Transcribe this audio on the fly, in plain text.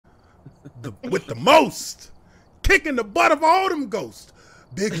with the most, kicking the butt of all them ghosts.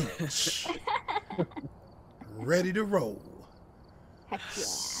 Big Uche. Ready to roll. Heck yeah.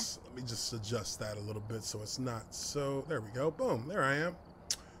 Let me just adjust that a little bit so it's not so. There we go. Boom. There I am.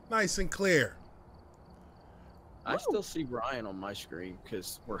 Nice and clear. I still see Ryan on my screen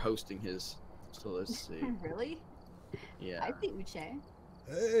because we're hosting his. So let's see. Really? Yeah. I think Uche.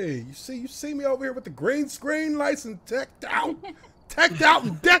 Hey, you see me over here with the green screen lights and decked out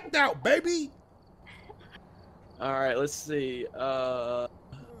and decked out, baby. All right, let's see.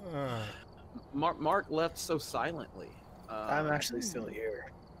 Mark left so silently. I'm actually still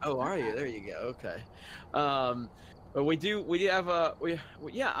here. Oh, are you? There you go. Okay. But we do have a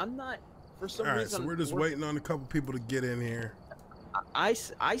yeah. I'm not for some All right, reason. so we're just waiting on a couple people to get in here. I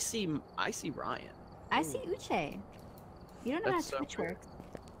see Ryan. I see Uche. You don't know That's how so Twitch weird. works.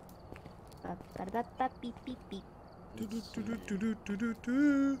 Beep, beep, beep.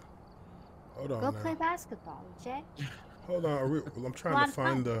 Hold on. Go now. play basketball, Uche. Hold on. I'm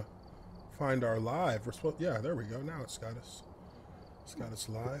trying to find our live. We're supposed. Yeah, there we go. Now it's got us. It's got us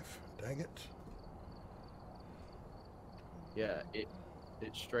live. Dang it. Yeah, it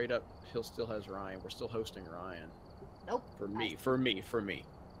straight up. Hill still has Ryan. We're still hosting Ryan. Nope. For me.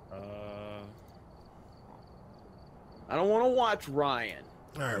 I don't want to watch Ryan.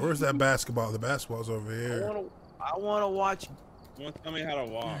 All right, where's that basketball? The basketball's over here. I want to watch. Don't tell me how to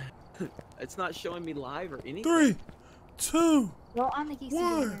walk. It's not showing me live or anything. 3, 2, Go on the Geeks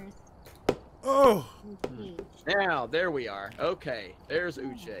One. Oh. page. Now there we are. Okay, there's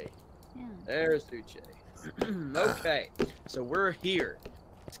Uche. Yeah. There's Uche. Okay, so we're here.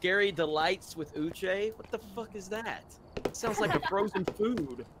 Scary Delights with Uche. What the fuck is that? It sounds like a frozen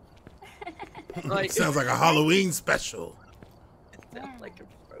food. Like, Sounds like a Halloween special. it sounds like a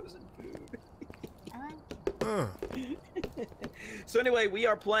frozen food. I like So anyway, we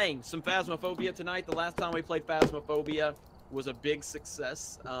are playing some Phasmophobia tonight. The last time we played Phasmophobia was a big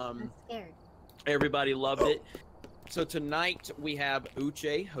success. I'm scared. Everybody loved it. So tonight we have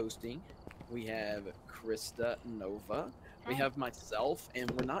Uche hosting. We have Krista Nova. We have myself, and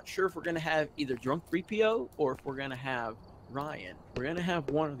we're not sure if we're going to have either Drunk 3PO or if we're going to have Ryan. We're going to have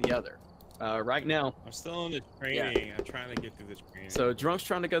one or the other. Right now, I'm still in the training. I'm trying to get through this training. so Drunk's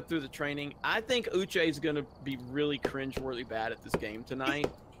trying to go through the training. I think Uche is going to be really cringeworthy bad at this game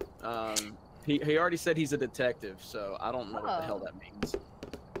tonight. He already said he's a detective, so I don't know what the hell that means.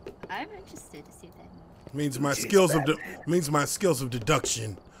 I'm interested to see what that Means my skills of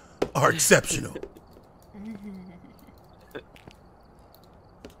deduction are exceptional. means.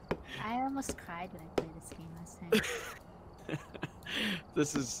 I almost cried when I played this game last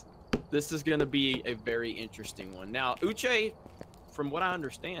time. This is going to be a very interesting one. Now, Uche, from what I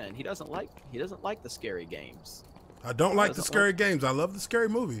understand, he doesn't like the scary games. I don't like the scary games. I love the scary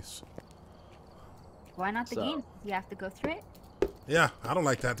movies. Why not the So- games? You have to go through it. Yeah, I don't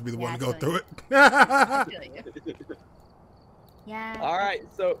like to have to be the one Yeah, to go I through it. I feel you. Yeah. All right,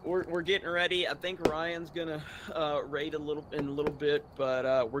 so we're getting ready. I think Ryan's gonna raid in a little bit,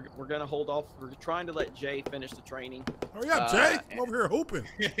 but we're gonna hold off. We're trying to let Jay finish the training. Oh yeah, Jay, I'm over here hooping.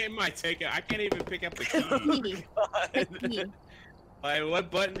 It might take it. I can't even pick up the key. Key. Like,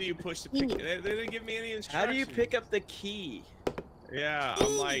 what button do you push to pick it? They didn't give me any instructions. How do you pick up the key? Yeah,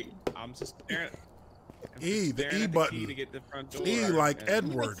 I'm just staring. E, the staring E at button. key to get the front door. E like and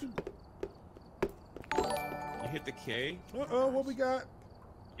Edward. You hit the K. Uh-oh, what we got?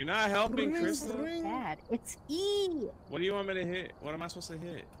 You're not helping, Ring, Krista. ring. Bad. It's E. What do you want me to hit? What am I supposed to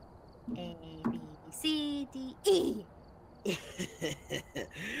hit? A B C D E.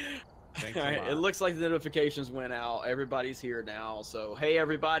 Thanks All a right, lot. it looks like the notifications went out. Everybody's here now. So hey,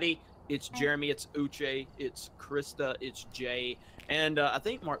 everybody, it's Jeremy, it's Uche, it's Krista, it's Jay, and I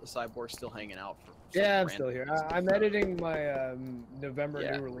think Mark the Cyborg's still hanging out. Yeah, I'm still here. I'm editing my November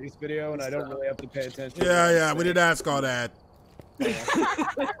Yeah. new release video, and I don't really have to pay attention. Yeah, we didn't ask all that.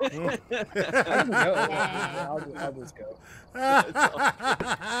 I can go. I'll just go.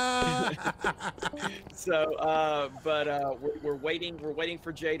 So, we're waiting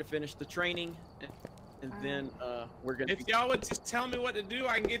for Jay to finish the training, and then we're gonna. If y'all would just tell me what to do,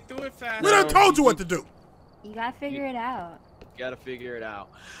 I can get through it fast. We done told you what to do. You gotta figure it out. Gotta figure it out.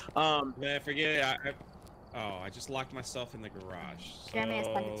 Man, forget it. I just locked myself in the garage. So, Jeremy, I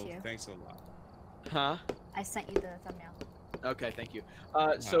sent it to you. Thanks a lot. Huh? I sent you the thumbnail. Okay, thank you.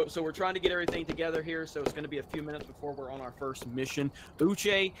 So we're trying to get everything together here. So it's going to be a few minutes before we're on our first mission.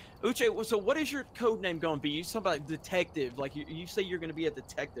 Uche, so what is your code name going to be? You talk about detective. Like you say you're going to be a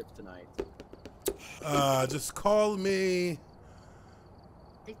detective tonight. Just call me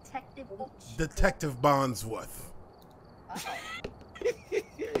Detective Uche. Detective Bondsworth. Oh.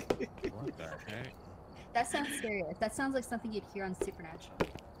 heck? That sounds serious. That sounds like something you'd hear on Supernatural.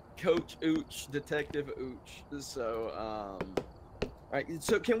 Coach Uche, Detective Uche. So, right.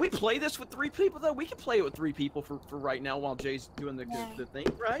 So, can we play this with 3 people though? We can play it with 3 people for right now while Jay's doing the thing,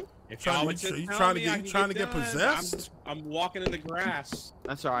 right? If Are y'all you would just trying tell to me, get I can get done. possessed? I'm walking in the grass.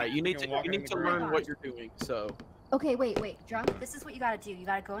 That's all right. You need can to walk in the learn grass. what you're doing. So, Okay, wait. Drunk, this is what you gotta do. You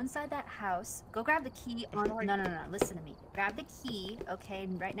gotta go inside that house. Go grab the key on... No. Listen to me. Grab the key, okay,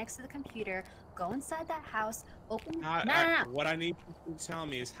 right next to the computer. Go inside that house. Open... No. What I need you to tell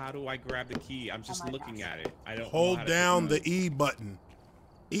me is how do I grab the key? I'm just looking at it. I don't know Hold how to down do the E button.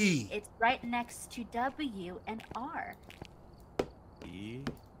 E. It's right next to W and R. E.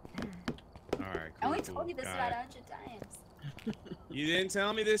 All right. I only cool, told you this got about it. 100 times. You didn't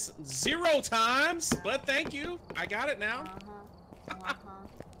tell me this 0 times, but thank you. I got it now.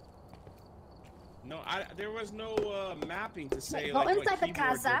 No, there was no mapping to say Go like inside what the keyboard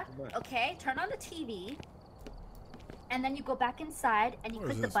casa, goes what. okay? Turn on the TV, and then you go back inside and you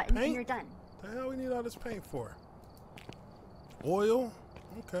What is click the this, button paint? and you're done. The hell we need all this paint for? Oil?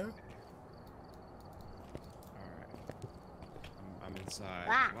 Okay. I'm inside.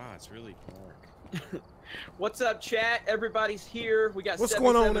 Ah. Wow, it's really dark. what's up, chat? Everybody's here. We got What's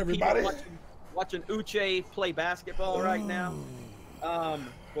going on, 77 people everybody? watching Uche play basketball right now.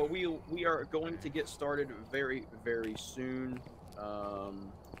 But we are going to get started very, very soon. Let me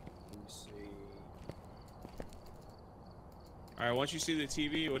see. All right, once you see the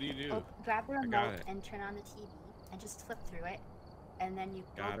TV, what do you do? Oh, grab the got remote it. and turn on the TV and just flip through it. And then you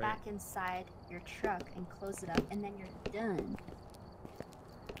Got go it. back inside your truck and close it up, and then you're done.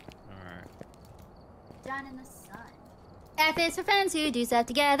 All right. Done in the sun. F is for friends who do stuff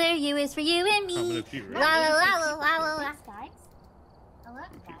together. U is for you and I'm me. gonna be really, La la la la la la. Guys. Hello, I'm gonna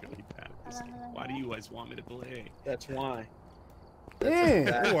be guys. really bad at this Hello, game. hello, Why do hello. you guys want me to play? That's why.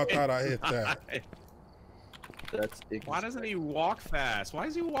 Oh, I thought I hit that. That's Why doesn't he walk fast? Why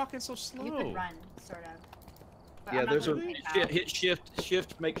is he walking so slow? You could run, sort of. But Yeah, I'm not there's a gonna take out. hit shift.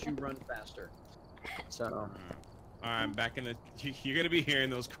 Shift makes you run faster. So. All right, I'm back in the. You're gonna be hearing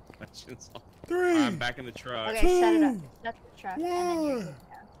those questions. All 3. right, I'm back in the truck. Okay, shut it up. 2, Shut the truck. And then you're 1. good to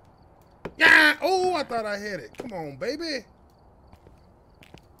go. Yeah! Oh, I thought I hit it. Come on, baby.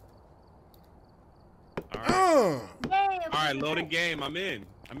 All right. Yay! All right, loading game. I'm in.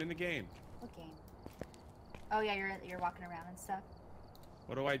 I'm in the game. What game? Oh yeah, you're walking around and stuff.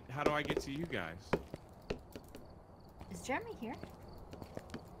 What do I? How do I get to you guys? Is Jeremy here?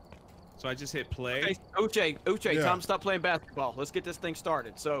 So I just hit play. Okay, Uche, Yeah. Tom, stop playing basketball. Let's get this thing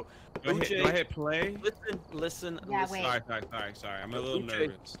started. So, Do I hit play? listen. Yeah, listen. wait. Sorry. I'm a little Uche,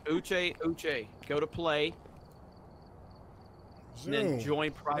 nervous. Uche, go to play, and then Zoom.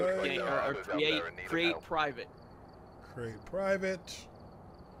 join private, Play. or create private. Create private.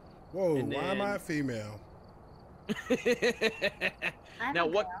 Whoa, And why am then- I female? I'm Now, a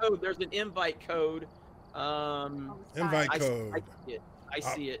what girl. code? There's an invite code. Oh, it's Invite fine. code. I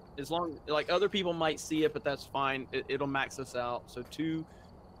see it. As long like other people might see it, but that's fine. It'll max us out. So 2,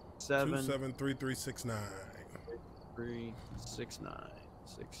 7, 273369. 3, 6, 9,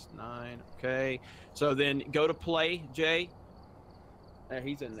 6, 9. Okay. So then go to play, Jay.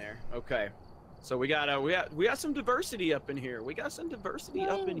 He's in there. Okay. So we got some diversity up in here. We got some diversity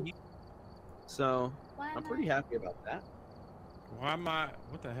up in here. So Why I'm am pretty I- happy about that. Why am I?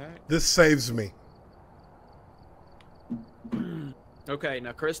 What the heck? This saves me. Okay,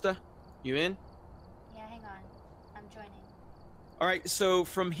 now Krista, you in? Yeah, hang on. I'm joining. All right, so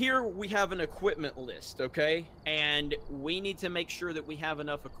from here we have an equipment list, okay? And we need to make sure that we have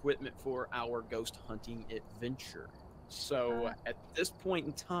enough equipment for our ghost hunting adventure. So at this point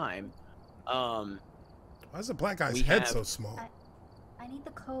in time, Why is the black guy's We head have- so small? I need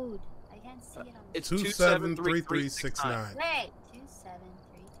the code. I can't see it on the it's 273369. Wait,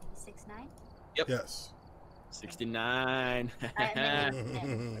 273369. Yes. 69.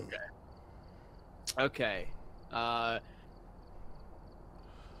 Okay. All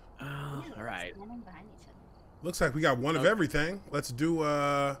right. Standing behind each other. Looks like we got one of Okay. everything. Let's do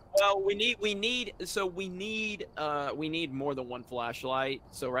Well, we need we need more than one flashlight.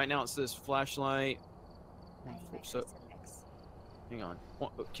 So right now it says flashlight. I need my So crucifix. hang on.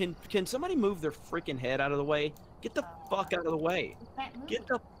 Can somebody move their freaking head out of the way? Get the fuck out of the way. You can't move. Get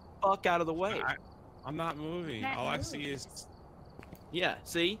the fuck out of the way. I'm not moving. Can't All I move. see is. Yeah,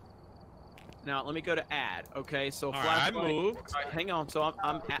 see? Now let me go to add. Okay, so All right, I flashlight. moved. All right, hang on. So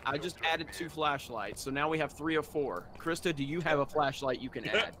I just added 2 flashlights. So now we have 3 or 4. Krista, do you have a flashlight you can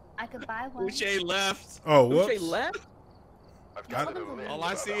add? I could buy one. Uche left. Oh, whoops. Uche left? Got it. All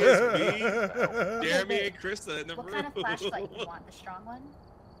I see is me, Jeremy, and Krista in the What room. kind of flashlight do you want? The strong one?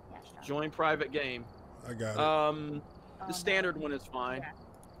 Yeah, strong. Join private game. I got it. Oh, The standard one is fine.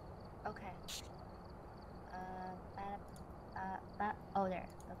 Yeah. Okay. Oh, there.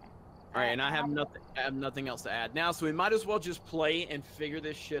 Okay. All right, and I have nothing. I have nothing else to add now, so we might as well just play and figure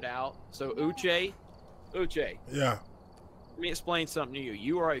this shit out. So Uche, Yeah. let me explain something to you.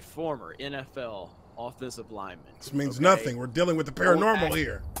 You are a former NFL offensive lineman. This means okay? nothing. We're dealing with the paranormal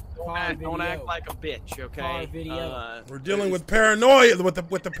here. Don't act like a bitch, okay? We're dealing with paranoia, with the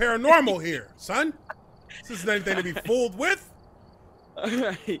paranormal here, son. This isn't anything to be fooled with. All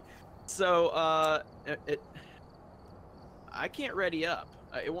right. So, I can't ready up.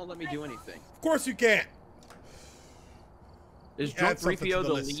 It won't let me do anything. Of course you can't. Is Add Drunk something to 3PO the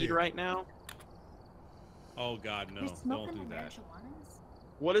the list lead here. right now? Oh God, no! You're Don't smoking do the that. marijuanas?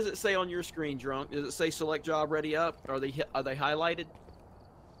 What does it say on your screen, Drunk? Does it say select job ready up? Are they highlighted?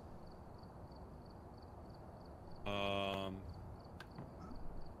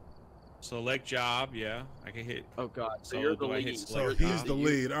 Select job. Yeah, I can hit. Oh God! So So you're the do I hit lead. select So Select he's job. the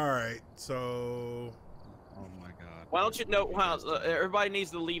lead. All right. So Oh my God. Why don't you know? Wow, everybody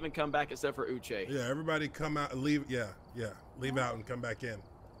needs to leave and come back except for Uche. yeah, everybody come out and leave. Yeah, leave out and come back in.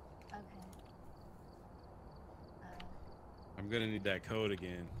 Okay. I'm gonna need that code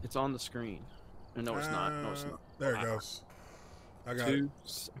again. It's on the screen. No, it's not. No, it's not. There it goes. I got it. 2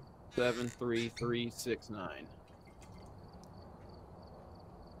 7 3 3 6 9.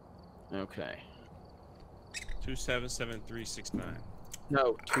 Okay. 277369.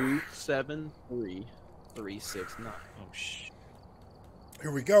 No, 2 7 3 3 6 9. Oh shit.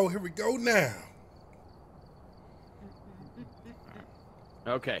 Here we go. Here we go now.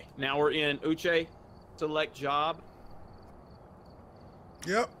 Okay, now we're in Uche. Select job.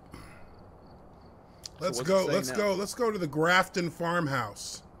 Yep. Let's what's go. it say Let's now? go. Let's go to the Grafton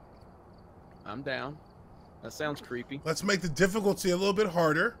farmhouse. I'm down. That sounds creepy. Let's make the difficulty a little bit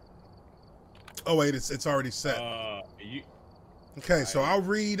harder. Oh wait, it's already set. Okay, so I'll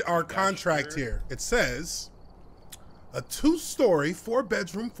read our contract here. It says, a 2-story,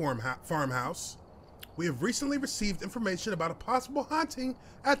 4-bedroom farmhouse. We have recently received information about a possible haunting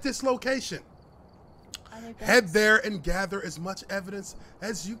at this location. Head there and gather as much evidence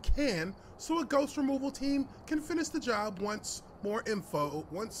as you can so a ghost removal team can finish the job once more info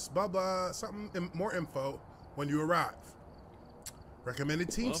when you arrive. Recommended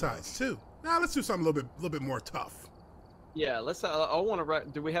team size too. Now let's do something a little bit more tough. Yeah, let's. I want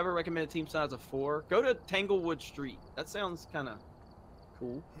to. Do we have a recommended team size of 4? Go to Tanglewood Street. That sounds kind of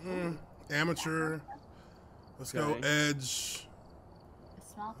cool. Amateur. Let's go edge.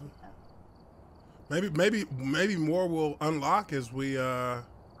 Small. Maybe more will unlock as we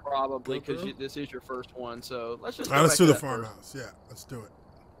Probably because this is your first one. So let's just. All right, let's do the farmhouse. Yeah, let's do it.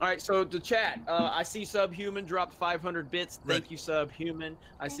 All right, so the chat. I see Subhuman dropped 500 bits. Thank you, Subhuman.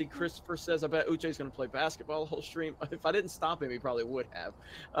 I see Christopher says, I bet Uche's going to play basketball the whole stream. If I didn't stop him, he probably would have.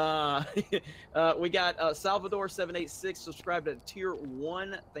 We got Salvador786 subscribed at tier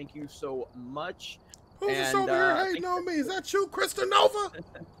 1. Thank you so much. Who's this over here hating on me? Is that you, Krista Nova?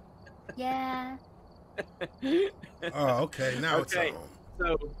 Yeah. Oh, okay. Now it's on.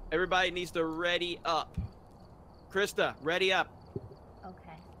 So everybody needs to ready up. Krista, ready up.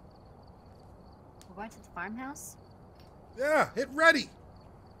 Okay. We're going to the farmhouse? Yeah, hit ready.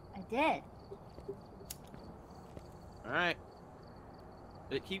 I did. All right.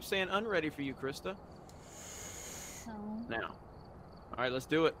 It keeps saying unready for you, Krista. So. Now. All right, let's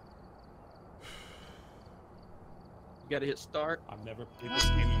do it. You got to hit start. I've never played this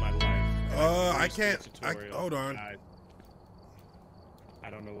game in my life. I can't. Hold on. I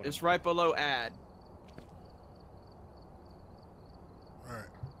don't know what. It's right below add. All right.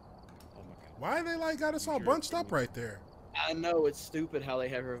 Oh my God. Why they got us all bunched up right there? I know it's stupid how they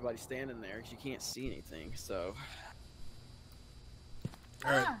have everybody standing there because you can't see anything. So.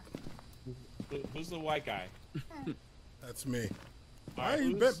 All right. Who's the white guy? That's me. All Why right, are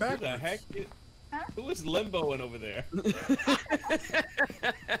you bent backwards? Who the heck? Who is limboing over there?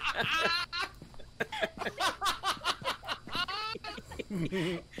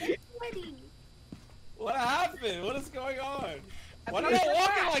 What happened? What is going on? Why am I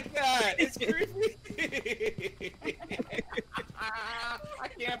walking like that? It's creepy. I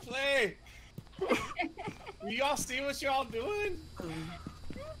can't play. Do y'all see what y'all doing?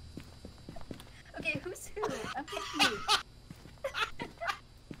 Okay, who's who? I'm confused.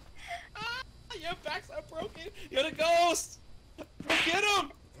 Your backs are broken. You're the ghost. Get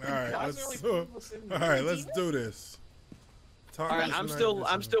him. All right, let's do this. All right, I'm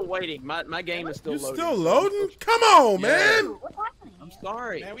still waiting. My game is still You're loading. still loading? Come on, man. What's happening? I'm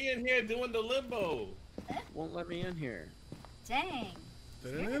sorry. Man, we in here doing the limbo. Won't let me in here. Dang.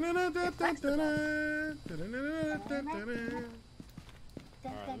 Da-da-da-da. Alright,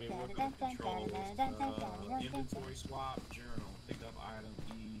 let me work on the controls. Inventory swap, journal, pick up item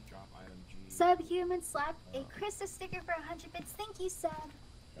E, drop item G. Subhuman slapped a Krista sticker for 100 bits. Thank you, Sub.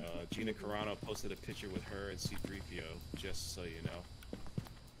 Gina Carano posted a picture with her and C-3PO, just so you know.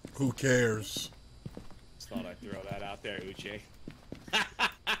 Who cares? Just thought I'd throw that out there, Uche.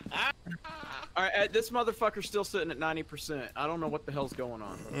 Alright, this motherfucker's still sitting at 90%. I don't know what the hell's going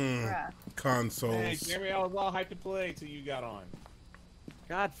on. Consoles. Hey, Jeremy, I was all hyped to play till you got on.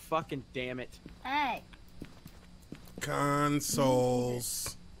 God fucking damn it. Hey.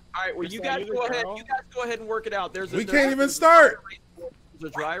 Consoles. Alright, well, you guys go ahead. You guys go ahead and work it out. We can't even start.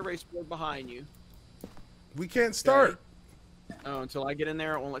 There's a dry erase board behind you. We can't start. Oh, until I get in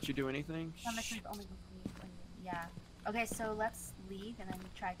there, it won't let you do anything? Yeah. Okay, so let's leave and then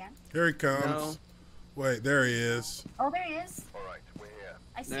try again. Here he comes. No. Wait, there he is. Oh, there he is. All right, we're here.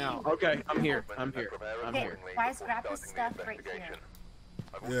 I see Now, you. okay, I'm here. I'm here. I'm Okay, here. guys, grab this stuff right here.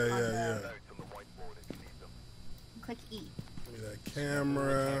 Yeah. Click E. Give me that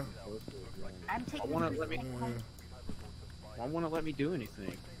camera. I'm taking. I want to let me do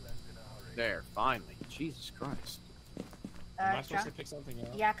anything. There, finally. Jesus Christ. Am I supposed to pick something up?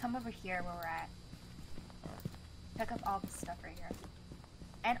 Yeah, come over here where we're at. Pick up all this stuff right here.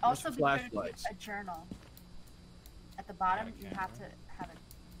 And also be sure to keep a journal. At the bottom, you have to have it.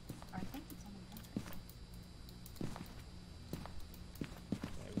 Or I think it's on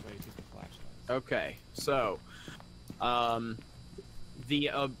the flashlight. Okay, so, the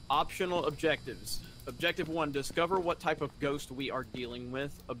optional objectives. Objective 1, discover what type of ghost we are dealing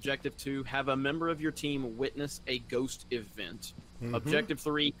with. Objective 2, have a member of your team witness a ghost event. Objective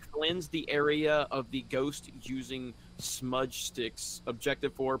 3, cleanse the area of the ghost using smudge sticks.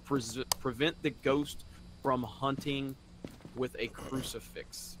 Objective 4, prevent the ghost from hunting with a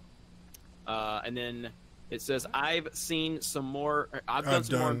crucifix. And then it says, I've done some more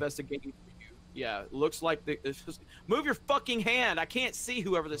investigating. Yeah, looks like move your fucking hand. I can't see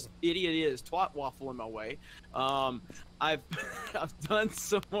whoever this idiot is. Twat waffle in my way. I've done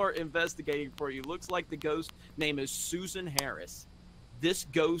some more investigating for you. Looks like the ghost name is Susan Harris. This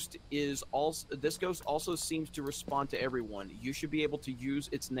ghost also seems to respond to everyone. You should be able to use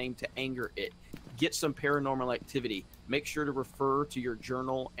its name to anger it. Get some paranormal activity. Make sure to refer to your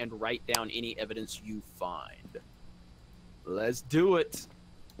journal and write down any evidence you find. Let's do it.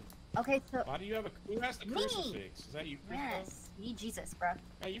 Okay, so. Why do you have who has the crucifix? Is that you? Yes, me Jesus, bro.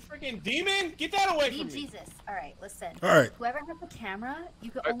 Are you freaking demon? Get that away from me. Jesus. All right, listen. All right. Whoever has the camera,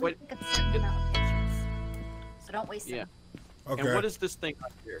 you can only take a certain amount of pictures. So don't waste them. Okay. And what is this thing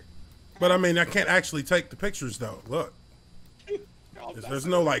up here? But I mean, I can't actually take the pictures though. Look. There's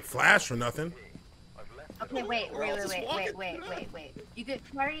no like flash or nothing. Okay, wait. You could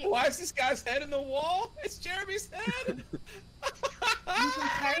carry. Why is this guy's head in the wall? It's Jeremy's head. You can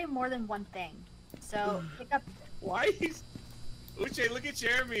carry more than one thing. So pick up. Why he's? Uche, look at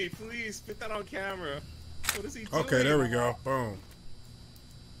Jeremy, please. Put that on camera. What is he doing? Okay, there we go. Boom.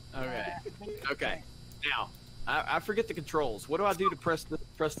 Okay. Okay. Now, I forget the controls. What do I do to press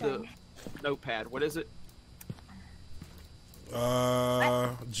the notepad? What is it?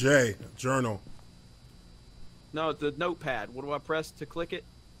 J, journal. No, the notepad. What do I press to click it?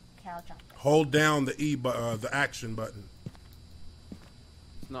 Hold down the E the action button.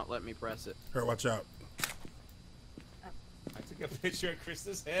 It's not letting me press it. Here, watch out. I took a picture of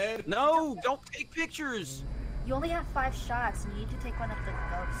Krista's head. No, don't take pictures. You only have 5 shots, and you need to take one of the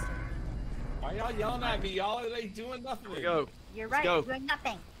ghosts. Why y'all yelling at me? Y'all ain't doing nothing. Here we go. You're right. You're doing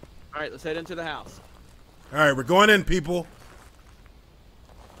nothing. All right, let's head into the house. All right, we're going in, people.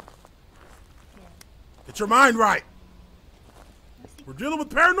 Get your mind right. We're dealing with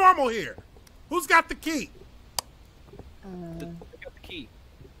paranormal here. Who's got the key? Pick up the key.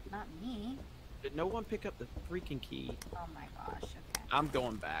 Not me. Did no one pick up the freaking key? Oh my gosh. Okay. I'm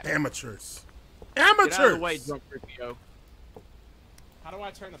going back. Amateurs. Get out of Amateurs. the way, drunk Ripio. How do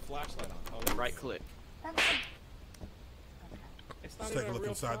I turn the flashlight on? Oh, Right click. That's it. It's not Let's take even a look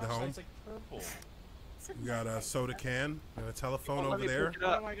real inside the flashlight, home. It's like purple. We got a soda can and a telephone over Let me there. pick it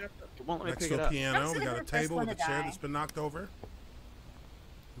up. Why do I got It won't let me Next pick to it a up. piano, I'm we got a the first table one with a to chair die. that's been knocked over.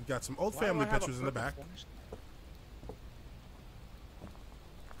 We've got some old Why do family I have a pictures in the purple back.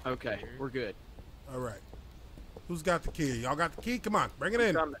 flashlight? Okay, we're good. All right. Who's got the key? Y'all got the key? Come on, bring it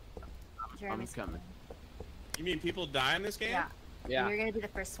in. I'm Jeremy's coming. You mean people die in this game? Yeah. Yeah. You're gonna be the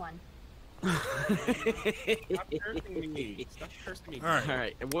first one. Stop cursing me. Stop cursing me. All right. All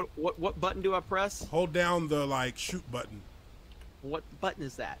right. And what button do I press? Hold down the like shoot button. What button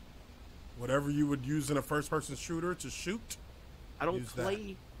is that? Whatever you would use in a first-person shooter to shoot. I don't Use that.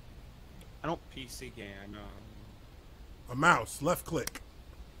 play. I don't. PC game. A mouse. Left click.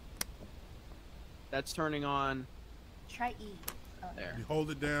 That's turning on. Try E. Oh. There. You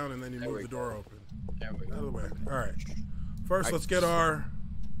hold it down and then you move the door open. There we go. Other way. All right. First, let's get our.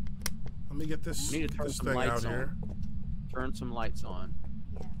 Let me get this, Need to turn this some thing lights out on. here. Turn some lights on.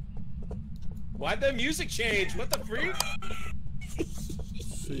 Yeah. Why'd the music change? What the freak?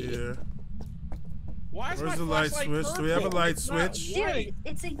 See here. Why is Where's my the light flashlight switch? Do we have a purple? light It's not switch? white. Dude,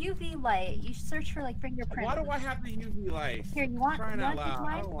 it's a UV light. You search for like fingerprint. Why do I have the UV light? Here, you want Crying to out take loud.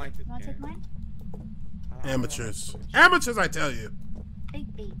 mine? I don't like this You want to take game. mine? Amateurs. Amateurs, I tell you.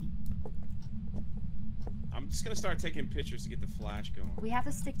 Big baby. I'm just gonna start taking pictures to get the flash going. We have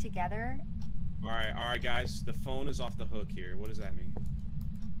to stick together. All right, guys. The phone is off the hook here. What does that mean?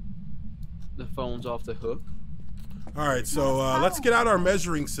 The phone's off the hook. All right, so let's get out our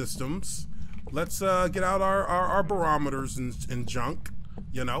measuring systems. Let's get out our barometers and junk.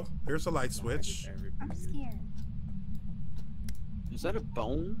 You know, here's a light switch. I'm scared. Is that a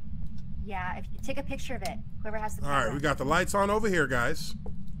bone? Yeah, if you take a picture of it, whoever has the All camera. right, we got the lights on over here, guys.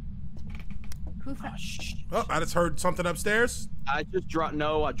 Who Oh, shit. Oh, I just heard something upstairs. I just dropped.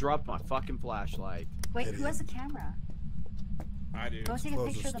 No, I dropped my fucking flashlight. Wait, Idiot. who has a camera? I do. Go take a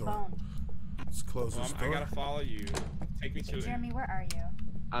close picture of this the door. bone. Let's close Well, this I door. gotta follow you. Take me to it. Jeremy, where are you?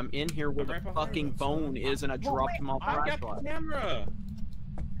 I'm in here where I'm right the behind fucking you. bone is, and I Well, dropped wait, my I got the flashlight. camera.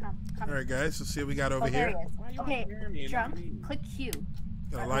 Come. All right, guys, let's see what we got over Oh, there here. he is. Why are you Okay, on Jeremy and not Drunk, me? click Q.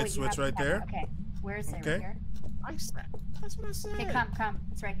 Got a Oh, light wait, you switch have the right camera. there. Okay, where is it? Okay. Right here? I said. That's what I said. Okay, come.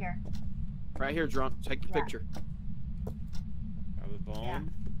 It's right here. Right here, drunk. Take the Yeah. picture. Of the bone. Yeah.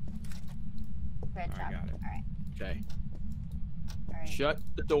 Good I job. got it. All right. Okay. All right. Shut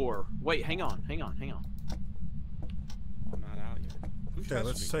the door. Wait, hang on. I'm not out yet. Who Okay, touched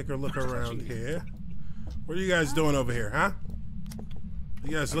let's me? take a look Who's around touching me? here. What are you guys doing over here, huh?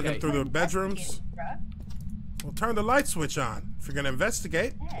 You guys looking Okay. through the Investigate, bedrooms? bruh. Well, turn the light switch on. If you're gonna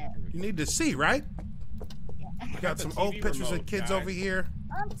investigate, Yeah. you need to see, right? Yeah. We got the some TV old pictures remote, of kids guys. over here.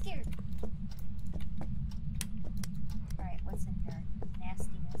 I'm scared. All right, what's in here?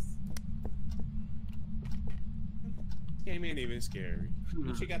 Nastiness. This game ain't even scary.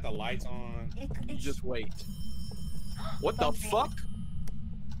 She got the lights on. You just wait. What the Phone's ringing. fuck?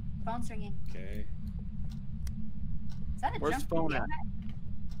 Phone's ringing. Okay. Is that a Where's jump the phone video at?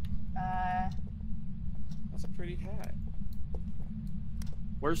 hat? That's a pretty hat.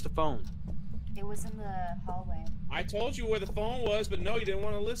 Where's the phone? It was in the hallway. I told you where the phone was, but no, you didn't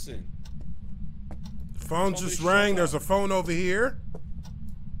want to listen. The phone Somebody just shut rang. up. There's a phone over here.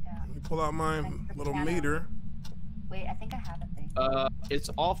 Yeah. Let me pull out my Like the little piano. meter. Wait, I think I have a thing. It's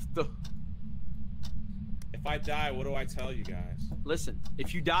off the. If I die, what do I tell you guys? Listen,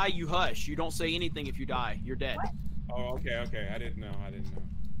 if you die, you hush. You don't say anything if you die. You're dead. What? Oh, okay. I didn't know.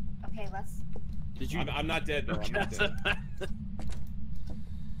 Okay, let's. Did you? I'm not dead though. I'm not dead.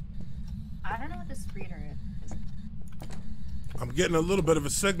 I don't know what this reader is. I'm getting a little bit of a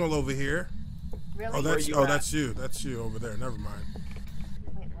signal over here. Really? Oh, that's you oh, at? that's you. That's you over there. Never mind.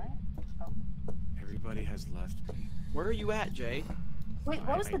 Wait, what? Oh. Everybody has left me. Where are you at, Jay? Wait,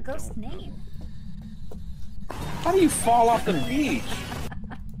 what was the ghost's don't know. name? How do you fall off the beach?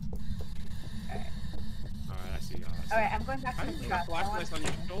 All right, I see y'all. Alright, I'm going back I to didn't the know the truck. I want- flashlight's on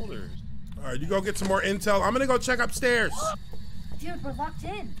your shoulders. All right, you go get some more intel. I'm gonna go check upstairs. Dude, we're locked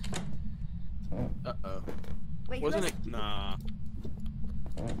in. Uh-oh. Wait, who Wasn't has- it? Nah.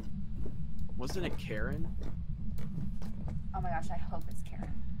 Wasn't it Karen? Oh my gosh, I hope it's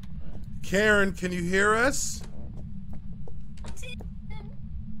Karen. Karen, can you hear us?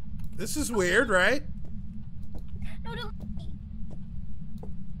 This is weird, right? No, don't leave me.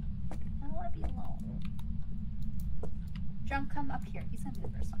 I don't want to be alone. Drunk, come up here. He's gonna be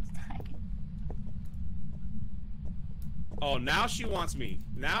the first one to die. Oh, now she wants me.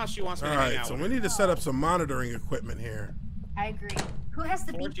 Now she wants me All to hang right, out so with we her. need to set up some monitoring equipment here. I agree. Who has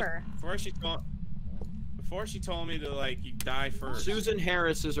the beeper? Before she told me to like you die first. Susan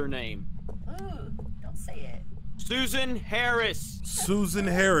Harris is her name. Ooh, don't say it. Susan Harris. Susan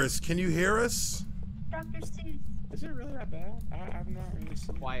Harris, can you hear us? Dr. Seuss. Is it really that bad? I've not really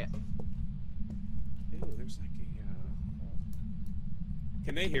seen. Quiet. Ew, there's like a.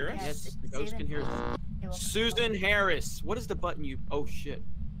 Can they hear us? Yes. Yes, the ghost can hear. It will- Susan Harris. What is the button you? Oh shit.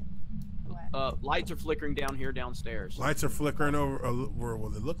 What? Lights are flickering down here downstairs. Lights are flickering over. Well,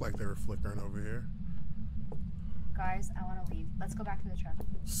 they look like they were flickering over here. Guys, I want to leave. Let's go back to the truck.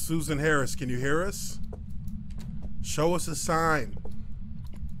 Susan Harris, can you hear us? Show us a sign.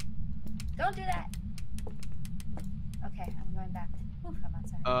 Don't do that. Okay, I'm going back. Oof, I'm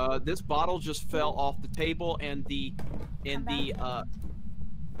outside. This bottle just fell off the table, and the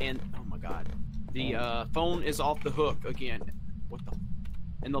and oh my god, the phone is off the hook again. What the?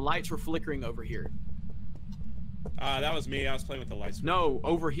 And the lights were flickering over here. That was me. I was playing with the lights. No,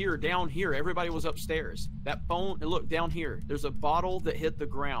 over here, down here. Everybody was upstairs. That phone, and look down here. There's a bottle that hit the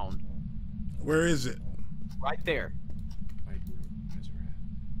ground. Where is it? Right there.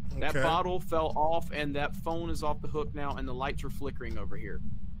 Okay. That bottle fell off, and that phone is off the hook now, and the lights are flickering over here.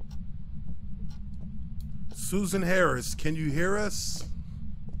 Susan Harris, can you hear us?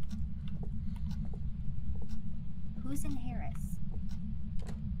 Who's in Harris?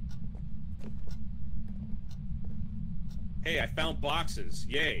 Hey, I found boxes.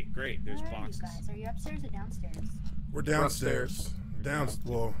 Yay, great. There's boxes. You guys? Are you upstairs or downstairs? We're downstairs.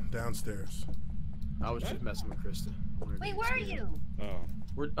 Downstairs. I was just messing with Krista. Wait, where are you? Oh.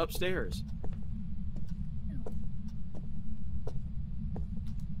 We're upstairs.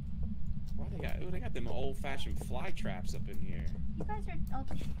 Why they got them old-fashioned fly traps up in here. You guys are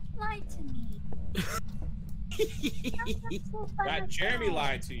lied to me. Jeremy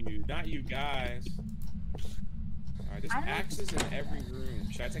lied to you, not you guys. Alright, there's axes in every room.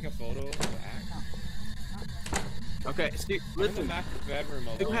 Should I take a photo of the axe? Okay, Steve, listen.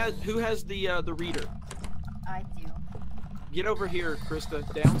 Who has the reader? I do. Get over here, Krista.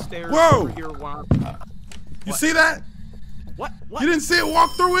 Downstairs. Whoa! Over here. You see that? What? You didn't see it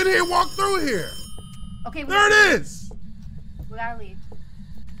walk through in here? Walk through here. Okay. There it is. We gotta leave.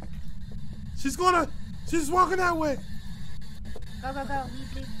 She's walking that way. Go.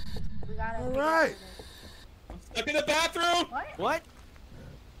 Leave. We gotta. All right. Stuck in the bathroom. What?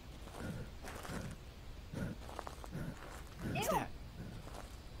 Ew.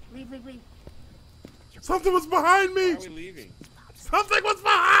 Leave. Something was behind me. Why are we leaving? Something was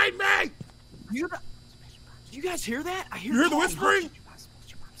behind me. You guys hear that? I hear. You hear the whispering?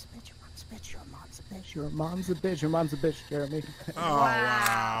 Your mom's a bitch. Your mom's a bitch, Jeremy. Oh,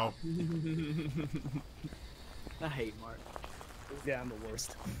 wow. I hate Mark. Yeah, I'm the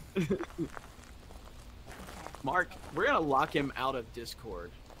worst. Mark, we're gonna lock him out of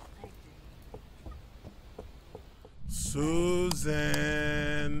Discord. Susan.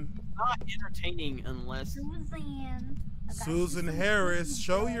 Not entertaining unless. Susan Harris,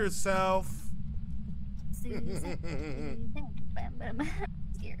 show yourself. Susan. I'm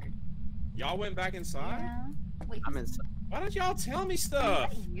scared. Y'all went back inside? Yeah. Wait, I'm inside. Why don't y'all tell me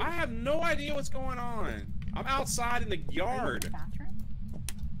stuff? I have no idea what's going on. I'm outside in the yard.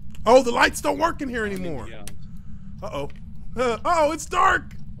 Oh, the lights don't work in here anymore. Uh-oh. Oh, it's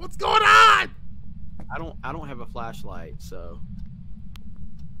dark. What's going on? I don't have a flashlight, so.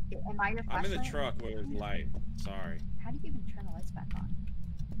 Am I your flashlight? I'm in the truck where there's light. Sorry. How do you even turn the lights back on?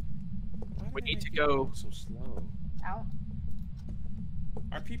 We need to go so slow. Out.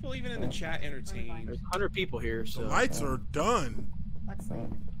 Are people even in the chat entertained? There's 100 people here, so. The lights are done. Let's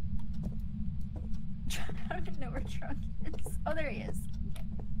leave. I don't even know where Trunk is. Oh, there he is. Okay.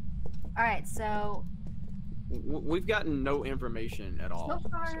 All right, so. We've gotten no information at all. So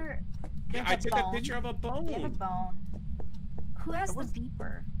far, yeah, I took a picture of a bone. We have a bone. Who has the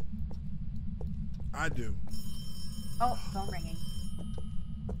beeper? I do. Oh, phone ringing.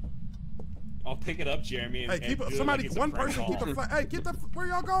 I'll pick it up, Jeremy. And, hey, keep it. Somebody, one person, keep the. Hey, get the. Where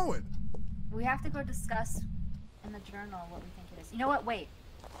y'all going? We have to go discuss in the journal what we think it is. You know what? Wait.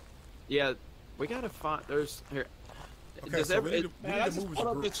 Yeah, we gotta find. There's here. Okay, Does so we need I to just move pulled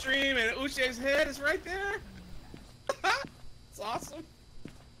up the stream and Uche's head is right there. It's awesome.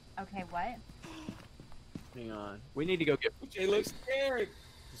 Okay, what? Hang on. We need to go get. Uche looks scared.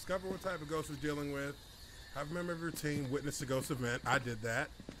 Discover what type of ghost we're dealing with. Have a member of your team witness a ghost event. I did that.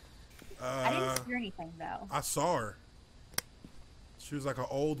 I didn't hear anything though. I saw her. She was like an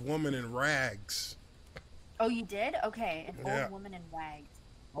old woman in rags. Oh, you did? Okay, an Yeah. old woman in rags.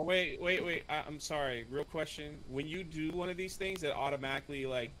 Oh wait! I'm sorry. Real question: when you do one of these things, it automatically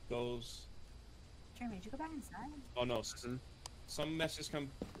like goes. Jeremy, did you go back inside? Oh no! Some messages come.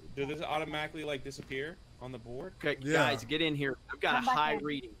 Does this automatically like disappear on the board? Okay, Yeah. guys, get in here. I've got a high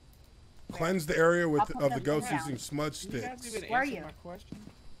reading. Cleanse the area with I'll put of the them ghost down. using smudge You guys sticks. even Where are answer you? my question?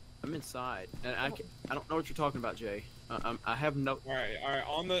 I'm inside, and I don't know what you're talking about, Jay. I have no. All right.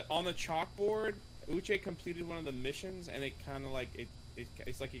 On the chalkboard, Uche completed one of the missions, and it kind of like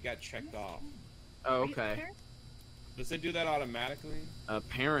it's like it got checked off. Oh, okay. Does it do that automatically?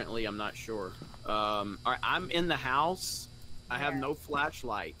 Apparently, I'm not sure. All right, I'm in the house. I have Where? no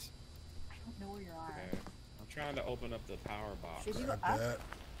flashlight. I don't know where you are. Okay. I'm trying to open up the power box. Should you go I up? bet.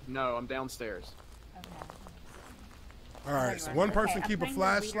 No, I'm downstairs. Okay. All right, so one person Okay, keep a I'm putting the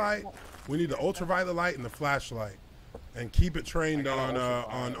flashlight. reader- We need the ultraviolet light and the flashlight, and keep it trained I got on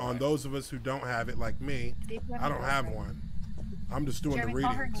ultraviolet on light. those of us who don't have it, like me. See if you I don't have the one. I'm just doing Jeremy, the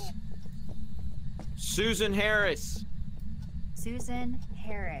call her readings. name. Susan Harris. Susan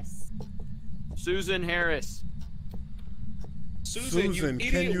Harris. Susan Harris. Susan, Susan,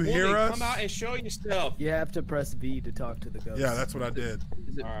 you can idiot you woman, hear us? Come out and show yourself. You have to press V to talk to the ghost. Yeah, that's what I did.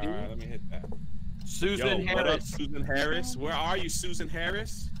 Is it All right, let me hit that. Susan Yo, what up, Harris. Susan Harris? Where are you, Susan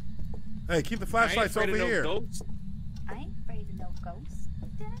Harris? Hey, keep the I ain't flashlights afraid over of no here. ghosts. I ain't afraid of no ghosts.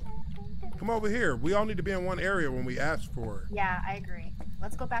 Come over here. We all need to be in one area when we ask for it. Yeah, I agree.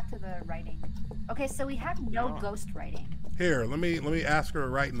 Let's go back to the writing. Okay, so we have no ghost writing. Here, let me ask her to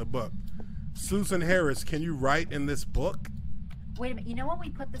write in the book. Susan Harris, can you write in this book? Wait a minute. You know when we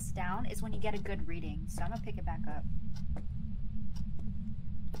put this down is when you get a good reading. So I'm gonna pick it back up.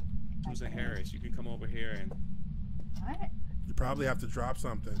 Susan Harris, you can come over here and. What? You probably have to drop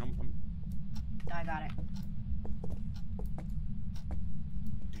something. No, I got it.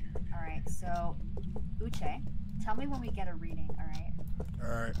 All right. So, Uche, tell me when we get a reading. All right.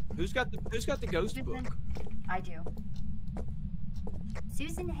 All right. Who's got the ghost Susan, book? I do.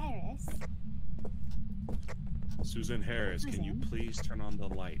 Susan Harris. Susan Harris, can you Susan? please turn on the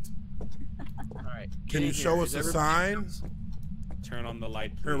light? All right. Can you show us a sign? Turn on the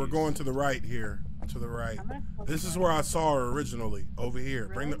light, please. Here, we're going to the right here. To the right. I'm gonna close This the is door. where I saw her originally. Over here.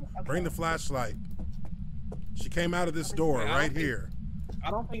 Really? Bring the Okay. flashlight. She came out of this door I right don't think- here.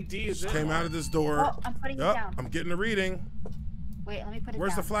 I don't think D is She in. came out of this door. Oh, I'm putting it Yup, down. I'm getting a reading. Wait, let me put it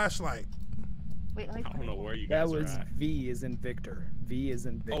Where's down. the flashlight? Wait, let me I put don't it know down. where you That guys was are at. V is in Victor. V is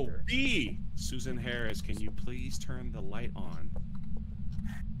in Oh, Victor. B! Susan Harris, can you please turn the light on?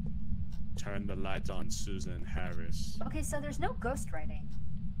 Turn the lights on, Susan Harris. Okay, so there's no ghost writing.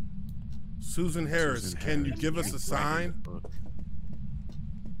 Susan Harris, Susan can you Harris. give us a sign?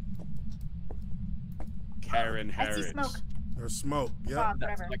 Karen I see Harris. smoke. There's smoke. Yep. Fog,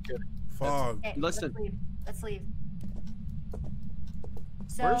 That's whatever. not good. Fog. Okay, Listen. Let's leave. Let's leave.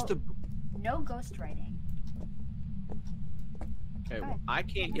 So, Where's the? no ghost writing. Okay, Go well, ahead. I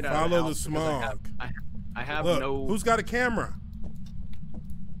can't get out of Follow the the house because smog. I have Look, no. who's got a camera?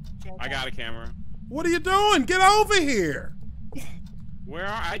 I got a camera. What are you doing? Get over here. Where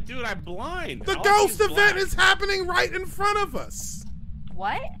are I? Dude, I'm blind. The All I see ghost event black. is happening right in front of us.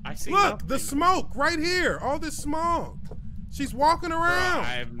 What? I see Look, the nothing. smoke right here. All this smoke. She's walking Bro, around.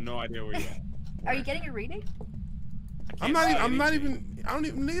 I have no idea where you're at. Are you getting a reading? I I'm can't see not anything. even I don't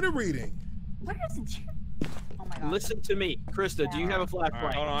even need a reading. Where is it? Oh my god. Listen to me, Krista. Do you have a All flashlight?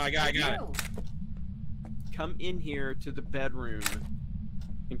 right, hold on, I got it. Ew. Come in here to the bedroom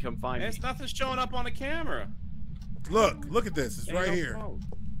and come find me. There's nothing showing up on the camera. Look at this. It's Ain't right no here. smoke.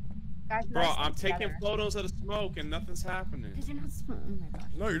 Guys, Bro, let's I'm stay taking together. photos of the smoke and nothing's happening. Did you not smoke? Oh my gosh.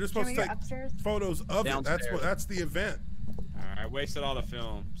 No, you're just supposed Jeremy, to you're take upstairs. photos of it. Downstairs. That's the event. I wasted all the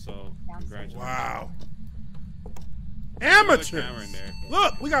film, so congratulations. Wow. There's another Amateurs. camera in there.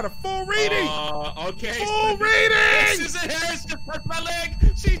 Look, we got a full reading. Okay. Full reading. Susan Harris just touched my leg.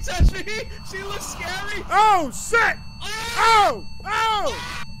 She touched me. She looks scary. Oh shit. Oh.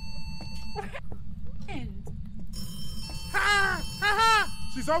 And Ha ha ha.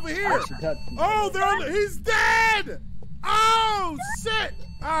 She's over here. She touched me. Oh, he's dead. Oh shit.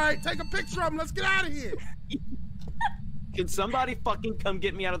 All right, take a picture of him. Let's get out of here. Can somebody fucking come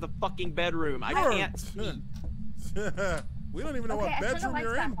get me out of the fucking bedroom? I Sure. can't see. We don't even know Okay, what I turned the bedroom lights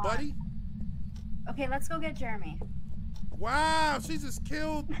you're in, back on. buddy. okay, let's go get Jeremy. Wow, she just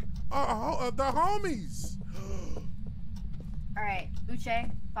killed the homies. All right,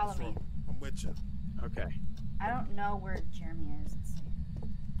 Uche, follow me. I'm with you. Okay. I don't know where Jeremy is. Let's see.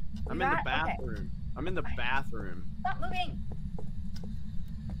 I'm We in the got- okay. bathroom. I'm in the bathroom. Stop moving.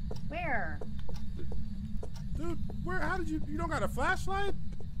 Where? Dude, how did you don't got a flashlight?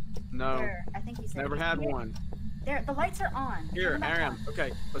 No. Where? I think he said. Never had Here. one. There, the lights are on. Here, Turn them back I am. on.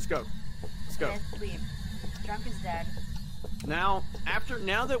 Okay, let's go. Let's go. Okay, leave. Drunk is dead. Now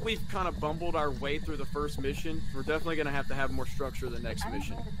that we've kind of bumbled our way through the first mission, we're definitely gonna have to have more structure the next I don't know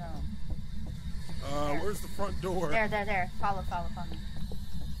mission. where to go. There. Where's the front door? There. Follow me.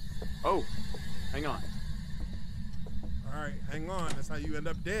 Oh, hang on. All right, hang on. That's how you end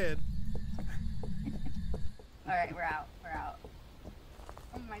up dead. All right, we're out.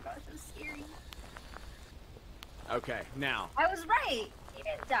 Oh my gosh, that's scary. Okay, now I was right. He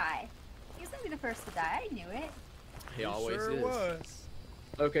didn't die. He was gonna be the first to die. I knew it. he always sure is. was.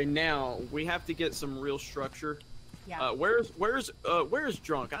 Okay, now we have to get some real structure. Yeah. Where's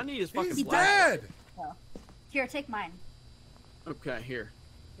Drunk? I need his fucking He's flashlight. dead. So, here, take mine. Okay, here.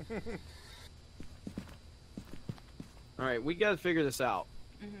 All right, we gotta figure this out.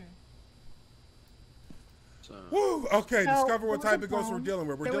 Mhm. Woo! Okay, So, discover what what was type the of ghost we're plan? dealing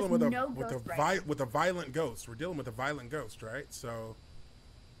with. We're There dealing was with no with ghost a violent ghost. We're dealing with a violent ghost, right? So.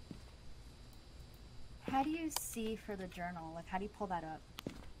 How do you see for the journal? Like, how do you pull that up?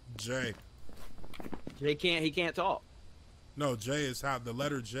 J. He can't talk. No, J is how the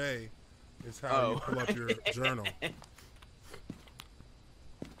letter J is how you pull up your journal.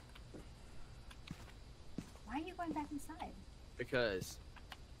 Why are you going back inside? Because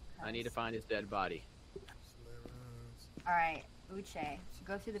I need to find his dead body. All right, Uche,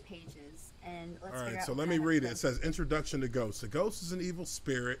 go through the pages and let's All figure right, out so what let me kind of read it. It ghost- says Introduction to Ghosts. A ghost is an evil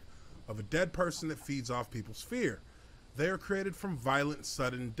spirit of a dead person that feeds off people's fear. They are created from violent,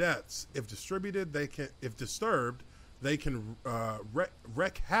 sudden deaths. If disturbed, they can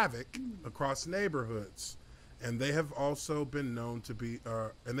wreak havoc across neighborhoods, and they have also been known to be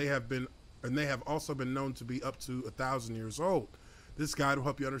known to be up to 1,000 years old. This guide will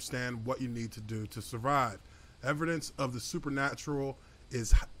help you understand what you need to do to survive. Evidence of the supernatural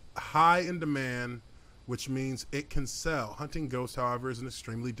is high in demand, which means it can sell. Hunting ghosts, however, is an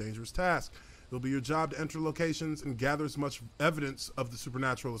extremely dangerous task. It'll be your job to enter locations and gather as much evidence of the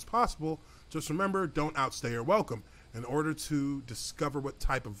supernatural as possible. Just remember, don't outstay your welcome. In order to discover what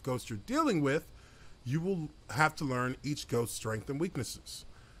type of ghost you're dealing with, you will have to learn each ghost's strengths and weaknesses.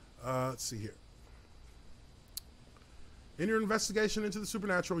 Let's see here. In your investigation into the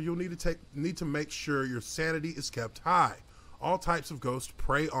supernatural, you'll need to make sure your sanity is kept high. All types of ghosts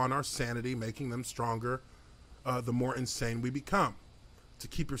prey on our sanity, making them stronger the more insane we become. To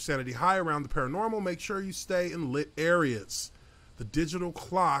keep your sanity high around the paranormal, make sure you stay in lit areas. The digital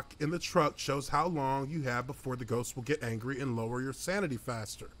clock in the truck shows how long you have before the ghost will get angry and lower your sanity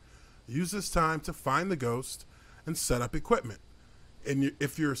faster. Use this time to find the ghost and set up equipment. And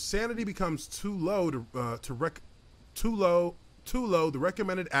if your sanity becomes too low, the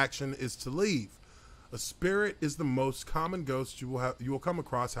recommended action is to leave. A spirit is the most common ghost you will come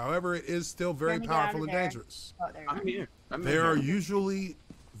across. However, it is still very powerful and dangerous. Oh, there I'm here. They're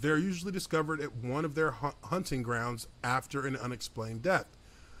usually discovered at one of their hunting grounds after an unexplained death.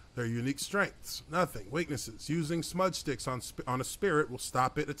 Their unique strengths: nothing. Weaknesses: using smudge sticks on a spirit will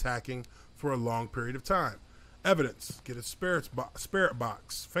stop it attacking for a long period of time. Evidence: get a spirit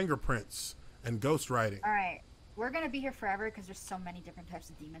box, fingerprints, and ghost writing. All right, we're gonna be here forever because there's so many different types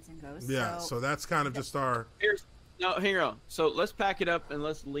of demons and ghosts. Yeah, so that's kind of just our. Hang on. So let's pack it up and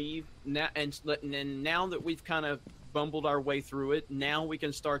let's leave now. And now that we've kind of bumbled our way through it, now we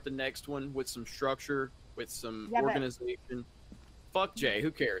can start the next one with some structure, with some organization. Fuck Jay.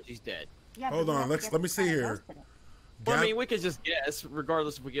 Who cares? He's dead. Yeah, hold on. Let me see here. Well, I mean, we could just guess,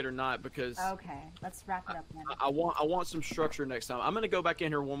 regardless if we get or not, because. Okay, let's wrap it up then. I want some structure next time. I'm gonna go back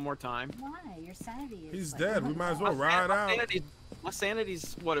in here one more time. Why? Your sanity is. He's dead. We might as well ride out. My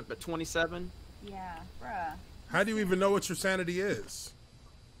sanity's what? At 27. Yeah, bruh. How do you even know what your sanity is?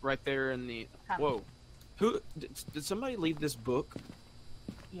 Right there in the. Whoa. Who did somebody leave this book?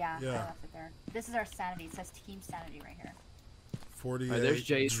 Yeah, I left it there. This is our sanity. It says team sanity right here. 48. Right, there's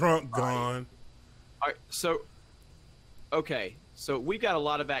Jay's drunk gone. All right, so. Okay, so we've got a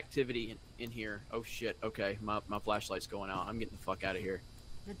lot of activity in here. Oh shit. Okay, my flashlight's going out. I'm getting the fuck out of here.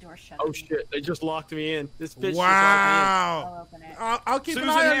 The door shut. Oh shit! They just locked me in. This bitch wow. Just locked me in. I'll keep an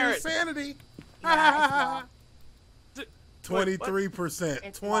eye on your sanity. Yeah,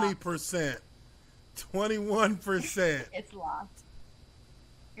 23%, 20%, 21%. It's locked.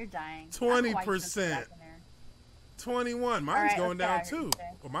 You're dying. 20%. 21. Mine's right, going down too. Okay.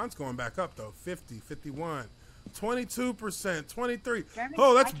 Well, mine's going back up though. 50, 51, 22%, 23. Jeremy,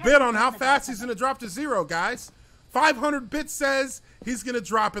 oh, let's bid on how fast he's going to drop to zero, guys. 500 bits says he's going to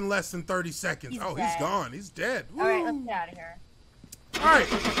drop in less than 30 seconds. He's gone. He's dead. All right, let's get out of here. All right.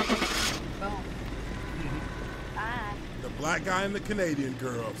 Boom. Bye. The black guy and the Canadian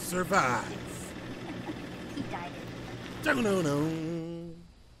girl survive. He died. No. Loading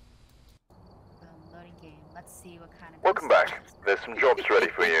game. Let's see what kind of. Welcome back. There's some jobs ready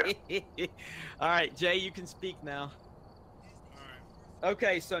for you. All right, Jay, you can speak now. All right.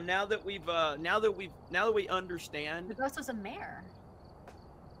 Okay, so now that we understand. The ghost was a mayor.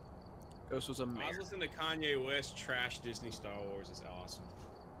 Ghost was a mayor. I was listening to Kanye West trash Disney Star Wars. It's awesome.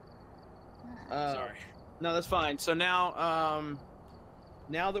 Sorry. No, that's fine. So now,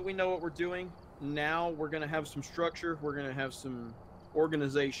 now that we know what we're doing, now we're gonna have some structure. We're gonna have some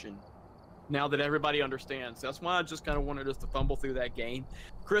organization. Now that everybody understands, that's why I just kind of wanted us to fumble through that game.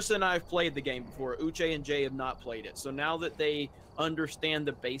 Chris and I have played the game before. Uche and Jay have not played it. So now that they understand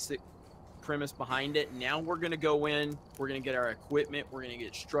the basic premise behind it, now we're gonna go in. We're gonna get our equipment. We're gonna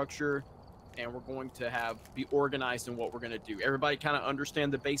get structure. And we're going to be organized in what we're going to do. Everybody kind of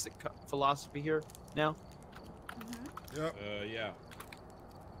understand the basic philosophy here now? Yep. Yeah.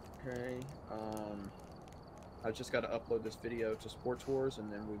 Okay. I just got to upload this video to Sports Wars,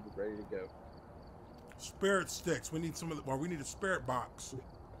 and then we'll be ready to go. Spirit sticks. We need some of the. Well, we need a spirit box.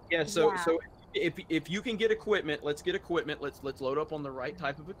 Yeah. So if you can get equipment, let's get equipment. Let's load up on the right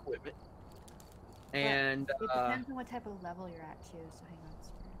type of equipment. And it depends on what type of level you're at too. So hang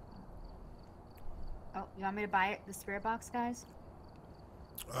on. Oh, you want me to buy it, the spirit box, guys?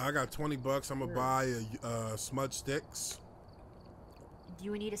 I got $20. I'm gonna buy a smudge sticks. Do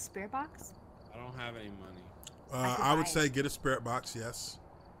you need a spirit box? I don't have any money. I would say get a spirit box. Yes.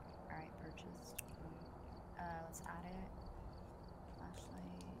 All right, purchased. Let's add it. Flashlight.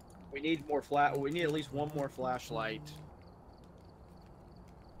 we need more we need at least one more flashlight.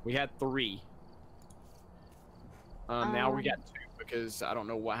 We had 3. Now we got 2 because I don't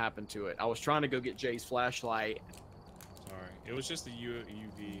know what happened to it. I was trying to go get Jay's flashlight. Sorry, it was just the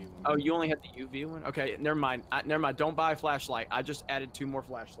UV one. Oh, you only had the UV one? Okay, never mind. Never mind. Don't buy a flashlight. I just added 2 more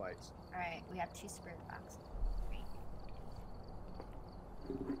flashlights. All right, we have 2 spirit boxes.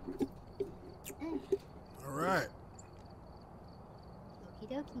 All right. Okie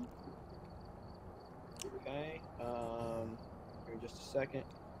dokie. Okay. Give me just a second.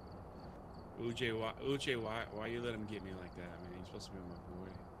 Uche, why you let him get me like that? I mean, he's supposed to be my boy.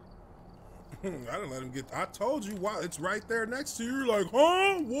 I didn't let him get. I told you why. It's right there next to you. You're like,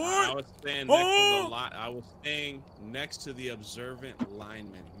 huh? What? I was staying next to the I was staying next to the observant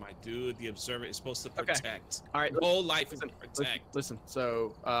lineman. My dude, the observant is supposed to protect. All right. The whole life is to protect. Listen.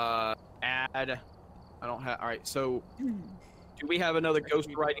 So, add. I don't have. All right. So, do we have another ghost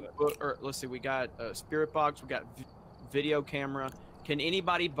writing book? Or let's see. We got a spirit box. We got video camera. Can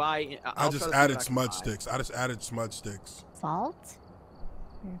anybody buy? I just added smudge sticks. I just added smudge sticks. Salt?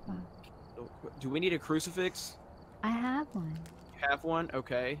 Do we need a crucifix? I have one. You have one?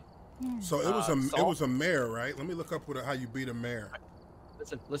 Okay. Yeah. So it was a mare, right? Let me look up how you beat a mare.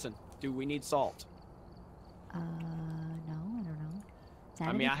 Listen. Do we need salt? No, I don't know.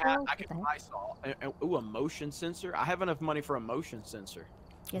 I mean, I can buy salt. Ooh, a motion sensor. I have enough money for a motion sensor.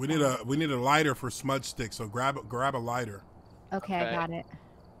 We need a lighter for smudge sticks. So grab a lighter. Okay, I got it.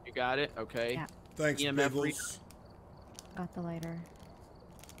 You got it? Okay. Yeah. Thanks, EMF Biggles. Got the lighter.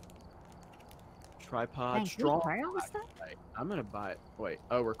 Tripod, Dang, strong. buy all this stuff? I'm gonna buy it. Wait.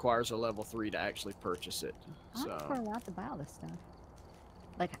 Oh, requires a level 3 to actually purchase it. I'm not allowed to buy all this stuff.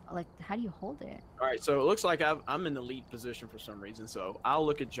 Like, how do you hold it? All right. So it looks like I'm in the lead position for some reason. So I'll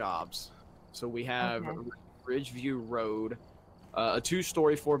look at jobs. So we have Ridgeview Road, a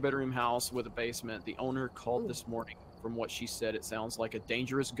 2-story 4-bedroom house with a basement. The owner called this morning. From what she said, it sounds like a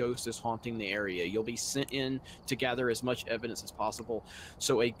dangerous ghost is haunting the area. You'll be sent in to gather as much evidence as possible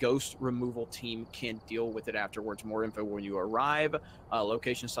so a ghost removal team can deal with it afterwards. More info when you arrive.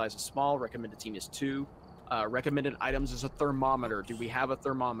 Location size is small. Recommended team is 2. Recommended items is a thermometer. Do we have a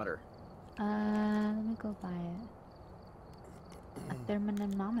thermometer? Let me go buy it. A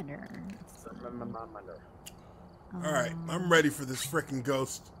thermometer. Thermometer. All right, I'm ready for this freaking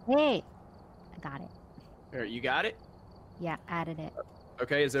ghost. Hey, I got it. Here, you got it? Yeah, added it.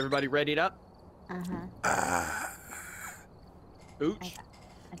 Okay, is everybody readied up? Ooch.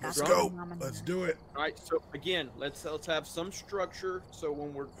 Let's go. Let's do it. All right, so again, let's have some structure. So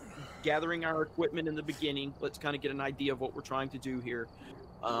when we're gathering our equipment in the beginning, let's kind of get an idea of what we're trying to do here.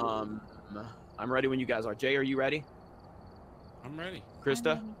 I'm ready when you guys are. Jay, are you ready? I'm ready.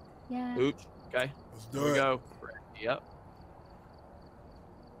 Krista? Yeah. Ooch. Okay. Let's do Here we it. go. Yep.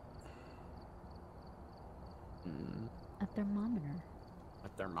 A thermometer. A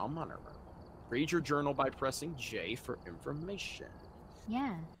thermometer. Read your journal by pressing J for information.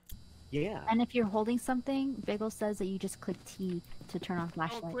 Yeah. Yeah. And if you're holding something, Bagel says that you just click T to turn on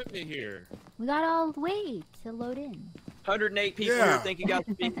flashlight. Equipment here. We got all wait to load in. 108 people here. Thank you guys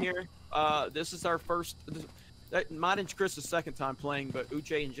for being here. This is our first. Mine and Chris's second time playing, but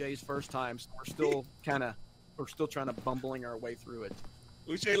Uche and Jay's first time. So we're still we're still trying to bumbling our way through it.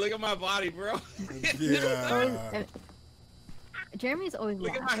 Uche, look at my body, bro. Yeah. Jeremy's always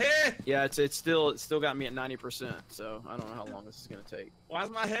Look at my head. Yeah, it's still got me at 90%. So I don't know how long this is gonna take. Why is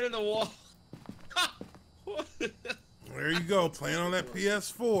my head in the wall? There you go, playing on that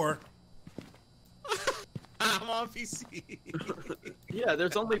PS4. I'm on PC. Yeah,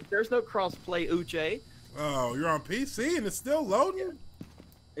 there's no cross-play, Uche. Oh, you're on PC and it's still loading?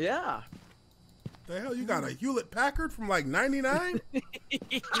 Yeah. The hell, you got a Hewlett Packard from like '99?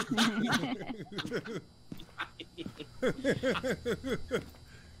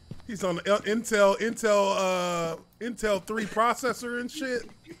 He's on the Intel 3 processor and shit.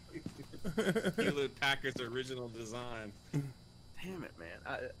 Hewlett Packard's original design. Damn it, man.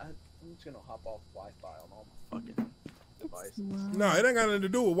 I'm just gonna hop off Wi-Fi on all my fucking device. No, it ain't got nothing to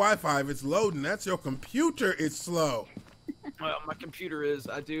do with Wi-Fi. If it's loading, that's your computer. It's slow. Well, my computer is.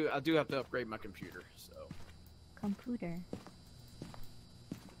 I do have to upgrade my computer. So. Computer.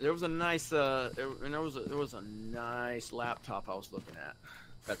 There was a nice. There was a nice laptop I was looking at.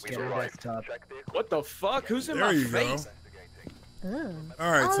 That's desktop. What the fuck? Who's in There my you face? Ugh.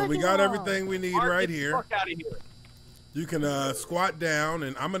 All right, Oh, so look we at got that. everything we need Mark, right get the here. fuck outta here. You can squat down,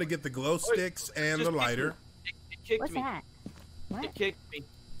 and I'm gonna get the glow sticks and Just the kick lighter. me. It kicked What's me. that? What? It kicked me.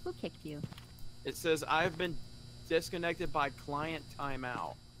 Who kicked you? It says I've been disconnected by client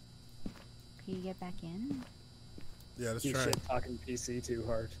timeout. Can you get back in? Yeah, let's You try. shit talking PC too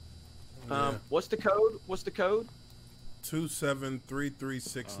hard. Yeah. What's the code? What's the code?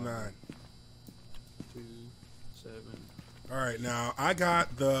 273369. 27. All right, now I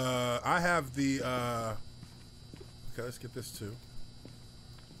have the. Okay, let's get this too.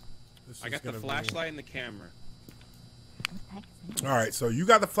 This I is got the gonna be- flashlight and the camera. What the heck is it? All right, so you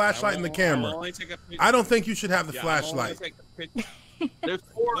got the flashlight and the I will camera. only take a picture. I don't think you should have the Yeah, I will only flashlight. take a picture. There's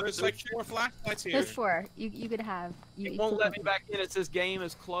four. There's like 4 flashlights here. There's 4. You could have. It won't let me back in. It says game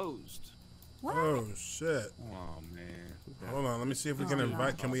is closed. What? Oh shit! Oh man. Hold on, let me see if we can Oh,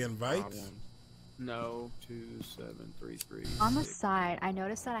 invite. no. Can we invite? No, 2733. On the side, I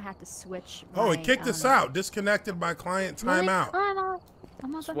noticed that I have to switch. Oh, my, it kicked us out. Disconnected by client Really? timeout. Oh,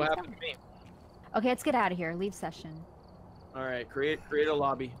 I'm not What gonna happened to me? Okay, let's get out of here. Leave session. All right, create a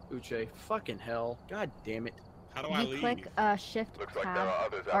lobby, Uche. Fucking hell, god damn it. How do I You leave? click shift Looks like there tab. are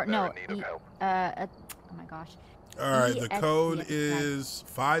others Or out no, there in need of help. oh my gosh. All right, the ESPN. code is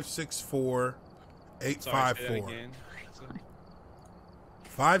 564 Sorry, say that 854. again.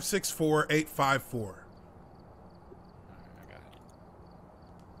 564 854. I got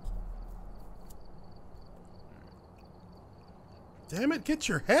it. Damn it! Get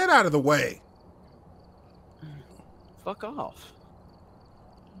your head out of the way. Fuck off.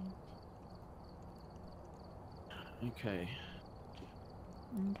 Okay.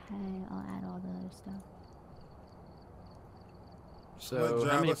 Okay, I'll add all the other stuff. So What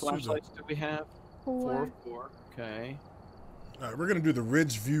how many Java Susan? flashlights do we have? 4. Four. Okay. All right, we're gonna do the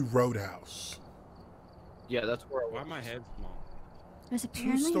Ridgeview Roadhouse. Yeah, that's where I Why was. my head small? There's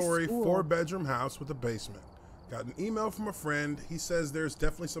apparently a Two-story, school. 4-bedroom house with a basement. Got an email from a friend. He says there's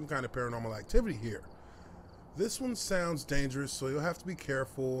definitely some kind of paranormal activity here. This one sounds dangerous, so you'll have to be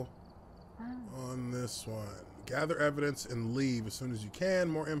careful Oh. on this one. Gather evidence and leave as soon as you can.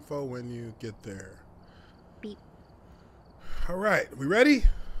 More info when you get there. Beep. All right, we ready?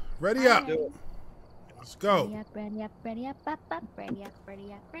 Ready up. Alright. Let's Ready go. up, ready up, ready up, up, up, ready up,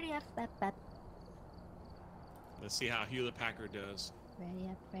 ready up, ready up, up, up. Let's see how Hewlett Packard does. Ready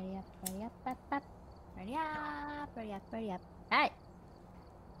up, ready up, ready up, up, up. Ready up, ready up, ready up. Hey!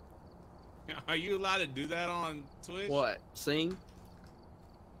 Are you allowed to do that on Twitch? What? Sing?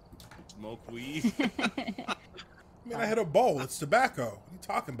 Smoke weed? I mean, I hit a bowl. It's tobacco. What are you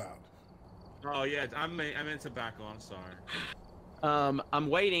talking about? Oh yeah, I meant tobacco. I'm sorry. I'm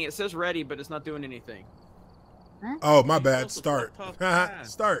waiting. It says ready, but it's not doing anything. Oh, my bad. Those are Start. tough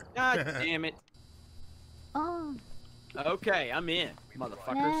guys. Start. God damn it. Oh, Okay, I'm in,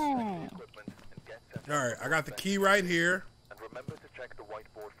 motherfuckers. yay. All right, I got the key right here. And remember to check the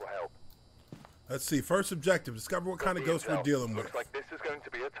whiteboard for help. Let's see. First objective: discover what kind of ghost we're dealing with. Looks like this is going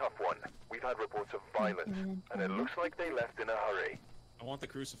to be a tough one. We've had reports of violence, and it looks like they left in a hurry. I want the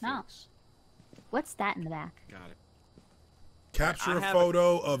crucifix. No. What's that in the back? Got it. Capture I a have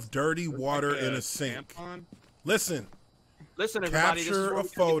photo of dirty water Like in a sink. tampon? Listen. Listen, everybody. Capture this is where a we gotta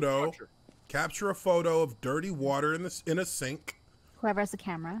get the photo. structure. Capture a photo of dirty water in a sink. Whoever has the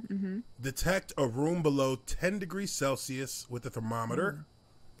camera. Mm-hmm. Detect a room below 10 degrees Celsius with a thermometer.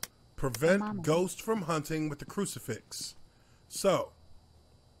 Prevent Thermometer. ghost from hunting with the crucifix. So,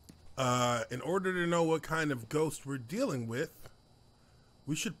 in order to know what kind of ghost we're dealing with,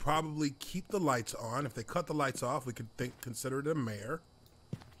 we should probably keep the lights on. If they cut the lights off, we could consider it a mare.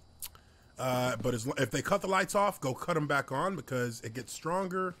 But if they cut the lights off, go cut them back on because it gets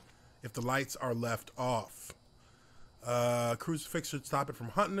stronger if the lights are left off. Crucifix should stop it from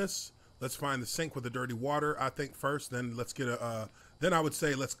hunting us. Let's find the sink with the dirty water, I think, first. Then let's get then I would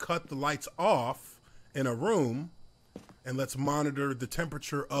say let's cut the lights off in a room and let's monitor the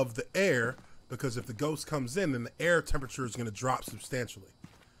temperature of the air, because if the ghost comes in, then the air temperature is going to drop substantially.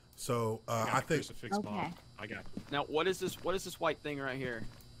 So Got I the think crucifix Okay. bomb. I got it. Now, what is this? What is this white thing right here?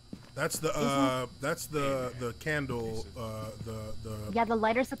 that's the candle, the Yeah, the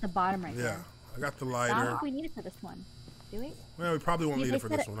lighter's at the bottom right yeah. there. I got the I don't lighter. think we need it for this one. Do we? Well, we probably won't Yeah, need they it for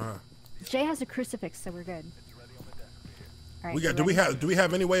said this it- one, huh? Jay has a crucifix, so we're good. All right, We got. you ready? Do we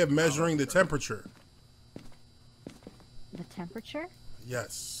have any way of measuring the temperature? The temperature?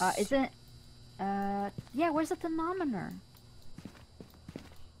 Yes. Isn't... yeah, where's the thermometer?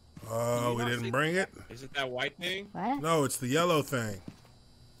 Oh, we didn't bring it? Is it that white thing? What? No, it's the yellow thing.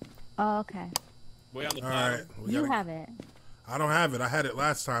 Oh, okay. Way on the All bottom. right. You have it. I don't have it. I had it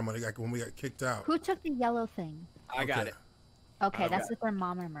last time when we got kicked out. Who took the yellow thing? I got it. Okay, that's the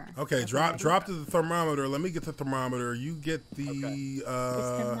thermometer. Okay, drop to the thermometer. Let me get the thermometer. You get the It's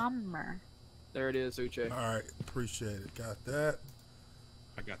thermometer. There it is, Uche. All right, appreciate it. Got that.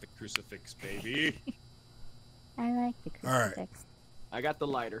 I got the crucifix, baby. I like the crucifix. All right. I got the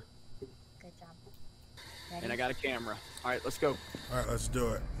lighter. Good job. Ready? And I got a camera. All right, let's go. All right, let's do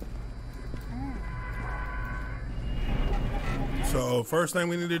it. So first thing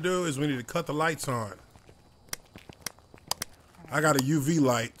we need to do is we need to cut the lights on. I got a UV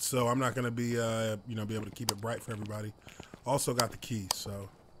light, so I'm not gonna be be able to keep it bright for everybody. Also got the key, so.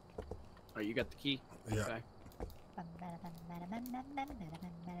 Oh, you got the key? Yeah. Okay.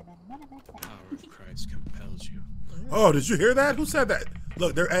 Power of Christ compels you. Oh, did you hear that? Who said that?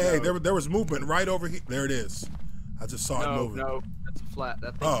 Look, there was movement right over here. There it is. I just saw it moving. No, that's a flat.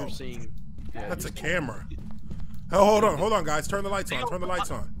 That thing you're seeing. Yeah, that's a camera. Oh, hold on, guys. Turn the lights on. Turn the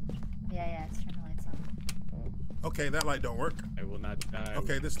lights on. Yeah, it's turn the lights on. Okay, that light don't work. I will not die.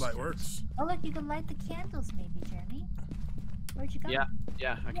 Okay, this light works. Oh, look, you can light the candles, maybe, Jeremy. Where'd you go?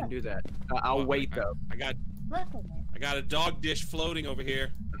 Yeah, I can do that. I'll wait though. I got a dog dish floating over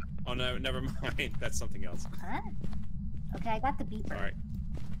here. Oh no, never mind. That's something else. Huh? Okay, I got the beeper. All right.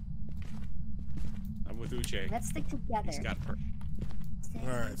 I'm with Uche. Let's stick together. He's got her. All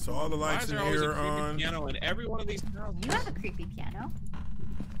right, so all the lights in here are on. Piano in every one of these houses. You have a creepy piano.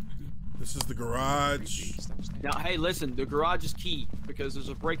 This is the garage. Now, hey, listen, the garage is key because there's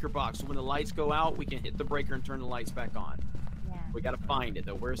a breaker box. So when the lights go out, we can hit the breaker and turn the lights back on. Yeah. We gotta find it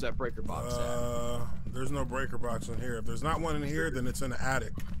though. Where's that breaker box at? There's no breaker box in here. If there's not one in here, then it's in the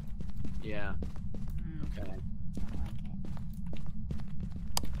attic. Yeah. Okay.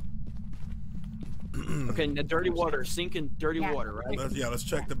 Okay, the dirty water, sinking dirty water, right? Let's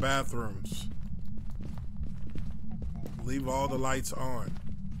check the bathrooms. Leave all the lights on.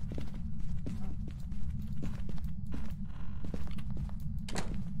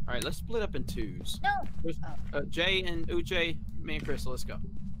 All right, let's split up in twos. No. Jay and Uche, me and Chris, let's go.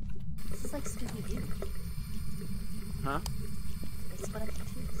 This is like Scooby-Doo. Huh? They split up into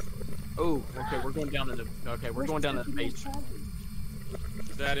twos. Oh, okay, we're going down in the. Okay, we're going down the basement.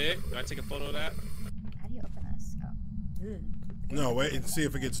 Is that it? Do I take a photo of that? How do you open this? Oh. Ugh. No, wait and see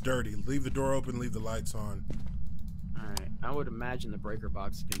if it gets dirty. Leave the door open, leave the lights on. Alright, I would imagine the breaker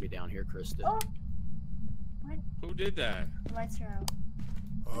box is going to be down here, Krista. Oh! What? Who did that? The lights are out.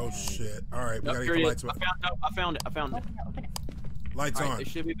 Oh, shit. Alright, we gotta get the lights on. I found it. Open it. Lights on. It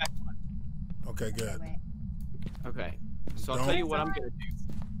should be back on. Okay, good. Wait. Okay, so I'll tell you what I'm going to do.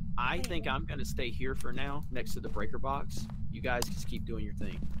 I think I'm going to stay here for now, next to the breaker box. You guys just keep doing your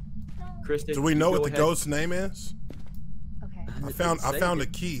thing. Kristen, do we know what the ghost's name is? Okay. I found a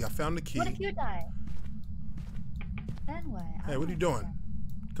key. I found the key. What if you die? Then what? Hey, what are you doing?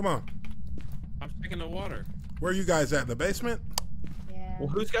 Come on. I'm checking the water. Where are you guys at? In the basement? Yeah. Well,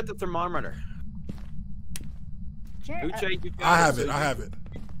 who's got the thermometer? Uche, you got I have it. I have it.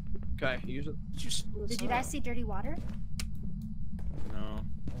 Okay, use it. Did you guys see dirty water? No.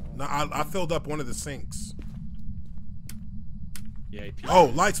 No, I filled up one of the sinks. Yeah. Oh,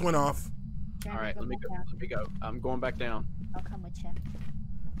 lights went off. All right, let me go. Let me go. I'm going back down. I'll come with you.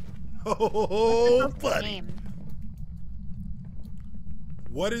 Oh, buddy.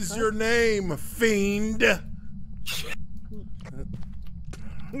 What is your name, fiend? Hey,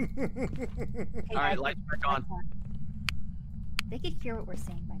 All right, lights back on. They could hear what we're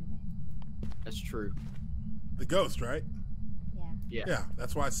saying, by the way. That's true. The ghost, right? Yeah. Yeah,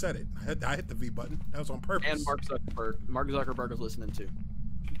 that's why I said it. I hit the V button. That was on purpose. And Mark Zuckerberg. Mark Zuckerberg is listening too.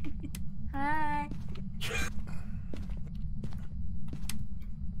 Hi. I'm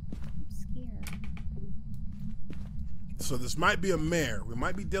scared. So this might be a mare. We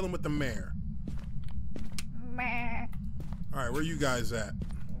might be dealing with the mare. Meh. All right, where are you guys at?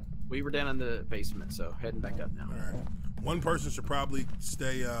 We were down in the basement, so heading back up now. All right. One person should probably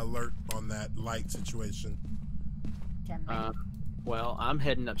stay alert on that light situation. Well, I'm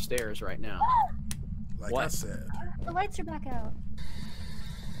heading upstairs right now. Like I said. The lights are back out. All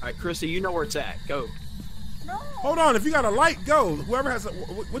right, Chrissy, you know where it's at. Go. No. Hold on. If you got a light, go. Whoever has a...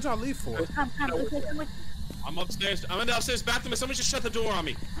 What y'all leave for? Come, okay, come with me. I'm upstairs. I'm in the upstairs bathroom and someone just shut the door on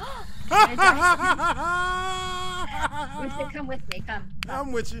me. Come with me. Come.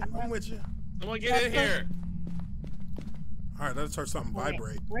 I'm with you. I'm with you. Someone get in here. All right, let's start something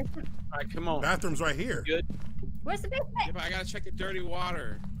vibrate. All right, come on. Bathroom's right here. Good. Where's the basement? Yeah, but I gotta check the dirty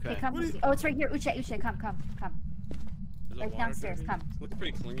water. Okay, come. Oh, it's right here. Uche, come. Is Right downstairs, dirty? come. Looks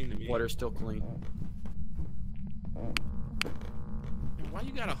pretty clean to me. Water's still clean. Man, why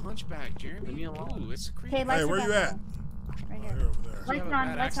you got a hunchback, Jeremy? Leave me alone. Ooh, it's creepy. Okay, lights Hey, where are you back at? on. Right Oh, here. you're over there. Lights have a on,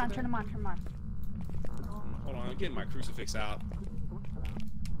 bad lights on. accident? Turn them on. Hold on, I'm getting my crucifix out.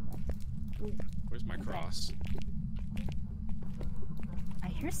 Where's my cross? I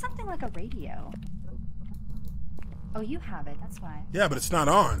hear something like a radio. Oh, you have it. That's why. Yeah, but it's not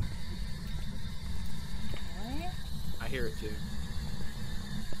on. Really? I hear it too.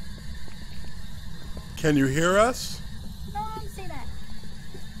 Can you hear us? No, don't say that.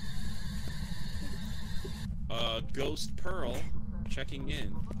 Ghost Pearl checking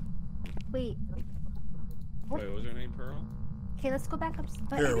in. Wait. Wait, what was her name, Pearl? Okay, let's go back up.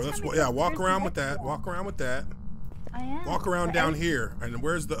 But Here, every let's time we yeah, go, walk there's a around with that. radio. Walk around with that. I am. Walk around But down every- here. And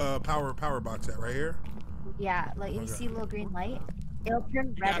where's the power box at? Right here? Yeah, like you Okay. see a little green light. It'll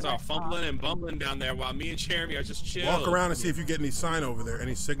turn You red. guys when are it's fumbling off. and bumbling down there while me and Jeremy are just chill. Walk around and see if you get any sign over there,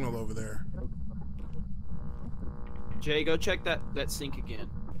 any signal over there. Jay, go check that sink again.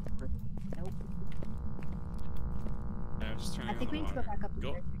 Nope. Yeah, I'm just turning I on think the we need to go water. back up.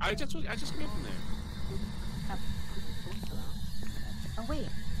 Go. Here. I just came from there. Come. Oh wait.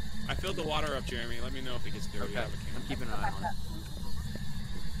 I filled the water up, Jeremy. Let me know if it gets dirty. Okay, I have a I'm camera. keeping an eye on it.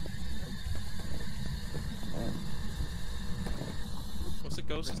 What's the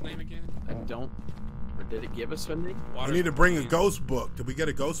ghost's name again? I don't. Or did it give us a name? We need to bring a ghost book. Did we get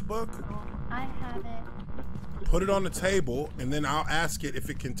a ghost book? I have it. Put it on the table, and then I'll ask it if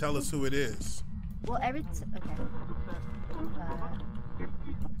it can tell us who it is. Well, okay.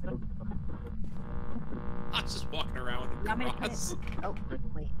 I was just walking around with You the want me to put cross. it? Oh,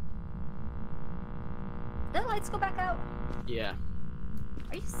 wait. The lights go back out? Yeah.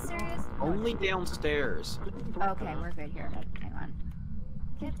 Are you serious? Only downstairs. Okay, we're good here. Hang on.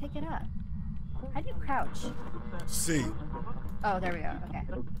 Can't pick it up. How do you crouch? C. Oh, there we go.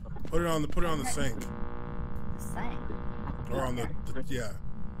 Okay. Put it on the sink. The sign. Or on the yeah.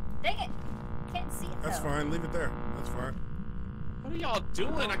 Dang it! Can't see it. That's though. fine. Leave it there. That's fine. What are y'all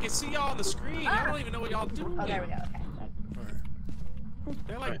doing? I can see y'all on the screen. I don't even know what y'all doing. Oh, there we go. Okay. All right.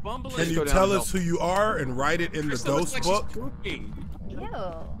 They're like bumbling. Can you go down tell and us who you are and write it in the Krista looks ghost like book? she's pooping. Ew.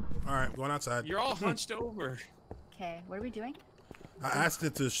 All right, going outside. You're all hunched over. Okay, what are we doing? I asked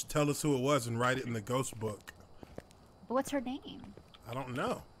it to tell us who it was and write it in the ghost book. But what's her name? I don't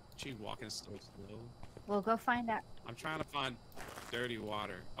know. She walking so slow. We'll go find out. I'm trying to find dirty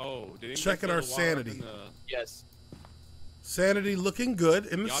water. Oh, did anybody Checking fill our the water up sanity. in the- Yes. Sanity looking good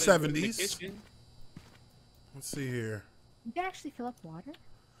in the Y'all didn't put it in the 70s. kitchen? Let's see here. You can actually fill up water?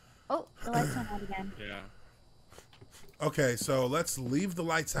 Oh, the lights went out again. Yeah. Okay, so let's leave the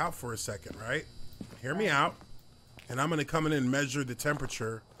lights out for a second, right? Hear me out. And I'm going to come in and measure the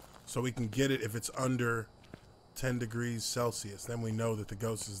temperature so we can get it if it's under 10 degrees Celsius. Then we know that the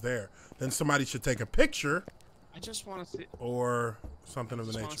ghost is there. Then somebody should take a picture I just want to see. or something of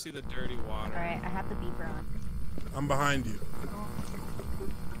the Just want to nature. see the dirty water. Alright, I have the beeper on. I'm behind you.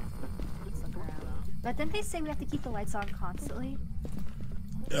 Let's look around. But didn't they say we have to keep the lights on constantly?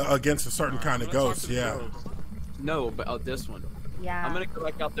 Against a certain kind of I'm gonna talk ghost, to the yeah. ghost. No, but this one. Yeah. I'm gonna go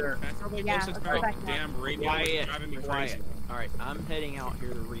back out there. Man, I probably Yeah, ghost is let's go very back now. damn radio. Quiet. Driving me Quiet. crazy. All right, I'm heading out here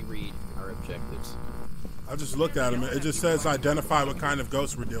to reread our objectives. I just looked at him. It just says identify what kind of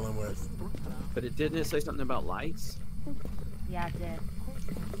ghost we're dealing with. But it didn't say something about lights. Yeah, it did.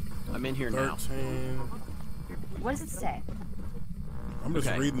 I'm in here now. 13. What does it say? I'm just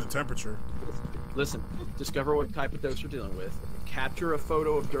Okay. reading the temperature. Listen, discover what type of dose we're dealing with. Capture a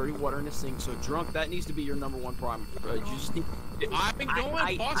photo of dirty water in a sink. So drunk, that needs to be your #1 problem. You just need. I've been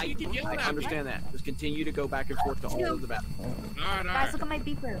going, boss. You keep yelling I at me. understand that. Just continue to go back and forth to all of the bathroom. All right, Guys, look at my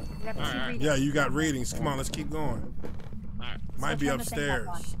beeper. We have to keep Alright. reading. Yeah, you got readings. Come on, let's keep going. All right. Might be turn the thing back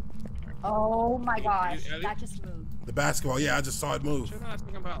upstairs. Oh my gosh, Ellie? that just moved. The basketball, yeah, I just saw it move. Shouldn't I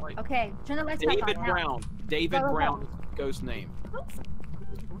think about like? Okay, turn the lights back David on now. Brown. David Go, go, go. Brown. Ghost name. Oops.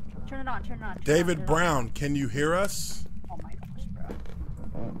 Turn it on, turn it on. turn it David on. Brown, can you hear us? Oh my gosh, bro.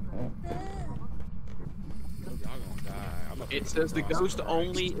 Y'all gonna die. I'm up It here says the cross ghost Christ.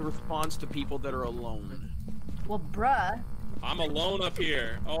 only responds to people that are alone. Well, bruh. I'm alone up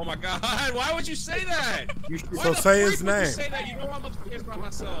here. Oh my god! Why would you say that? You should, Why So the say freak his would you name. Say that? You know I'm upstairs by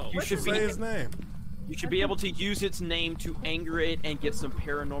myself. You should Say be. his name. You should be able to use its name to anger it and get some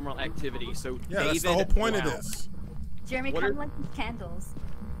paranormal activity. So Yeah, David that's the whole point Brown. of this. Jeremy, What come are- light these candles.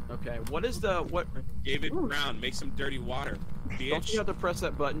 Okay, what is the what? David Brown, make some dirty water, Don't bitch. you have to press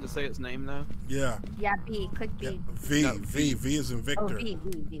that button to say its name though? Yeah. Yeah, B. Click B. Yeah. V, No, V, V is in Oh, Victor.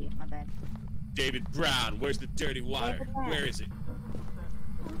 V. My bad. David Brown, where's the dirty water? Where is it?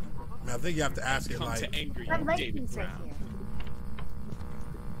 I think you have to ask it Come like. to angry David Brown.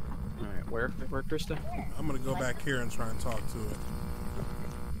 Alright, where, Krista? I'm gonna go back here and try and talk to it.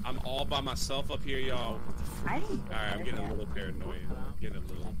 I'm all by myself up here, y'all. I didn't. Alright, I'm getting a little paranoid. I'm getting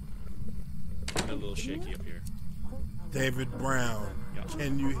a little shaky up here. David Brown,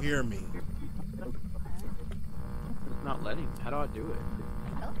 can you hear me? Not letting. How do I do it?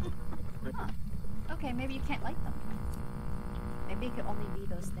 Oh. Huh. Okay, maybe you can't like them. Maybe it could only be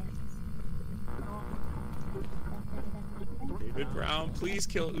those things. David Brown, please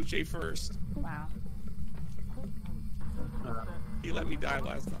kill Uche first. Wow. He let me die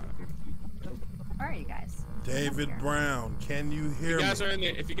last time. Where are you guys? David Brown, can you hear me? You guys are in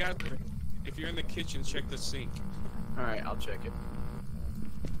there. If you're in the kitchen, check the sink. All right, I'll check it.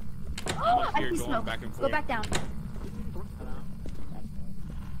 Oh, I Here, see going smoke. back and Go forth. back down.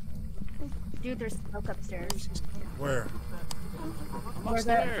 Dude, there's smoke upstairs. Where? I'm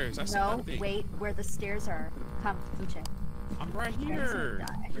upstairs. I see No, nothing. wait, where the stairs are. Come, Uche. I'm right here.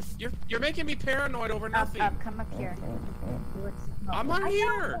 You're making me paranoid over nothing. Up, come up here. I'm right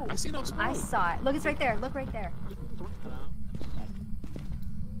here. I see no smoke. I saw it. Look, it's right there. Look right there.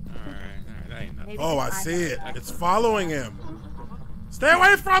 Alright, that ain't nothing. Oh, I see it. It's following him. Stay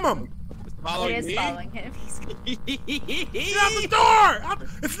away from him. It's following It is me. following him. Get out the door.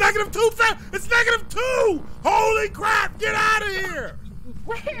 It's -2. It's -2. Holy crap. Get out of here.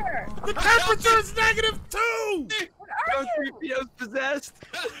 Where? The temperature is -2. Don't 3PO's possessed.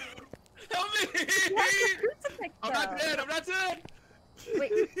 Help me! Crucifix, I'm not dead. I'm not dead.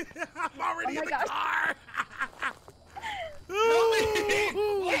 Wait. I'm already Oh in the my car.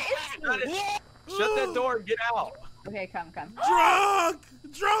 Shut that door and get out. Okay, come.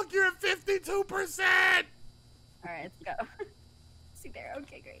 Drunk, you're at 52%. All right, let's go. See there.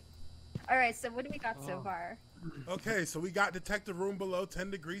 Okay, great. All right, so what do we got so far? Okay, so we got detected room below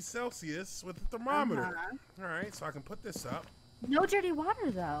 10 degrees Celsius with a thermometer. All right, so I can put this up. No dirty water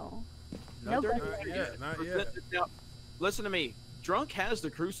though. No dirty water. Yeah, not yet. Now, listen to me. Drunk has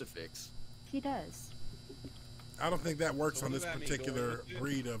the crucifix. He does. I don't think that works So on what this does that mean, particular going with it?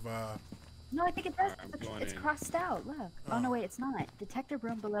 breed of. No, I think it does. Alright, I'm going It's in. crossed out. Look. Oh no, wait, it's not. Detective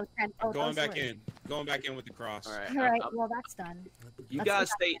room below 10. Oh, Going those back were- in. Going back in with the cross. All right. All right, well that's done. You guys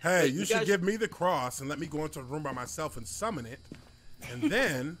stay. Hey, you should guys, give me the cross and let me go into a room by myself and summon it, and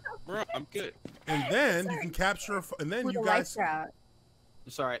then Bro, I'm good. you can capture. And then Well, you the guys. lights are out.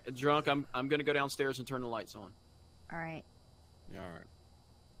 Sorry, Drunk. I'm gonna go downstairs and turn the lights on. All right. Yeah, all right.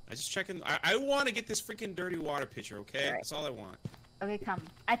 I just checking. I want to get this freaking dirty water pitcher. Okay, All right. that's all I want. Okay, come.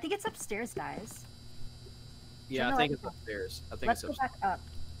 I think it's upstairs, guys. Yeah, Turn I the think lights it's on. upstairs. I think Let's it's go upstairs. back up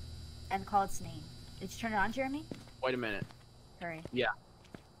and call its name. Did you turn it on, Jeremy? Wait a minute. Hurry. Yeah.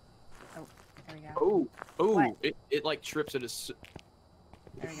 Oh, there we go. Oh, What? it like trips at a.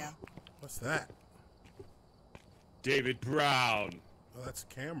 There we go. What's that? David Brown. Oh, that's a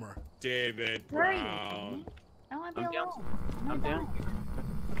camera. David Where are you? Brown. I want to be I'm down. alone. I'm down.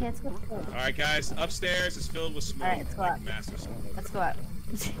 Okay, let's go. All right, guys. Upstairs is filled with smoke. All right, let's go like up. massive smoke. Let's go up.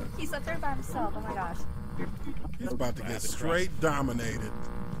 He's up there by himself. Oh my gosh. He's about to I get have the straight dominated.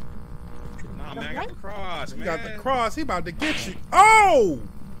 Nah, man, I got the cross, He man. got the cross. He about to get you. Oh!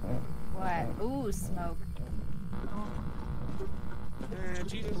 What? Ooh, smoke. Man,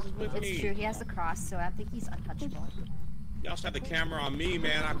 Jesus is with It's me. true. He has the cross, so I think he's untouchable. Y'all should have the camera on me,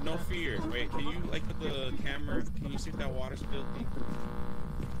 man. I have no fear. Wait, can you like put the camera? Can you see if that water's filthy?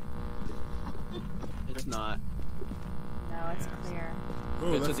 It's not. No, it's clear.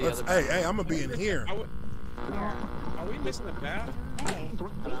 Ooh, Go to the other hey, I'm gonna be in here. Are we missing the bath? Hey,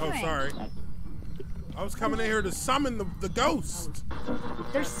 what are you Oh, doing? sorry. I was coming in here to summon the ghost.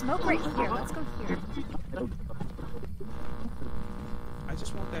 There's smoke right here. Let's go here. I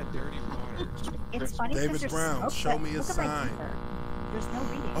just want that dirty water. It's funny David because there's Brown, smoke, show but me a look at my sign. finger. There's no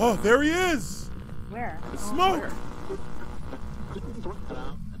reading. Oh, there he is. Where? Smoke.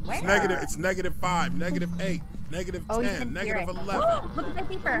 Where? It's negative. It's -5, -8, -10, Oh, you can hear it. -11. Look at my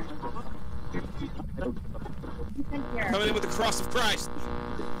beeper. You can hear Coming it. in with the cross of Christ.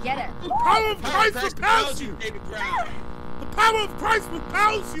 Get it. The power of Power of Christ Christ repels compels you. you, David Brown. The power of Christ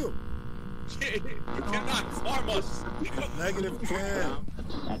repels you. You cannot harm us. -10,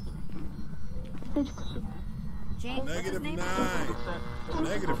 James, what's his name?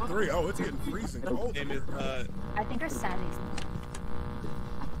 -9, -3. Oh, it's getting freezing cold. Name is, I think our Saturday's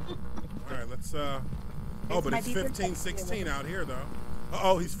All right, let's. Oh, It's but my it's beeper 15, text. 16 out here though.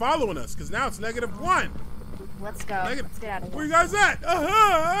 Uh-oh, he's following us because now it's -1. Let's go. Negative. Let's get out of here. Where you guys at?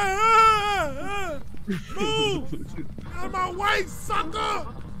 Move! Out of my way, sucker!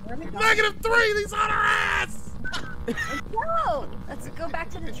 -3. He's on our ass. No. Let's go back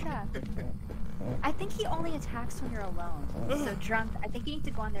to the trap. I think he only attacks when you're alone. So drunk, I think you need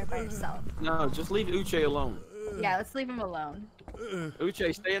to go on there by yourself. No, just leave Uche alone. Yeah, let's leave him alone.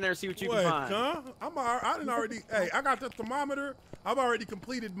 Uche, stay in there and see what you can find. Huh? I didn't already. Hey, I got the thermometer. I've already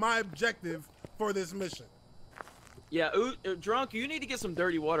completed my objective for this mission. Yeah, drunk, you need to get some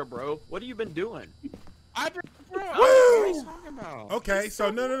dirty water, bro. What have you been doing? Okay,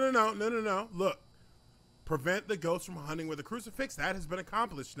 so no. Look, prevent the ghost from hunting with a crucifix. That has been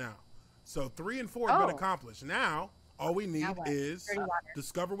accomplished now. So 3 and 4 have been accomplished. Now, all we need is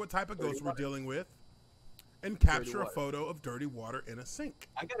discover what type of ghost we're dealing with and capture a photo of dirty water in a sink.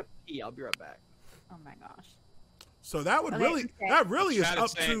 I gotta pee. I'll be right back. Oh my gosh. So that would that really is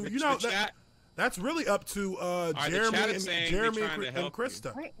up to, you know, that's really up to Jeremy and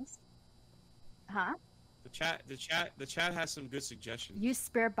Krista. Huh? The chat has some good suggestions. Use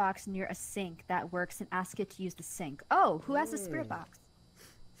spirit box near a sink that works and ask it to use the sink. Oh, who has a spirit box?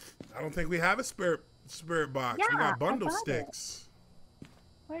 I don't think we have a spirit box. Yeah, we got bundle sticks.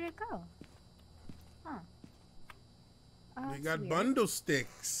 Where'd it go? Huh. We got bundle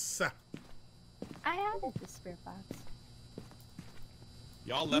sticks. I added the spirit box.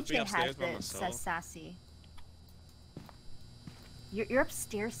 Y'all left me upstairs by myself. Says Sassy. You're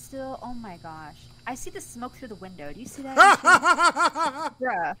upstairs still? Oh my gosh. I see the smoke through the window. Do you see that?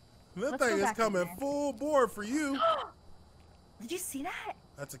 Bruh. That thing is coming full bore for you. Did you see that?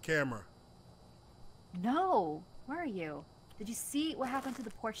 That's a camera. No. Where are you? Did you see what happened to the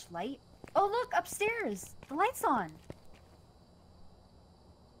porch light? Oh, look, upstairs. The light's on.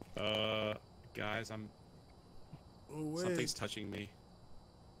 Guys, Oh, something's touching me.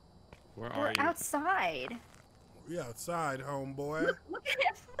 Where are We're you? outside. We outside, homeboy. Look at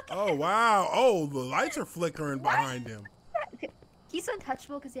him. Oh, wow. Oh, the lights are flickering behind him. He's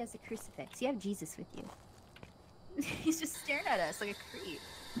untouchable because he has a crucifix. You have Jesus with you. He's just staring at us like a creep.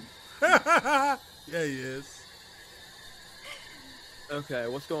 Yeah, he is. Okay,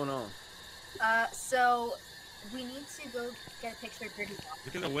 what's going on? So we need to go get a picture of Dirty Water.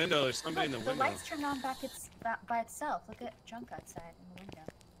 Look in the window. There's somebody in the window. The lights turned on by itself. Look at Drunk outside in the window.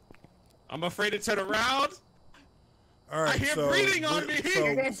 I'm afraid to turn around. All right, I hear breathing on me.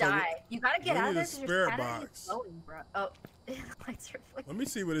 You're gonna die. You gotta get out of there. Spirit box. Floating, bro. Oh, lights are flickering. Let me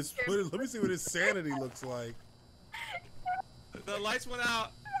see what his sanity looks like. The lights went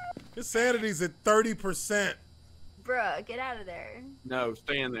out. His sanity's at 30%. Bruh, get out of there. No,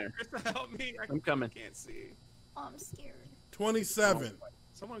 stay in there. Krista, help me. I'm coming. I can't see. Oh, I'm scared. 27.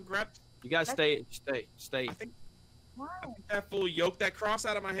 Someone grabbed. You guys stay. I think Wow. that fool yoked that cross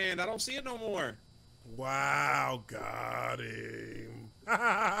out of my hand. I don't see it no more. Wow, got him.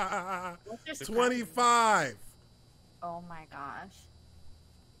 25. Oh my gosh.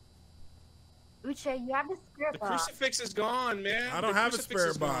 Uche, you have the spirit box. The crucifix is gone, man. I don't have a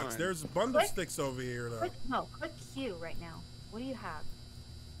spirit box. There's bundle sticks over here, though. Click Q right now. What do you have?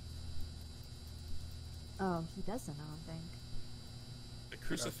 Oh, he doesn't, I don't think. The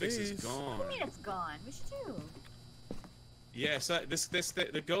crucifix is gone. What do you mean it's gone? What should do? Yeah, so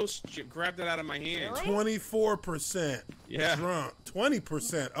the ghost grabbed it out of my hand. Really? 24%. Yeah. Drunk.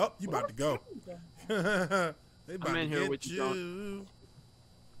 20%. Up, you about to go. They about I'm in to here get with you.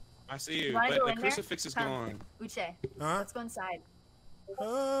 I see you, Wanna but go the in crucifix is Come. gone. Uche, Huh? let's go inside.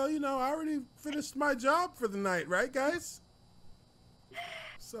 You know, I already finished my job for the night, right, guys?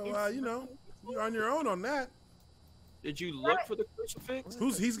 So, you know, you're on your own on that. Did you look for the crucifix?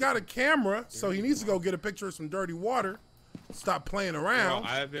 He's got a camera, so he needs to go get a picture of some dirty water. Stop playing around.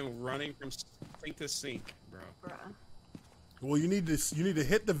 Bro, I've been running from sink to sink, bro. Bruh. Well, you need to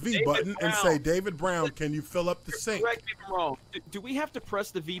hit the V David button and Brown. say, David Brown, can you fill up the sink? Correct me if I'm wrong. Do we have to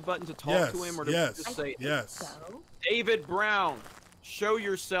press the V button to talk Yes, to him, or do yes, we just say, yes. So, David Brown, show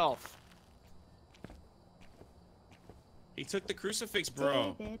yourself? He took the crucifix,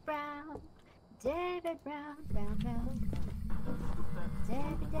 bro. David Brown, David Brown, Brown, Brown.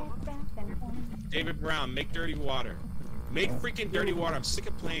 David Brown. David Brown, make dirty water. Make freaking dirty water. I'm sick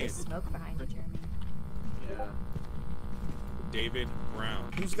of playing. There's smoke behind you, Jeremy. Yeah. David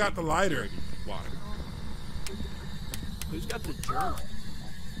Brown. Who's got the lighter? Dirty water. Who's got the journal?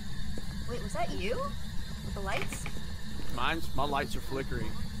 Wait, was that you? With the lights? My lights are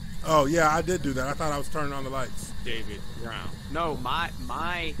flickering. Oh, yeah, I did do that. I thought I was turning on the lights. David Brown. No, my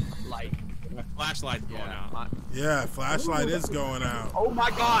light. My flashlight's going out. Yeah, flashlight is going out. Oh my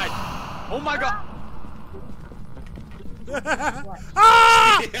god! Oh my god!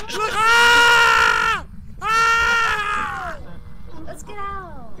 Ah! Look! Ah! Ah! Let's get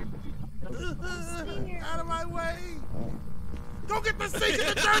out. Out of my way! Go get the sink and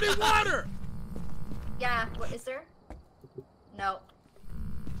the dirty water. Yeah. What is there? No.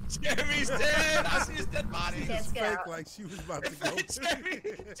 Jeremy's dead. I see his dead body. Can't It's get fake out. like she was about to go.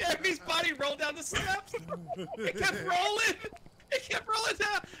 Jeremy's body rolled down the steps. It kept rolling. It kept rolling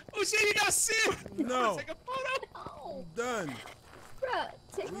down. Oh shit, you got sick. No. Take a photo. Oh, Done. bruh,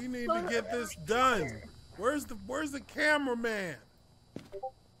 take We a need photo to get this done. Where's the cameraman?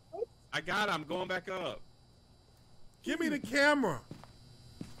 I got it. I'm going back up. Give me the camera.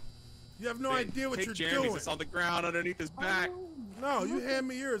 You have no idea what you're Jeremy's. doing. It's on the ground underneath his back. Oh, No, you hand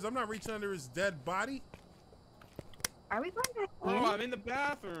me yours. I'm not reaching under his dead body. are we going back Oh, in? I'm in the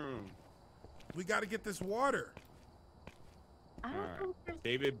bathroom. We got to get this water. I don't Alright. think there's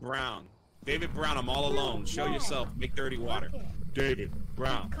David Brown. David Brown, I'm all alone. Show yourself. Make dirty water. bucket. David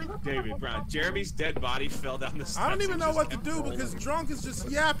Brown. Can we go David back? Brown. Jeremy's dead body fell down the steps. I don't even and know just what to kept do rolling. because Drunk is just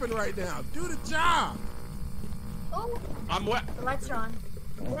yapping right now. Do the job. Oh, I'm wet. the lights are on.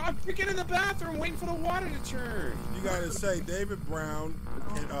 I'm freaking in the bathroom waiting for the water to turn. You gotta say David Brown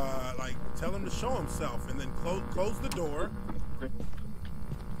and like tell him to show himself and then close the door.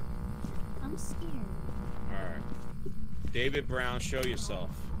 I'm scared. Alright. David Brown, show yourself.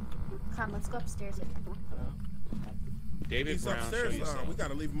 Come, let's go upstairs. David He's Brown, upstairs. show yourself. We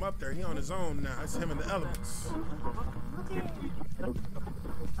gotta leave him up there. He on his own now. It's him and the elements. Look at it.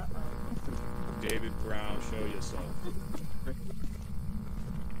 David Brown, show yourself.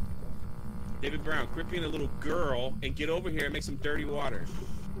 David Brown, quit being a little girl and get over here and make some dirty water.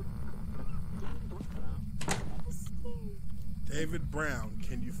 David Brown,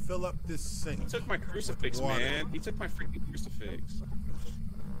 can you fill up this sink? He took my crucifix, Water. man. He took my freaking crucifix.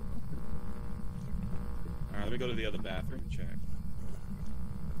 Alright, let me go to the other bathroom and check.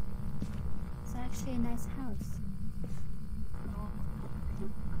 It's actually a nice house.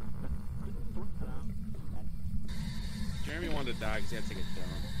 Jeremy wanted to die because he had to take a dump.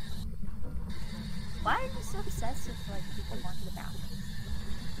 Why are you so obsessed with like people going to the bathroom?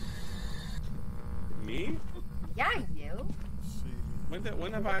 Me? Yeah, you.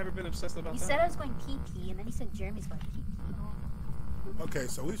 When have I ever been obsessed about You that? said I was going pee-pee, and then you said Jeremy's going pee-pee. Okay,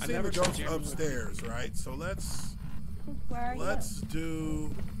 so we've I seen never the said ghost Jeremy was upstairs, right? So let's Where are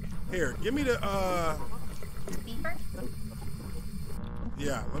do here. Give me the you? Beeper?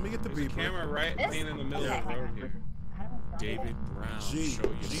 yeah. Let me get the There's a beeper. camera right This? laying in the middle Okay. of the road here. How do I drop it? David Brown, G show G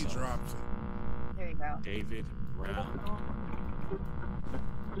yourself. drops it. There you go. David Brown.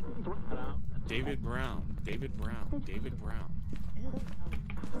 David Brown. David Brown. David Brown.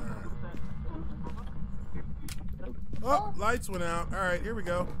 Oh, lights went out. All right, here we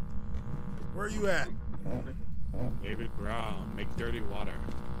go. Where are you at? David Brown, make dirty water.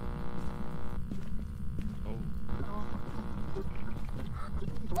 Oh.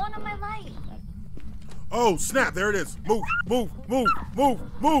 One on my light. Oh, snap. There it is. Move, move, move, move,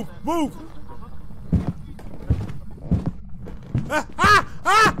 move, move. Ah, ah,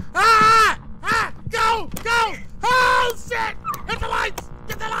 ah, ah, ah, go, go. Oh, shit. Get the lights.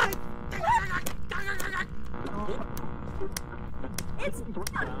 Get the lights. It's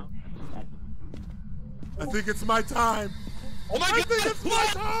I think it's my time. Oh my I god! think it's my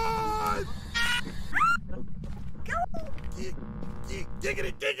time.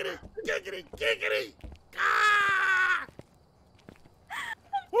 Giggity, giggity, giggity, giggity. Ah!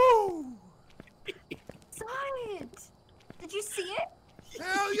 Woo! saw it. Did you see it?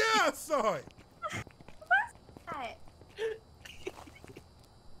 Hell yeah, I saw it. What?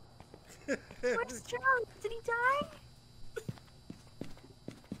 Where's Charles? Did he die?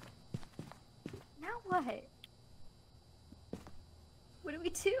 Now what? What do we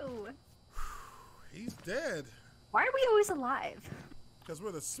do? He's dead. Why are we always alive? Because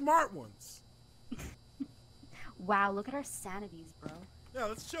we're the smart ones. Wow, look at our sanities, bro. Yeah,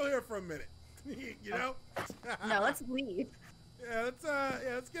 let's chill here for a minute. You know? No, let's leave. Yeah,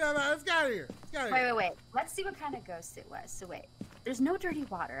 let's get out of here. Let's get out of here. Wait. Let's see what kind of ghost it was. So wait, there's no dirty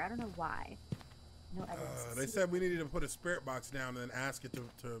water. I don't know why. No evidence. They said we needed to put a spirit box down and then ask it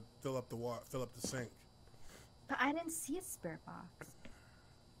to fill up the water, fill up the sink. But I didn't see a spirit box.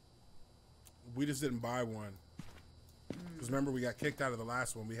 We just didn't buy one. Because remember, we got kicked out of the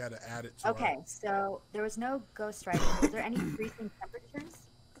last one. We had to add it to Okay, so there was no ghost writing. Was there any freezing temperatures?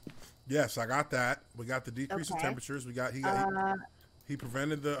 Yes, I got that. We got the decrease in Okay. temperatures. He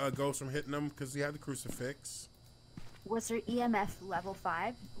prevented the ghost from hitting him because he had the crucifix. Was there EMF level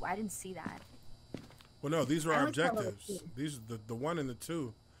 5? I didn't see that. Well, no, these are I our only saw level objectives. 2. These are the 1 and the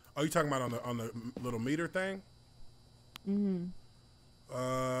 2. Oh, you talking about on the little meter thing? Mm-hmm.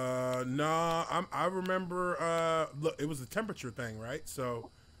 No, I remember. Look, it was the temperature thing, right? So,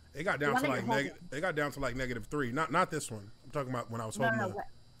 It got down to like -3. Not this one. I'm talking about when I was holding the...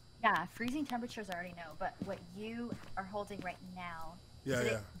 Yeah, freezing temperatures I already know, but what you are holding right now, did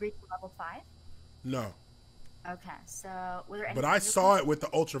it reach level 5? No. Okay, so were there any... But I saw it with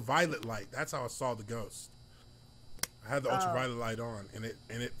the ultraviolet light. That's how I saw the ghost. I had the ultraviolet light on, and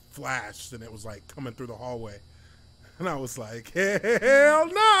it flashed, and it was like coming through the hallway, and I was like, hell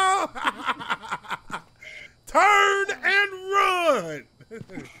no! Turn and run!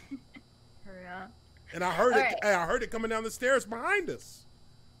 Hurry up. And I heard it. I heard it coming down the stairs behind us.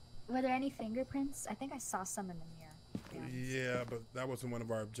 Were there any fingerprints? I think I saw some in the mirror. Yeah, but that wasn't one of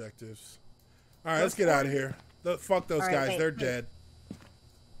our objectives. All right, let's get out of here. Fuck those guys. They're dead.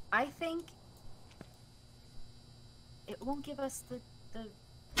 I think it won't give us the...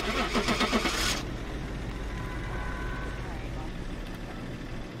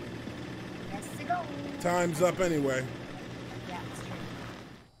 Yes, to go. Time's up anyway. Yeah, it's true.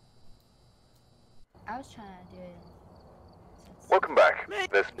 I was trying to do it. Welcome back. Man,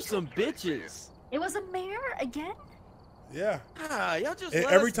 some bitches. It was a mare again? Yeah. Ah, y'all just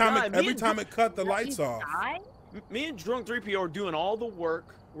every time it cut the lights off. Me and Drunk 3PO are doing all the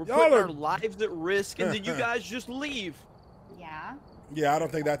work. We're putting our lives at risk, and then you guys just leave. Yeah. Yeah, I don't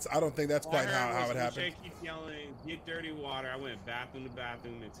think that's quite how it happened. Uche keeps yelling, "Get dirty water." I went bathroom to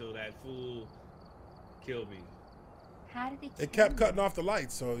bathroom until that fool killed me. How did he? It kept cutting off the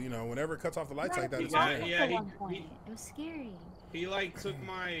lights, so you know, whenever it cuts off the lights like that, it's it was scary. He like took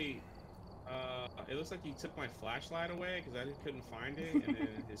my. It looks like he took my flashlight away because I couldn't find it, and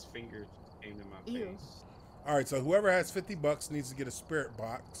then his fingers came to my face. All right, so whoever has $50 needs to get a spirit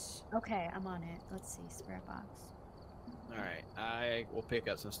box. Okay, I'm on it. Let's see, spirit box. All right, I will pick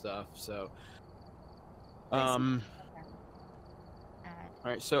up some stuff. So, Okay. all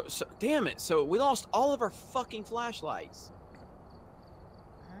right, so damn it, so we lost all of our fucking flashlights.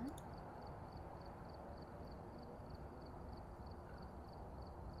 Huh?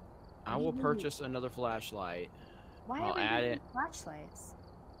 I will purchase another flashlight. Why I'll are we add using it. flashlights?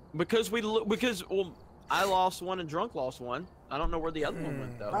 Because I lost one and Drunk lost one. I don't know where the other one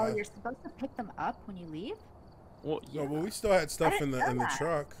went though. Oh, you're supposed to pick them up when you leave? Well, yeah. No, well, we still had stuff in the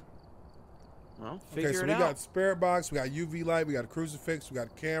truck. Well, figure it out. Okay, so we got spirit box, we got UV light, we got a crucifix, we got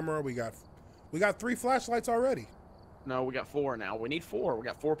a camera, we got 3 flashlights already. No, we got 4 now. We need 4. We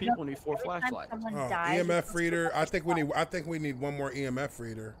got 4 people. We need 4 flashlights. EMF reader. I think we need one more EMF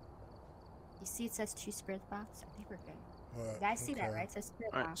reader. You see, it says 2 spirit box. I think we're good. What? You guys see that, right? It says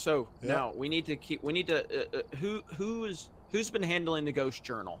spirit All right, box. so now we need to who's been handling the ghost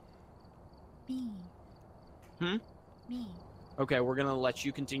journal? Me. Me. Okay, we're gonna let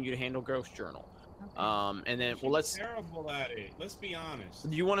you continue to handle ghost journal. Okay. And then She's terrible at it. Let's be honest.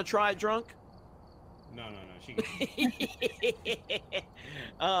 Do you want to try it, Drunk? No. She.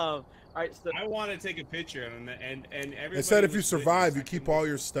 All right. So I want to take a picture and everybody. It said if you survive, you keep all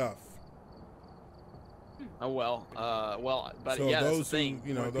your stuff. Oh well, but so yeah, those that's the thing.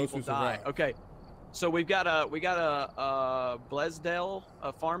 Who, those who die. survive. Okay, so we got a Blaisdell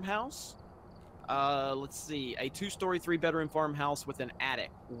farmhouse. Let's see, a 2-story, 3-bedroom farmhouse with an attic.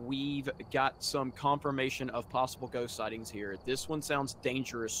 We've got some confirmation of possible ghost sightings here. This one sounds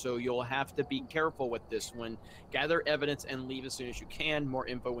dangerous, so you'll have to be careful with this one. Gather evidence and leave as soon as you can. More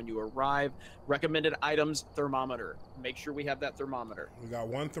info when you arrive. Recommended items: thermometer. Make sure we have that thermometer. We got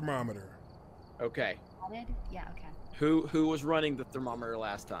 1 thermometer. Okay. Yeah, okay. Who was running the thermometer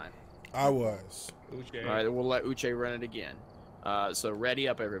last time? I was. Uche. All right, we'll let Uche run it again. So ready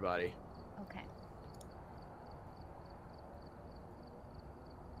up, everybody. Okay.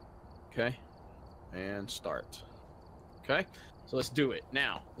 Okay, and start. Okay, so let's do it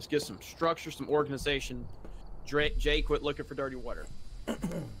now. Let's get some structure, some organization. Jay, quit looking for dirty water. All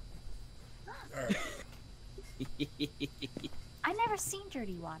right. I never seen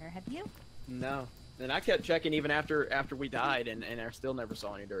dirty water. Have you? No, and I kept checking even after we died, and I still never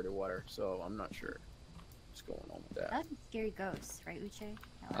saw any dirty water. So I'm not sure what's going on with that. That's a scary ghost, right, Uche?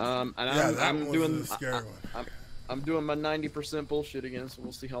 And I'm doing a scary one. I'm doing my 90% bullshit again, so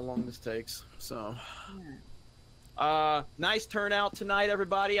we'll see how long this takes. So, nice turnout tonight,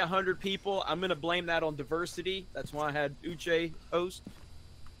 everybody. 100 people. I'm gonna blame that on diversity. That's why I had Uche host.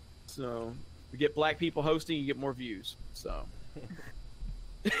 So, we get black people hosting, you get more views. So.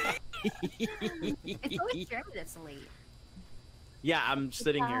 It's always Jeremy that's late. Yeah, I'm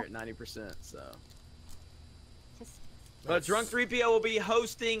sitting here at 90%. So. But Drunk 3PO will be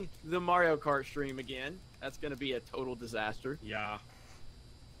hosting the Mario Kart stream again. That's going to be a total disaster. Yeah.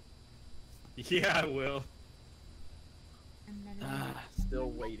 Yeah, I will. Still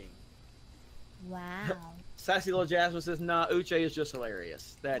waiting. Wow. Sassy little Jasmine says, "Nah, Uche is just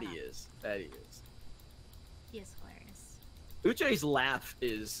hilarious." That he is. That he is. He is hilarious. Uche's laugh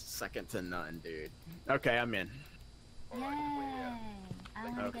is second to none, dude. Okay, I'm in. Yay! I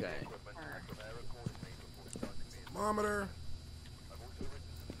want to Okay. get the fur. Thermometer.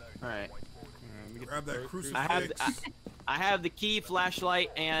 All right. Grab that crucifix. I have the key, flashlight,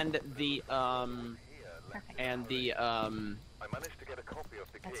 and the Perfect. I managed to get a copy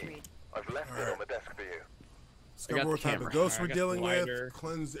of the Let's key. read. I've left it on the desk for you. Discover what type of camera. ghost I we're got dealing the with. lighter.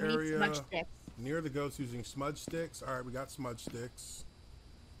 Cleanse We need area. smudge sticks. Near the ghost using smudge sticks. All right, we got smudge sticks.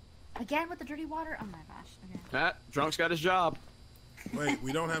 Again with the dirty water? Oh my gosh. Okay. Drunk's got his job. Wait,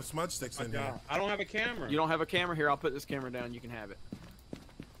 we don't have smudge sticks in here. I don't have a camera. You don't have a camera here. I'll put this camera down. You can have it.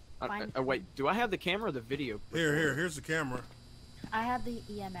 Fine. Wait, do I have the camera or the video? Here's the camera. I have the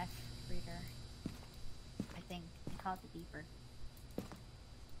EMF reader. I think. They call it the beeper.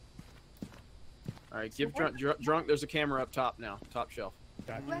 All right, give drunk. There's a camera up top now, top shelf.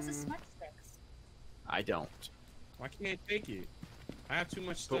 Who has the smudge sticks? I don't. Why can't I take it? I have too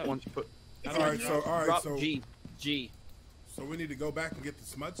much Put stuff. one. Put. Is All it right, you? Drop so G. so we need to go back and get the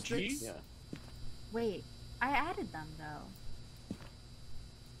smudge sticks. Yeah. Wait, I added them though.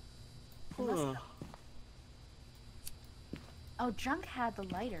 Huh. Oh, Drunk had the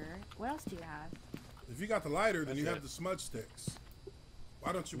lighter. What else do you have? If you got the lighter, then That's you it. have the smudge sticks.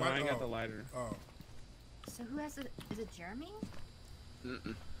 Why don't you? No, why, I ain't got oh, the lighter. Oh, So who has it? Is it Jeremy?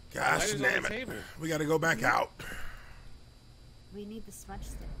 gosh Lighter's on damn the it! table. We got to go back out. We need the smudge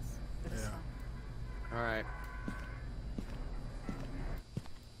sticks for this Yeah. one. All right.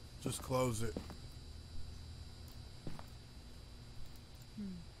 Just close it.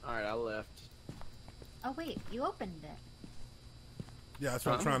 All right. I left. Oh wait, you opened it. Yeah, that's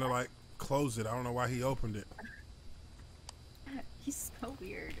why I'm trying to like close it. I don't know why he opened it. He's so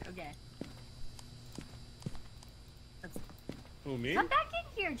weird. Okay. Who, me? Come back in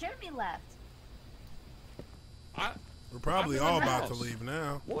here. Jeremy left. We're probably I'm in all the about to house. leave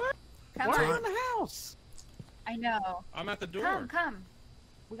now. What? Come Why are you on. in the house? I know. I'm at the door. Come.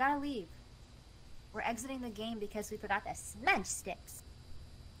 We gotta leave. We're exiting the game because we forgot the smudge sticks.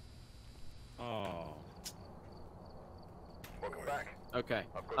 Oh. Welcome back. Okay.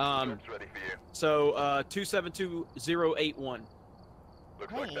 I've got some jobs ready for you. So 272081.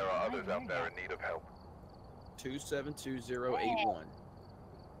 Looks like there are others out there in need of help. 272081.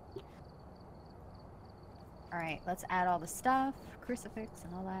 All right, let's add all the stuff, crucifix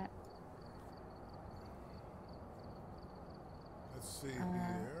and all that. Let's see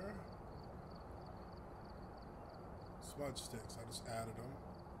here. Smudge sticks. I just added them.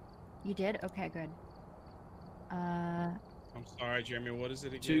 You did? Okay, good. I'm sorry, Jeremy. What is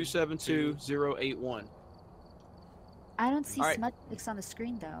it again? 272081. I don't see All right. smudge sticks on the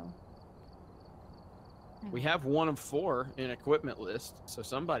screen though. We have one of 4 in equipment list, so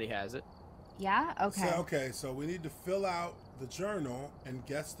somebody has it. Yeah? Okay. So we need to fill out the journal and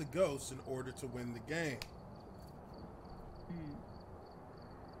guess the ghost in order to win the game.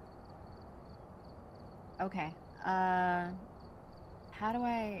 Okay. How do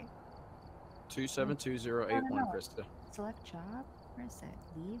I 272081, No. Krista. select job? Where is it?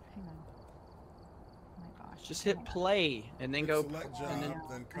 Leave? Hang on. Oh my gosh. Just hit play and then go. Select job, and then,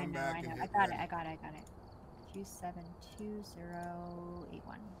 then I come know, back I and know. hit I got ready. it.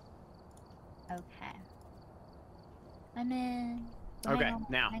 272081. Okay. I'm in. Well, Okay, hang on,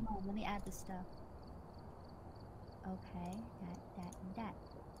 now. hang on, let me add the stuff. Okay, that, and that,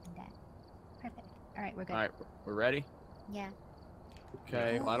 and that. Perfect. All right, we're good. all right, we're ready. Yeah.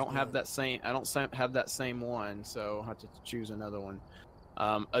 Okay. Well, I don't have that same. I don't have that same one, so I'll have to choose another one.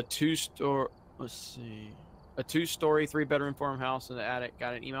 A 2-story. Let's see. A 2-story, 3-bedroom farmhouse in the attic.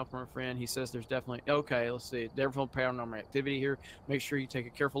 Got an email from a friend. He says there's definitely okay. Let's see. There's paranormal activity here. Make sure you take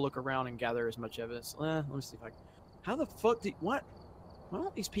a careful look around and gather as much evidence. Let me see if I can. How the fuck did what? Why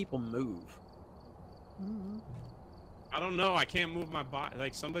don't these people move? I don't know. I can't move my body.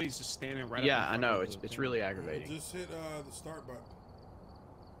 Like somebody's just standing right. Yeah, up I in know. front of It's the really thing. aggravating. Just hit the start button.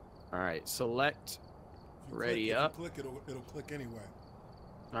 All right. Select. If you Ready click, up. If you click, it'll click anyway.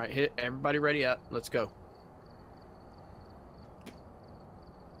 All right. Hit everybody. Ready up. Let's go.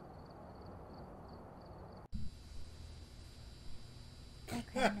 Look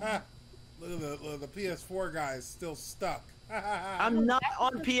at the PS4 guy is still stuck. I'm not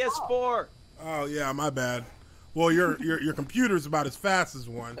on PS4. Oh yeah, my bad. Well, your computer's about as fast as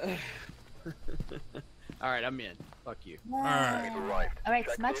one. All right, I'm in. Fuck you. All right. Arrived. All right,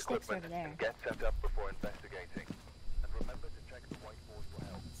 Check smudge the sticks equipment over there. and get set up before investigating. And remember to check the whiteboard for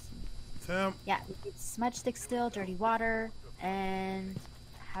help. Tim, Yeah, we need smudge sticks still, dirty water, and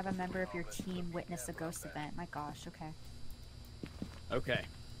have a member of your team witness a ghost event. My gosh, okay. Okay.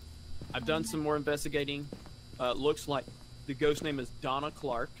 I've done some more investigating. Looks like the ghost name is Donna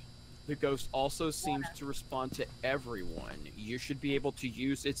Clark. The ghost also seems to respond to everyone. You should be able to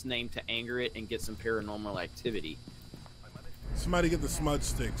use its name to anger it and get some paranormal activity. Somebody get the smudge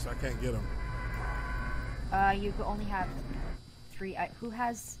sticks. I can't get them. You only have 3. Who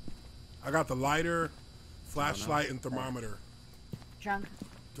has? I got the lighter, flashlight, and thermometer. Drunk.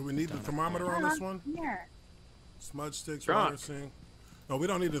 Do we need the thermometer on this one? Here. Smudge sticks, Drunk. water sink. No, we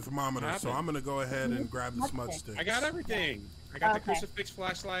don't need the thermometer, so I'm gonna go ahead and grab the smudge sticks. I got everything. I got the crucifix,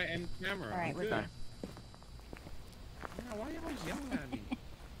 flashlight, and camera. All right, we're good. Yeah, why are you always yelling at me?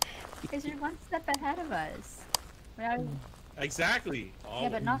 Because you're one step ahead of us. Exactly. Yeah,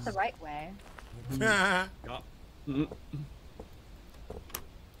 but not the right way. Yeah.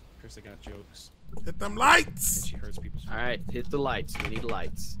 Chris, I got jokes. Hit them lights! And she hurts people's feelings. Alright, hit the lights. We need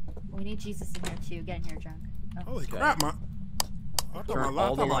lights. We need Jesus in here too. Get in here, Drunk. Oh. Holy crap, I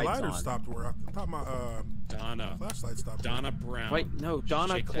thought my lighter on. stopped working. I thought my Donna. flashlight stopped Donna working. Brown. Wait, no,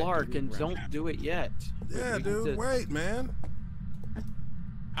 Donna Shake that Clark, dude and brown don't hat. do it yet. Yeah, We dude, need to- wait, man.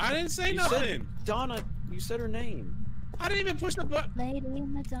 I didn't say You nothing. said Donna, you said her name. I didn't even push the button. Lady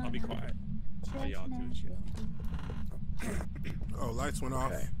in the dawn. I'll be quiet. All y'all do is yell. Oh, lights went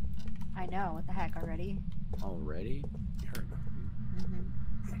off. Okay. I know. What the heck already? Already? You heard me.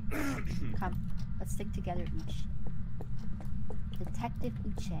 Come, let's stick together, Uche. Detective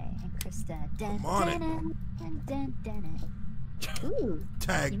Uche and Krista. Dun, I'm on it. dun, dun, dun, dun. Ooh.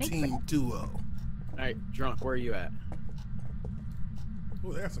 Tag You make team friends. duo. Alright, Drunk, where are you at?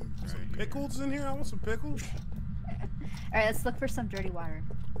 Oh, they have some Right here. pickles in here. I want some pickles. All right, let's look for some dirty water.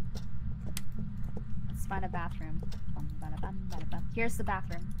 Let's find a bathroom. Bum, bada, bum, bada, bum. Here's the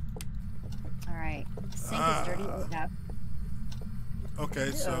bathroom. All right, the sink is dirty enough.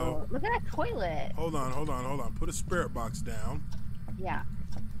 Okay, so Look at that toilet. hold on. Put a spirit box down. Yeah.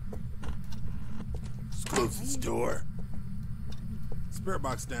 Let's close this door. Spirit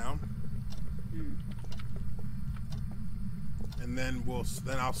box down. And then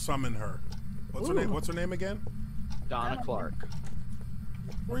I'll summon her. What's her name? What's her name again? Donna Clark.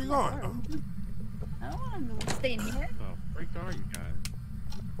 Where are you going? Oh. I don't want to stay in here. Oh, freak are you guys?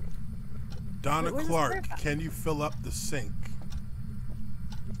 Donna Where's the Clark, spirit box? can you fill up the sink?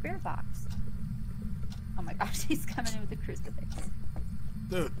 Spirit box. Oh my gosh, he's coming in with the crucifix.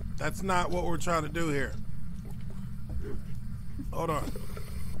 Dude, that's not what we're trying to do here. Hold on.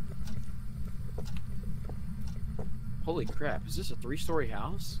 Holy crap, is this a 3-story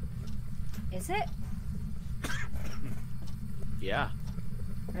house? Is it? Yeah.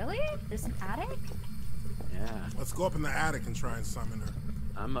 Really? There's an attic? Yeah. Let's go up in the attic and try and summon her.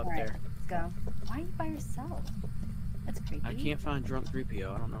 I'm up All right, there. let's go. Why are you by yourself? That's creepy. I can't find Drunk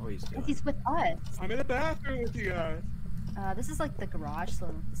 3PO. I don't know what he's doing. He's with us. I'm in the bathroom with you guys. This is like the garage,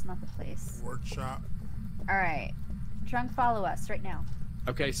 so it's not the place. Workshop. All right, Drunk, follow us right now.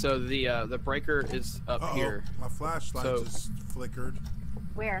 Okay, so the breaker is up Uh-oh, here. my flashlight So- just flickered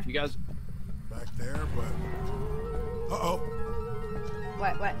Where? You guys, back there, but... Uh-oh.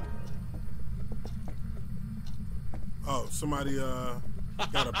 What? Oh, somebody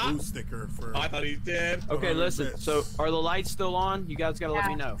got a blue sticker for... Oh, I thought he did. okay, 100 listen. bits. So are the lights still on? You guys gotta let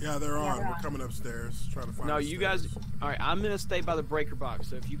me know. Yeah, they're on. they're We're on. coming upstairs. Trying to find No, the you guys. stairs. All right, I'm gonna stay by the breaker box.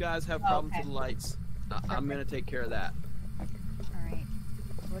 So if you guys have problems okay. with the lights, I'm gonna take care of that. All right.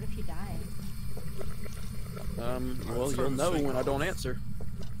 What if you die? Well, turn you'll the know sink when I off. don't answer.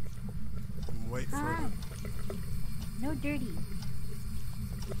 I'm waiting for Hi. it. No dirty.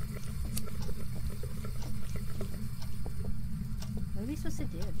 What are we supposed to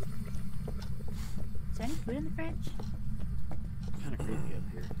do? Is there any food in the fridge? Kind of creepy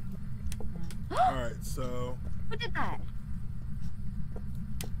up here. All right, so... Who did that?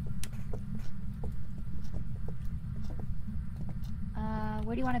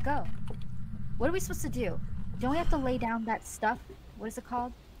 Where do you want to go? What are we supposed to do? Don't we have to lay down that stuff? What is it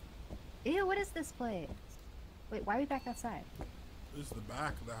called? Ew, what is this place? Wait, why are we back outside? This is the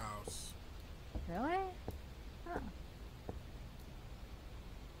back of the house. Really? Huh.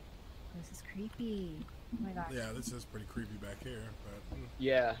 This is creepy. Oh my gosh. Yeah, this is pretty creepy back here, but...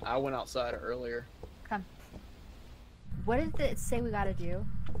 Yeah, I went outside earlier. Come. What did it say we gotta do?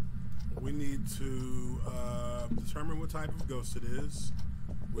 We need to determine what type of ghost it is.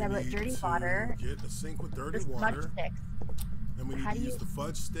 We Yeah, but need dirty to water. Get a sink with dirty This smudge water. stick. And we need How to do use you- the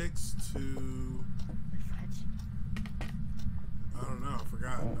fudge sticks to... Fudge. I don't know, I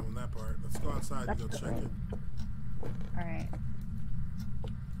forgot on that part. Let's go outside and go That's check it. Alright. Alright,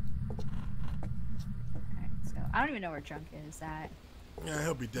 let's go. I don't even know where Drunk is at. Yeah,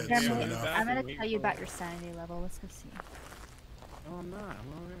 he'll be dead Yeah, soon I'm enough. gonna tell you about your sanity level. Let's go see. Oh, I'm not. I'm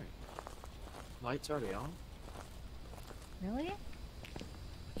alright. Lights already on? Really?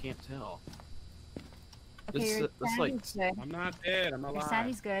 I can't tell. Okay, your sanity's good. I'm not dead. I'm alive. Your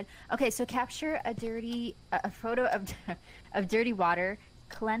sanity's good. Okay, so capture a photo of dirty water.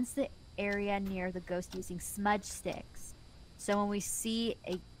 Cleanse the area near the ghost using smudge sticks. So when we see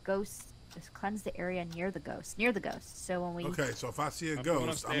a ghost, just cleanse the area near the ghost. So when we Okay, so if I see a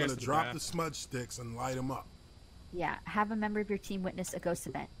ghost, I'm gonna drop the smudge sticks and light them up. Yeah, have a member of your team witness a ghost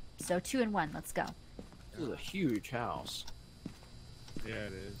event. So 2 in 1. Let's go. This is a huge house. Yeah,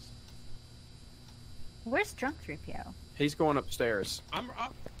 it is. Where's Drunk 3PO? He's going upstairs. I'm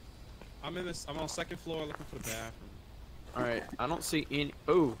in this. I'm on second floor looking for the bathroom. All right, I don't see any.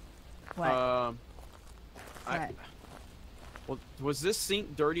 Oh. What? Well, was this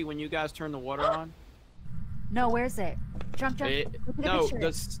sink dirty when you guys turned the water on? No, where's it? Drunk. No,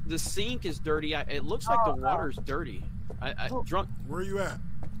 the sink is dirty. It looks like the water's dirty. Drunk. Where are you at?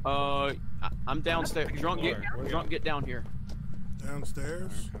 I'm downstairs. Drunk, get down here.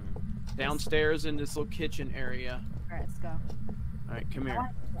 Downstairs? Downstairs in this little kitchen area. Alright, let's go. Alright, come here.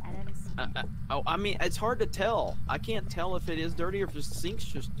 I mean, it's hard to tell. I can't tell if it is dirty or if the sink's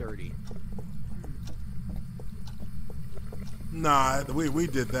just dirty. Nah, we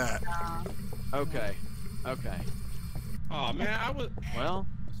did that. Okay. Oh man, I was. Well,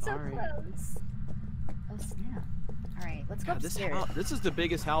 So sorry. close. Oh snap. Alright, let's go upstairs. This is the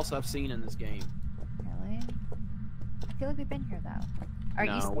biggest house I've seen in this game. Really? I feel like we've been here though.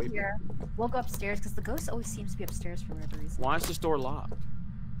 Alright, you stay here. We'll go upstairs because the ghost always seems to be upstairs for whatever reason. Why is this door locked?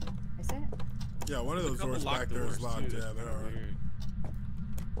 Is it? Yeah, one of those doors back there is locked. Too. Yeah, they are.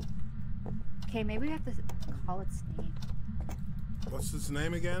 Okay, maybe we have to call its name. What's his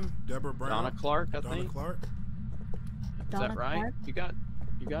name again? Deborah Brown? Donna Clark, I Donna think. Clark? Is that right? Clark?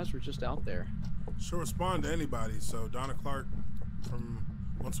 You guys were just out there. She'll respond to anybody. So Donna Clark, from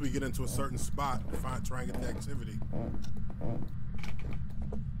once we get into a certain spot, try and get the activity.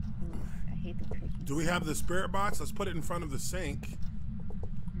 I hate the creaking. Do we have the spirit box? Let's put it in front of the sink,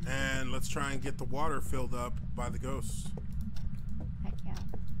 and let's try and get the water filled up by the ghosts. Heck yeah.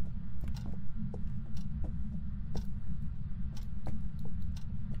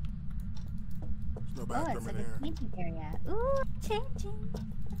 There's no Oh, bathroom it's in like here. a camping area. Ooh, changing.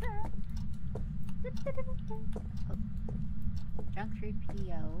 Drunk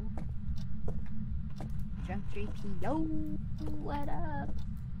 3PO. Drunk 3PO. What up?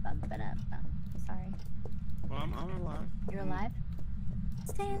 Bum, ba, da, bum. Sorry. Well, I'm alive. You're alive?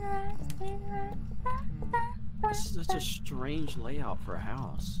 Stay alive, stay alive. This is such a strange layout for a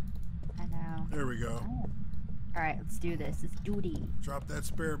house. I know. There we go. Oh. Alright, let's do this. It's duty. Drop that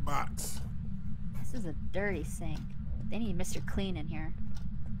spirit box. This is a dirty sink. They need Mr. Clean in here.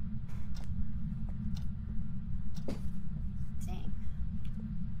 Dang.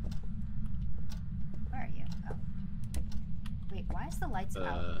 Where are you? Oh. Wait, why is the lights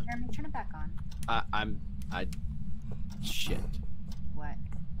out? Jeremy, turn it back on. Shit. What?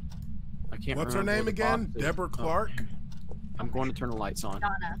 I can't What's her remember name what the again? box is. Deborah Clark? I'm going to turn the lights on.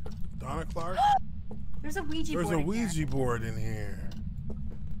 Donna. Donna Clark? There's a Ouija board. There's a in Ouija here. board in here.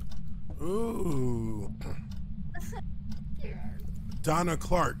 Ooh. Donna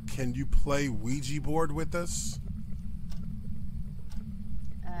Clark, can you play Ouija board with us?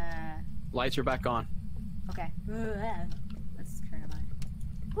 Lights are back on. Okay. Let's turn them on.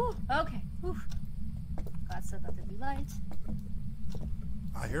 Whew, okay. Whew. God said that there'd be lights.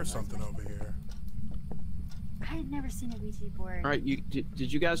 I hear something over here. I had never seen a Ouija board. All right,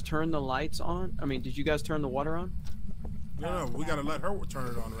 did you guys turn the lights on? I mean, did you guys turn the water on? No, we gotta let her turn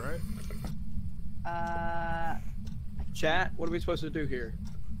it on, right? Chat, what are we supposed to do here?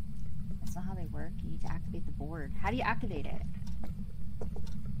 That's not how they work. You need to activate the board. How do you activate it?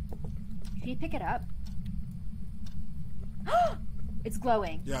 Can you pick it up? It's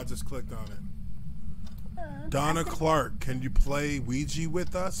glowing. Yeah, I just clicked on it. Donna Clark, can you play Ouija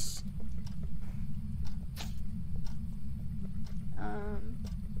with us? Oh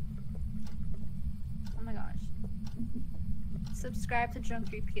my gosh. Subscribe to Drunk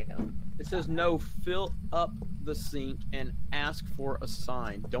 3PO. It says no, fill up the sink and ask for a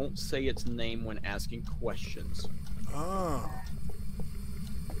sign. Don't say its name when asking questions. Oh.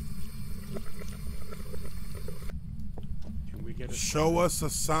 Can we get a Show us a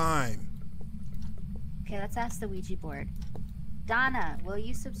sign. Okay, let's ask the Ouija board. Donna, will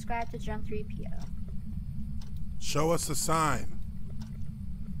you subscribe to Drunk 3PO? Show us a sign.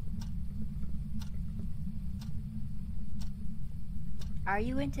 Are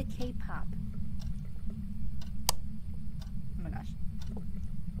you into K-pop? Oh my gosh.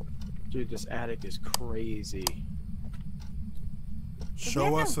 Dude, this attic is crazy.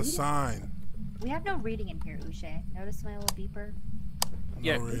 Show us a sign. We have no reading in here, Uche. Notice my little beeper?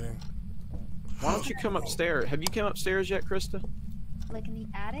 Yeah. No reading. Why don't you come upstairs? Have you come upstairs yet, Krista? Like in the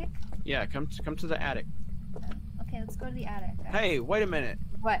attic? Yeah, come to the attic. Okay, let's go to the attic. Hey, wait a minute.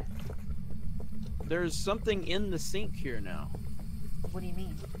 What? There's something in the sink here now. What do you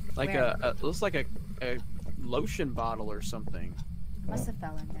mean? Like Where? looks like a lotion bottle or something. Must have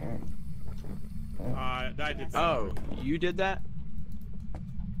fell in there. I did. Oh, you did that?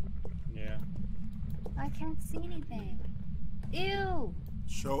 Yeah. I can't see anything. Ew!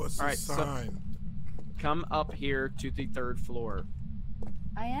 Show us a sign. Come up here to the 3rd floor.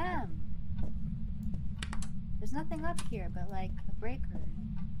 I am. There's nothing up here but like a breaker.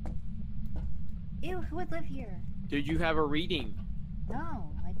 Ew, who would live here? Did you have a reading?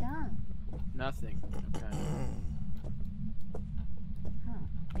 No, I don't. Nothing. Okay. Huh.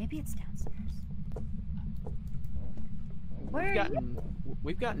 Maybe it's downstairs. Where are you?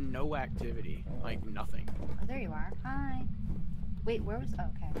 We've gotten no activity. Like nothing. Oh, there you are. Hi. Wait, where was? Oh,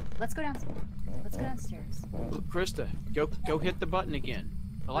 okay. Let's go downstairs. Let's go downstairs. Look, Krista, go hit the button again.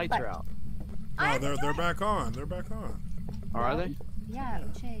 The lights are out. Oh, they're back on. They're back on. Are they? Yeah,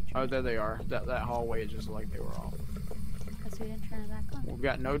 Uche. Oh, there they are. That hallway is just like they were off. Because we didn't turn it back on. We've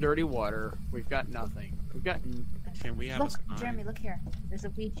got no dirty water. We've got nothing. We've got. Can we have Look, a sign? Jeremy, look here. There's a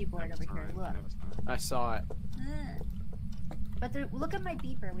Ouija board over here. Look. I saw it. But look at my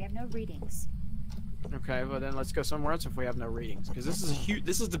beeper. We have no readings. Okay, well then let's go somewhere else if we have no readings. Because this is huge.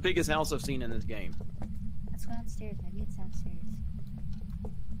 This is the biggest house I've seen in this game. Let's go downstairs. Maybe it's downstairs.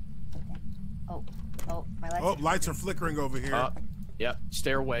 Okay. Oh, my lights. Oh, lights are flickering over here. Yep.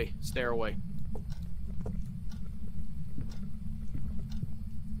 Stairway. Stairway.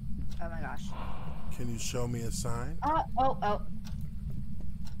 Oh my gosh. Can you show me a sign? Oh.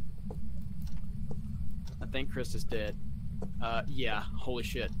 I think Chris is dead. Yeah. Holy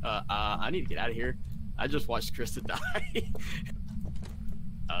shit. I need to get out of here. I just watched Krista die.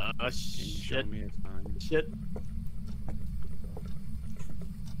 Shit. Shit.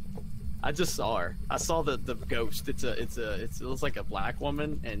 I just saw her. I saw the ghost. It looks like a black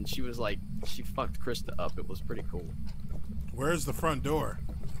woman, and she was like, she fucked Krista up. It was pretty cool. Where's the front door?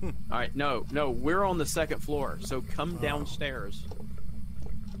 All right, no, we're on the 2nd floor, so come downstairs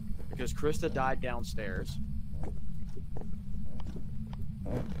because Krista died downstairs.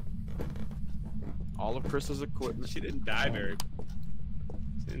 All of Krista's equipment. She didn't die very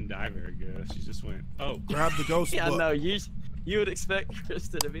good. She just went, oh. Grab the ghost Yeah, book. no, you would expect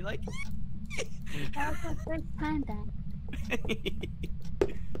Krista to be like. That was the first time that.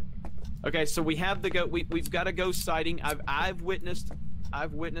 Okay, so we have the we've got a ghost sighting. I've witnessed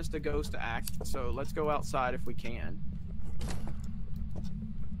a ghost act. So let's go outside if we can.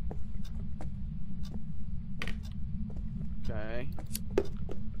 Okay.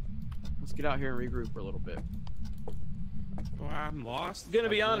 Let's get out here and regroup for a little bit. Well, I'm lost. I'm gonna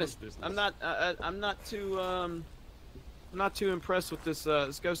be honest. I'm not too impressed with this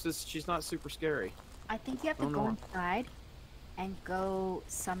this ghost. She's not super scary. I think you have to go inside and go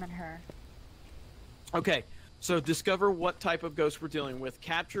summon her. Okay, so discover what type of ghost we're dealing with.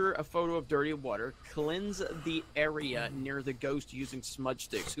 Capture a photo of dirty water. Cleanse the area near the ghost using smudge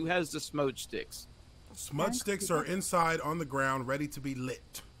sticks. Who has the smudge sticks? Smudge sticks are inside on the ground, ready to be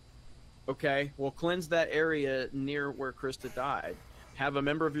lit. Okay, well, cleanse that area near where Krista died. Have a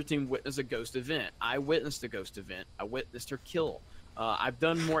member of your team witness a ghost event. I witnessed a ghost event. I witnessed her kill. I've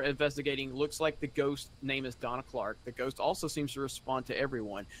done more investigating. Looks like the ghost name is Donna Clark. The ghost also seems to respond to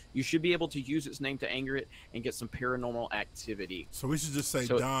everyone. You should be able to use its name to anger it and get some paranormal activity. So we should just say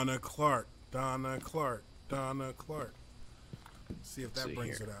Donna Clark, Donna Clark, Donna Clark. See if that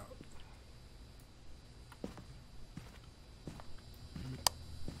brings it out.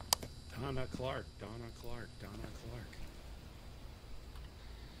 Donna Clark, Donna Clark, Donna Clark.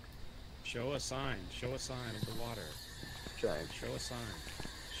 Show a sign of the water. Okay. Show a sign.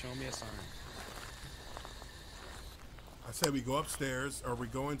 Show me a sign. I say we go upstairs. Are we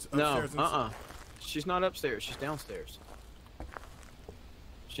going to upstairs? No, She's not upstairs. She's downstairs.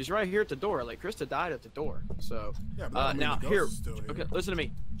 She's right here at the door. Like, Krista died at the door. So, yeah, but now here. Okay, listen to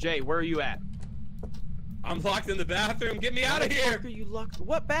me. Jay, where are you at? I'm locked in the bathroom. Get me out of here. Are you locked?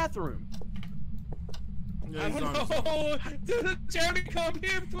 What bathroom? Yeah, I don't know. Jeremy, come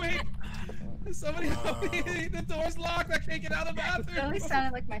here, quick. Somebody help me. The door's locked. I can't get out of the bathroom. It really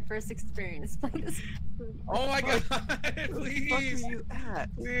sounded like my first experience playing this. Oh my god, please. Where the fuck are you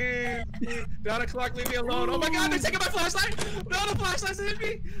at? Please. Donna Clark, leave me alone. Oh my god, they're taking my flashlight. No, the flashlight's hit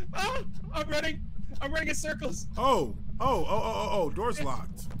me. Oh, I'm running. I'm running in circles. Oh, door's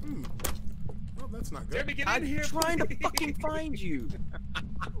locked. Oh, that's not good. Jeremy, get in I'm here. trying to please. fucking find you.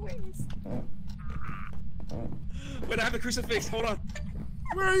 Where is? Wait, I have the crucifix. Hold on.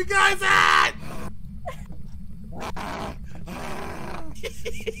 Where are you guys at?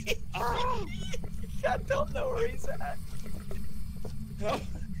 I don't know where he's at. Oh,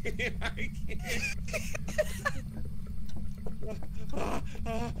 I can't.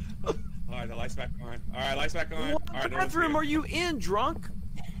 Alright, the light's back on. Alright, light's back on. What Alright, bathroom are you in, drunk?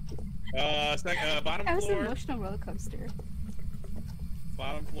 Bottom That was an floor. emotional roller coaster.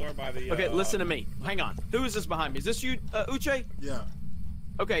 Bottom floor by the. Okay, listen to me. Hang on. Who is this behind me? Is this you, Uche? Yeah.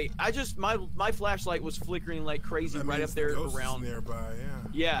 Okay, my flashlight was flickering like crazy That right means up there the ghost is around. nearby. Yeah.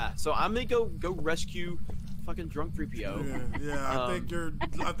 Yeah, so I'm gonna go rescue fucking drunk 3PO.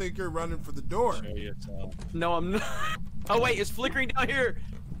 Yeah. I think you're running for the door. Show yourself. No, I'm not. Oh wait, it's flickering down here.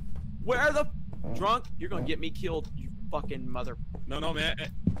 Where the drunk? You're gonna get me killed, you fucking mother. No, man.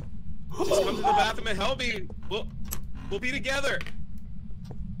 Just come to the bathroom and help me. We'll be together.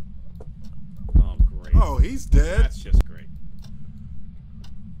 Oh, great. Oh, he's dead. That's just great.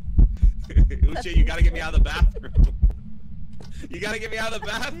 Uche, you gotta get me out of the bathroom. You gotta get me out of the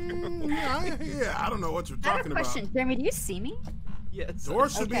bathroom. Yeah, I don't know what you're I have a talking about. question. Jeremy, do you see me? Yes. Door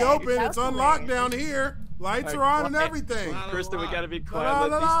should be Okay, open. that It's was unlocked hilarious. down here. Lights All are right, on and quiet. everything. Krista, we gotta be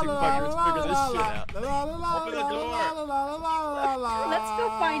quiet. Let these two fuckers figure this shit out. Open the door. Let's go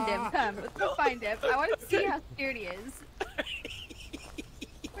find him. Come, let's go find him. I want to see how scared he is.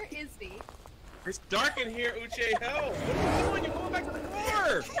 Where is he? It's dark in here, Uche. Help! What are you doing? You're going back to the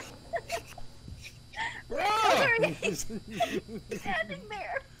car. Bro! There he is. Standing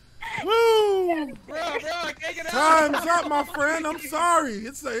there. Woo! Bro, I can't get out. Time's up, my friend. I'm sorry.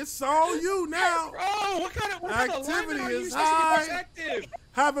 It's all you now. Bro, what kind of Activity alignment are you is supposed to be high. protective?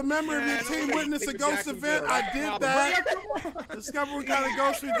 Have a member of your Man, team okay, witness a take the ghost Jackson event. Bill. I did that. Discover what kind of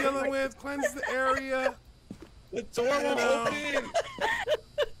ghost we're dealing with. Cleanse the area. The door won't open.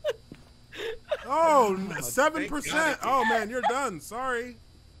 Oh, thank 7%. God. Oh, man, you're done. Sorry.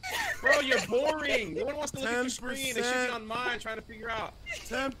 Bro, you're boring. No one wants to look at your screen. They should 10%. be on mine trying to figure out.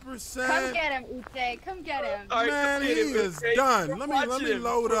 10%. Come get him, Uche. Come get him. All right, Man, come he get him, is okay? done. We're Let me watching him.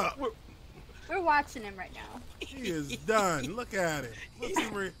 load up. We're watching him right now. He is done. Look at it. Look at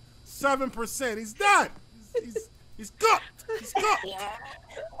him. 7%. He's done. He's cooked. He's cooked.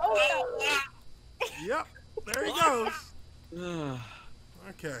 Yep. There he goes.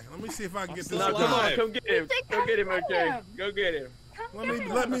 Okay. Let me see if I can get this No, Alive. come done. on, come get him. Go get him, okay? Go get him. Come get him.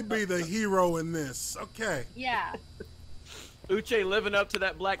 Let me be the hero in this. Okay. Yeah. Uche living up to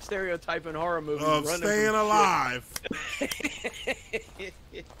that black stereotype in horror movies. Of running staying from alive. shit.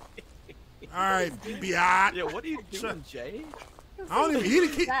 All right, biatch. Yeah, what are you doing, Jay? I don't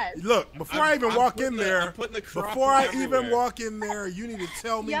even. Look, before I even I'm walk putting in the- there, I'm putting the crosses before I everywhere. even walk in there, you need to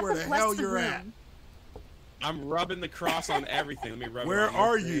tell me You have where to the bless hell the you're at. room. I'm rubbing the cross on everything. Let me rub Where it on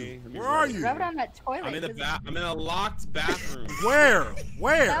are your you? thing. Let me Where rub are it. you? Rub it on that toilet. I'm in the 'cause I'm in a locked bathroom.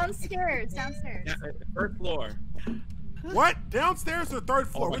 Where? Downstairs. Downstairs. Yeah, first floor. What? Downstairs or third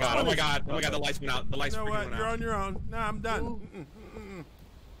floor? Oh my Which god! one Oh my is it? god! Oh my god! The lights went out. The lights You know freaking what? went You're out. on your own. Nah, I'm done. Ooh.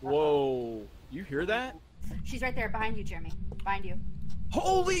 Whoa. You hear that? She's right there behind you, Jeremy. Behind you.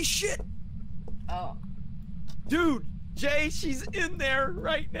 Holy shit! Oh. Dude, Jay, she's in there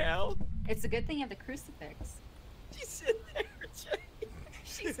right now. It's a good thing you have the crucifix. She's in there, Jay.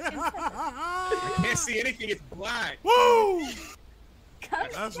 She's inside. I can't see anything. It's black. Woo! Come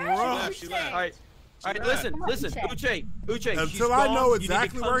That's get rough. him, She Uche. left. All right. All right, Come listen, on, listen, Uche. Uche, she's Until I gone. know You need to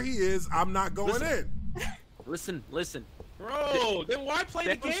exactly come- where he is, I'm not going Listen. in. Listen. Bro, then why play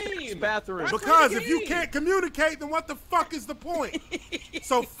the Downstairs game? bathroom. Why play Because the if you game? can't communicate, then what the fuck is the point?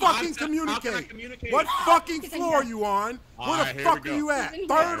 So How fucking can I communicate. communicate? What fucking He's in floor are here. you on? Where Alright, the here fuck we are go. you at? He's in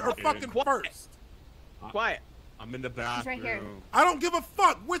Third here. or fucking Quiet. first? Quiet. I'm in the right bathroom. here. I don't give a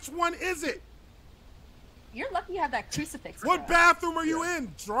fuck. Which one is it? You're lucky you have that crucifix. What bro. bathroom are you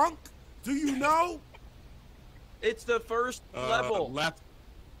in? Drunk? Do you know? It's the first level. Left.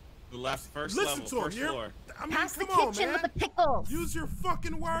 The left. First Listen level. to him. First floor. I mean, Past the come on, kitchen man. with the pickles. Use your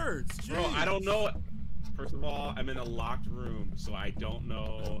fucking words. Bro, Jeez. I don't know. First of all, I'm in a locked room, so I don't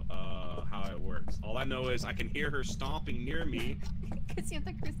know how it works. All I know is I can hear her stomping near me, Because you have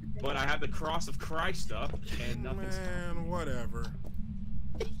the crucifix. but I have the cross of Christ up, and nothing's. Man, whatever.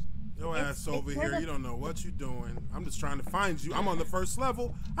 Your ass over where here, the- you don't know what you're doing. I'm just trying to find you. I'm on the first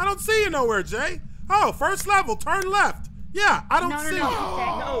level. I don't see you nowhere, Jay. Oh, first level, turn left. Yeah, I don't No, see you.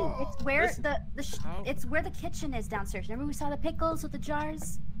 no. It's where Listen. it's where the kitchen is downstairs. Remember we saw the pickles with the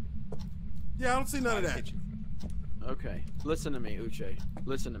jars? Yeah, I don't see none of that. Okay. Listen to me, Uche.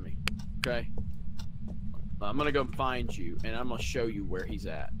 Listen to me. Okay. I'm gonna go find you, and I'm gonna show you where he's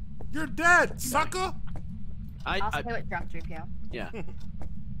at. You're dead, sucker. I'll stay with drunk 3PO. Yeah.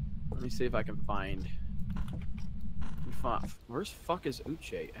 Let me see if I can find. Where's fuck is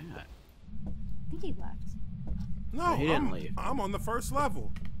Uche at? I think he left. No, he didn't leave. I'm on the first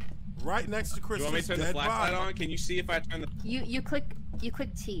level, right next to Krista's dead body. You want me to turn the flashlight on? Can you see if I turn the? You click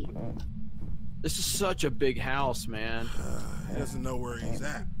T. This is such a big house, man. He doesn't know where he's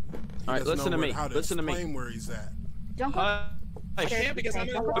at. All right, listen to me. Listen to me. Explain where he's at. Don't go. I can't because I'm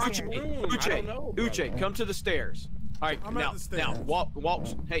in the wrong room. Uche, come to the stairs. All right, I'm at the stairs. now walk.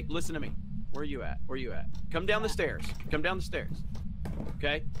 Hey, listen to me. Where are you at? Where are you at? Come down the stairs. Come down the stairs.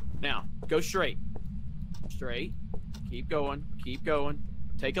 Okay. Now go straight. Straight. Keep going. Keep going.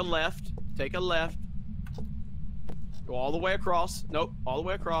 Take a left. Take a left. Go all the way across. Nope. All the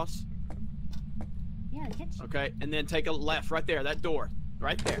way across. Yeah, the kitchen. Okay, and then take a left right there. That door.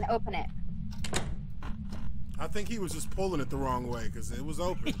 Right there. And open it. I think he was just pulling it the wrong way because it was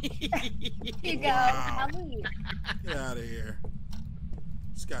open. Here you go. Wow. I'll leave. Get out of here.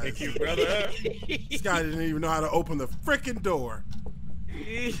 Thank you, brother. This guy didn't even know how to open the freaking door.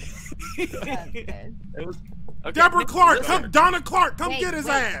 Okay. Deborah Clark, come, Donna Clark, come get his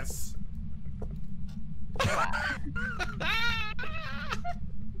ass.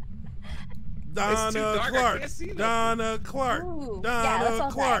 Donna Clark, Donna Clark, Ooh, Donna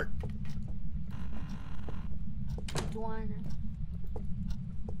Clark. Donna.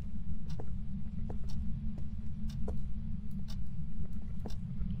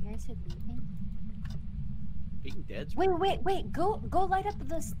 You guys are leaving? Being dead. Wait. Go light up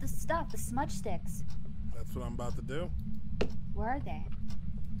the stuff, the smudge sticks. That's what I'm about to do. Where are they?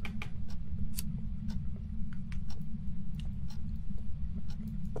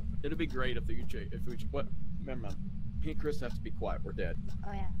 It'd be great if Uche, what? Remember, me and Chris have to be quiet. We're dead.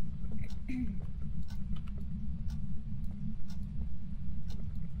 Oh yeah.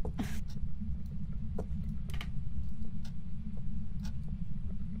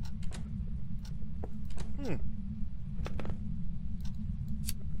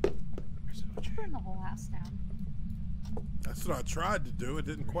 Burn the whole house down. That's what I tried to do. It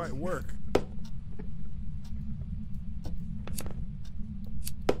didn't quite work.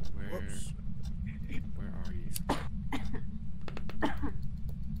 Whoops. Where are you?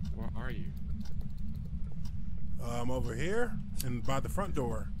 Where are you? I'm over here and by the front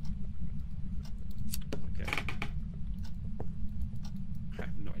door. Okay. I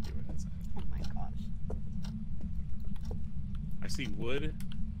have no idea where that's at. Oh my gosh. I see wood.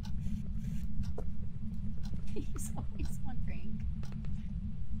 He's always wondering.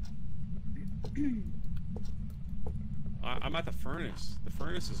 I'm at the furnace. The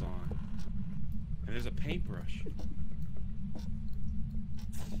furnace is on. And there's a paintbrush.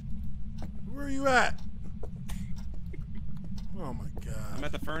 Where are you at? Oh my god. I'm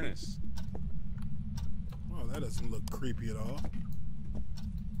at the furnace. Oh, that doesn't look creepy at all.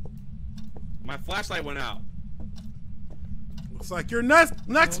 My flashlight went out. Looks like you're next,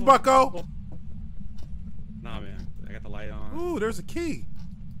 bucko. Nah, man. I got the light on. Ooh, there's a key.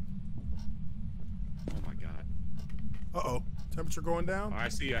 Oh my god. Uh-oh. Temperature going down? Oh, I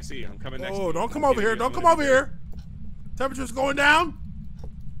see. I'm coming next to Oh, you. don't come over here. Don't come over here. Temperature's going down.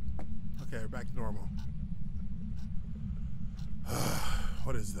 Okay, we're back to normal.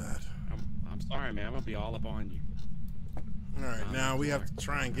 What is that? I'm sorry, man. I'm gonna be all up on you. All right, now we have to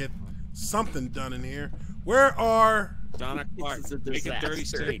try and get something done in here. Where are... Donna Clark, make a dirty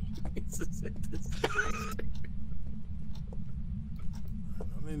steak.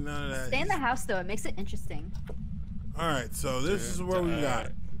 I mean, none of that. Stay in the house though, it makes it interesting. All right, so this is where we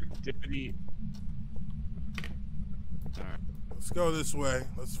got. Dippity. All right. Let's go this way.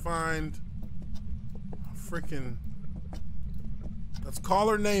 Let's find freaking. Let's call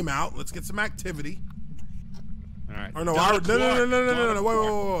her name out. Let's get some activity. All right. Oh no! No!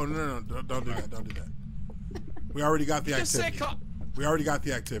 Whoa! No! Don't do that! Don't do that! We already got the activity. We already got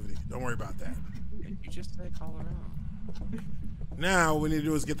the activity. Don't worry about that. You just said call her out. Now what we need to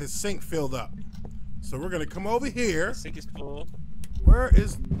do is get this sink filled up. So we're gonna come over here. The sink is full. Where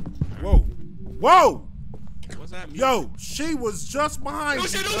is? Whoa! Whoa! What's that? Yo, she was just behind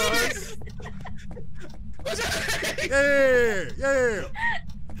you. Yeah.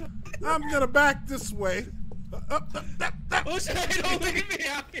 I'm gonna back this way. Don't leave me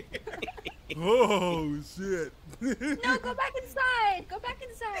out here. Oh shit! No, go back inside. Go back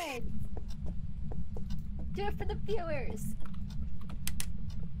inside. Do it for the viewers.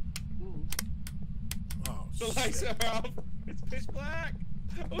 Ooh. Oh, the lights are off. It's pitch black.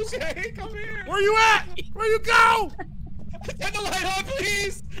 Uche, come here. Where you at? Where you go? Turn the light on,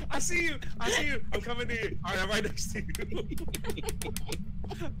 please. I see you. I see you. I'm coming to you. All right, I'm right next to you.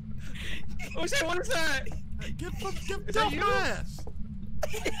 Oh shit! What is that? Get Is that you? ass.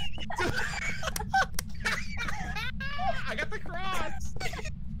 I got the cross.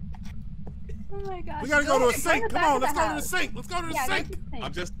 Oh my gosh. We gotta go to a in sink. the Come back on, of let's the go to the house. sink. Let's go to the Yeah, sink. go to the sink.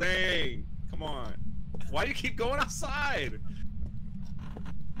 I'm just saying. Come on. Why do you keep going outside?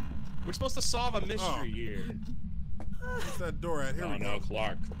 We're supposed to solve a mystery here. Where's that door at? Here we Donna go.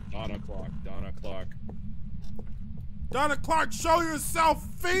 Clark. Donna Clark. Donna Clark. Donna Clark, show yourself,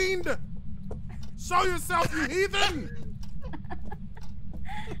 fiend! Show yourself, you heathen!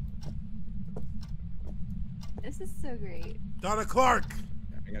 This is so great. Donna Clark,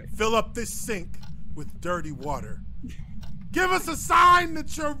 I got it. fill up this sink with dirty water. Give us a sign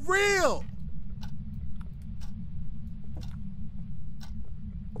that you're real!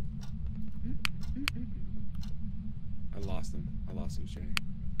 I lost him. I lost Uche.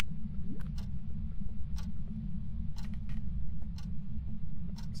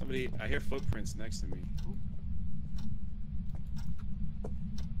 Somebody, I hear footprints next to me.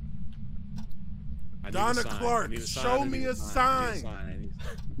 I need a Donna sign. Clark, I need a sign. show I need me a sign. sign.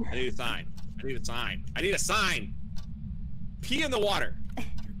 I need a sign. I need a sign. I need a sign. Pee in the water.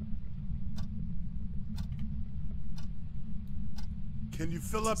 Can you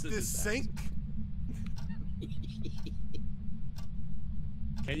fill up This is this sink?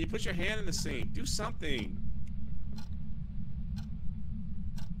 Can you put your hand in the sink? Do something.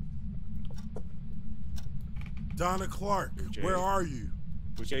 Donna Clark, Uche. where are you?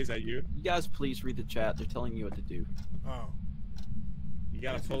 Uche, is that you? You guys, please read the chat. They're telling you what to do. Oh. You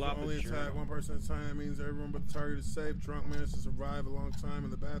gotta pull out only the attack journal. one person at a time. That means everyone but the target is safe. Drunk managed to survive a long time in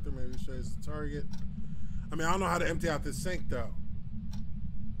the bathroom. Maybe shows the target. I mean, I don't know how to empty out this sink though.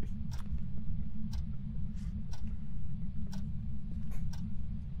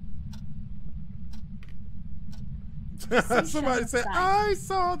 Somebody said, I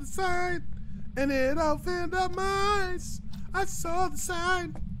saw the sign and it opened up my eyes. I saw the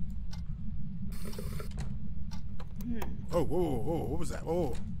sign. Oh, whoa, what was that?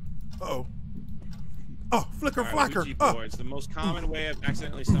 Oh, uh-oh. Oh, flicker, Alright, flacker. Ouija boards. The most common way of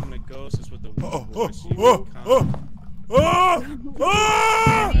accidentally summoning a ghost is with the Ouija boards.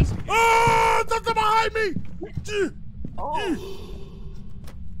 Something behind me.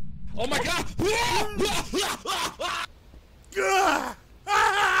 Oh my god!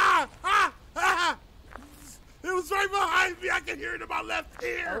 It was right behind me. I can hear it in my left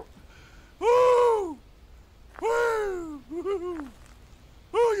ear. Woo! Woo! Woo!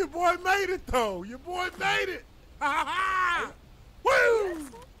 Ooh, your boy made it though. Your boy made it. Woo!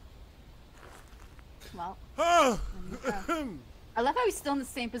 Well, Oh. I love how he's still in the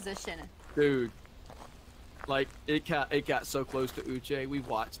same position. Dude, like it got so close to Uche. We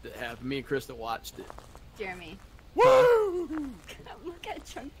watched it happen. Me and Krista watched it. Jeremy. Woo! Look at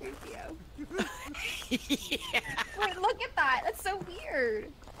Chunk video. Wait, look at that. That's so weird.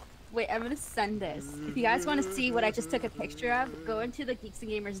 Wait, I'm gonna send this. If you guys want to see what I just took a picture of, go into the Geeks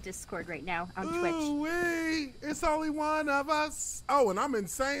and Gamers Discord right now on Twitch. Ooh-wee. It's only one of us. Oh, and I'm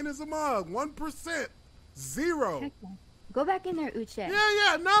insane as a mug. 1%. 0. Go back in there, Uche.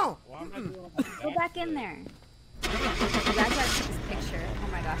 Yeah, no. Go back in there. You guys gotta see this picture.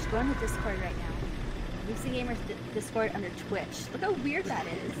 Oh my gosh, go on the Discord right now. Geeks and Gamers Discord under Twitch. Look how weird that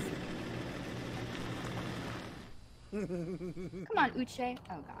is. Come on, Uche.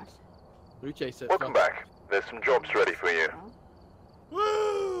 Oh gosh. Uche said, Welcome back. There's some jobs ready for you.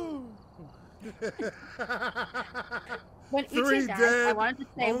 Woo! When 3 Uche died, dead. I wanted to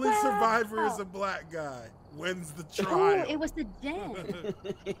say, Only wow. survivor is a black guy. Wins the Oh, trial. it was the den.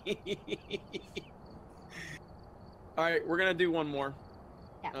 All right, we're gonna do one more.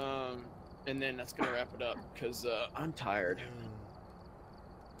 Yeah. And then that's gonna wrap it up because I'm tired.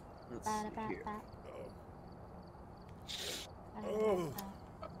 Let's see here. Oh.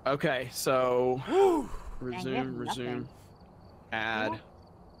 Okay, so Woo. resume. nothing. Add.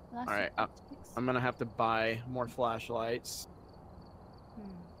 All All right, I'm gonna have to buy more flashlights.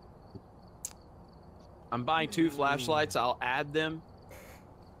 I'm buying 2 flashlights. I'll add them.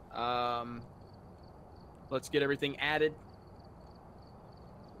 Let's get everything added.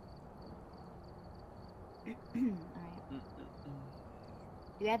 Alright.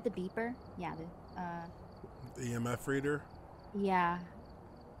 You have the beeper? Yeah, The EMF reader. yeah.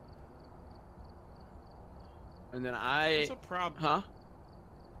 And then What's a problem? Huh?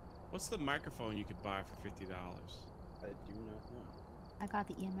 What's the microphone you could buy for $50? I do not know. I got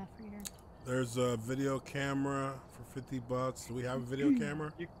the EMF reader. There's a video camera for $50. Do we have a video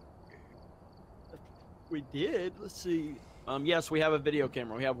camera? We did. Let's see. Yes, we have a video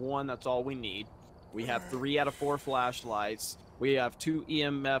camera. We have one. That's all we need. We have 3 out of 4 flashlights. We have 2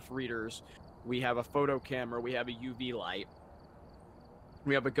 EMF readers. We have a photo camera. We have a UV light.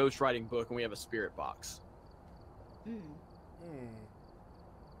 We have a ghostwriting book, and we have a spirit box.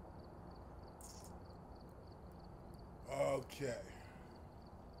 Okay.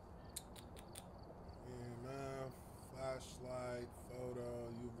 EMF, flashlight, photo,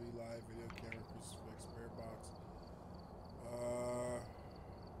 UV light, video camera, crucifix, spirit box. All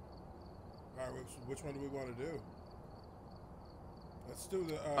right, which one do we want to do? Let's do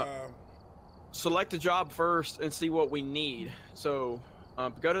the. Select a job first and see what we need. So,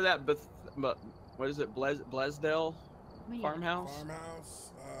 go to that. What is it? Blaisdell farmhouse.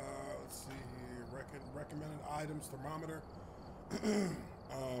 Farmhouse. Let's see here. Recommended items: thermometer.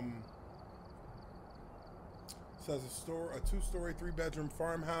 Says a 2-story, 3-bedroom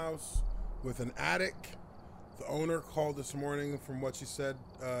farmhouse with an attic. The owner called this morning. From what she said,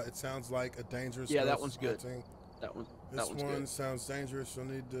 it sounds like a dangerous. Yeah, that one's good. This one sounds dangerous. You'll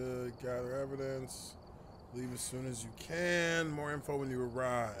need to gather evidence. Leave as soon as you can. More info when you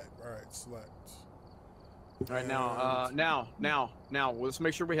arrive. All right, select. All right, now, let's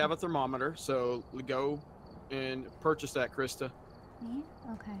make sure we have a thermometer. So we go and purchase that, Krista. Me?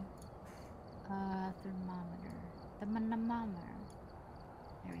 Okay. Thermometer. The thermometer.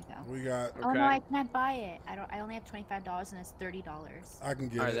 There we go. We got. Oh no, I can't buy it. I only have $25 and it's $30. I can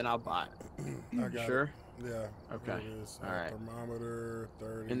get it. All right, then I'll buy it. I got sure? it. Yeah. Okay. All right. Thermometer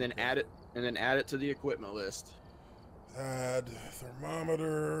 30. And then add it to the equipment list. Add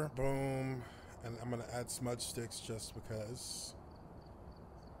thermometer. Boom. And I'm gonna add smudge sticks just because.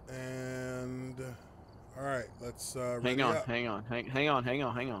 And all right, let's hang on. Let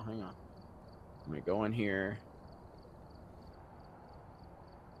me go in here.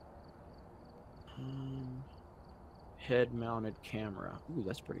 Head-mounted camera. Ooh,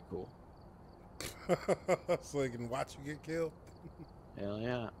 that's pretty cool. So they can watch you get killed. Hell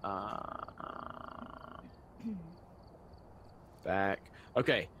yeah. Back.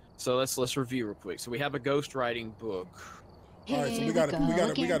 Okay, so let's review real quick. So we have a ghostwriting book. All right, so we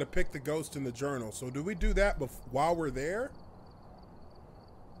gotta pick the ghost in the journal. So do we do that while we're there?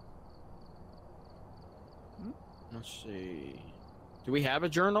 Let's see. Do we have a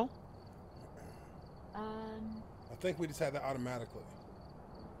journal? I think we just had that automatically.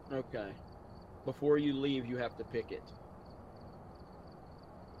 Okay. Before you leave, you have to pick it.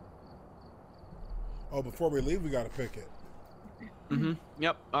 Oh, before we leave, we gotta pick it. Mm-hmm.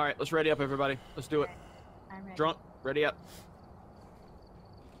 Yep. All right, let's ready up, everybody. Let's do it. I'm ready. Drunk, ready up.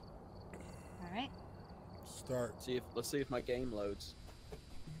 All right. Start. Let's see if my game loads.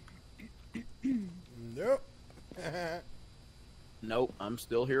 Nope. Nope, I'm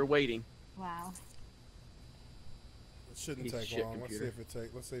still here waiting. Wow. It shouldn't Piece of take shit long. computer.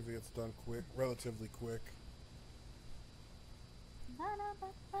 Let's see if it gets done quick, relatively quick.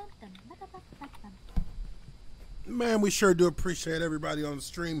 Man, we sure do appreciate everybody on the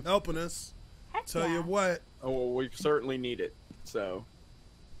stream helping us. Heck Tell yeah. you what. Oh, well, we certainly need it. So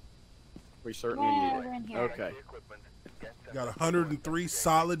we certainly Yeah, need we're in it. here. Okay. Got 103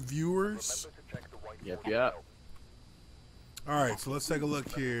 solid viewers. Yep. All right, so let's take a look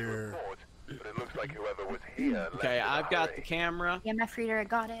here. But it looks like whoever was here Okay, I've got the camera. EMF reader, I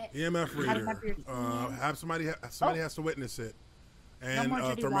got it. EMF reader. Have somebody has to witness it. And more dirty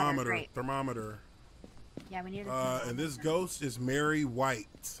water, thermometer. great. Thermometer. Yeah, we need a And this ghost is Mary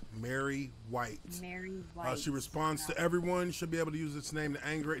White. Mary White. Mary White. She responds to everyone. Should be able to use its name to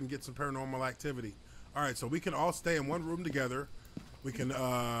anger it and get some paranormal activity. All right, so we can all stay in one room together. We can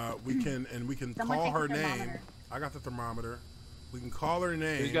Someone call take her the name. thermometer. I got the thermometer. We can call her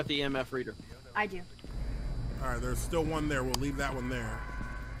name. Who's got the EMF reader? I do. All right, there's still one there. We'll leave that one there.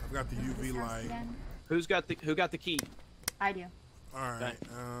 I've got the UV This house light. again? Who got the key? I do. All right. Okay.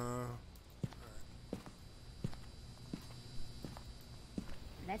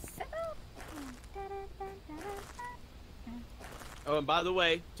 Let's go. Oh, and by the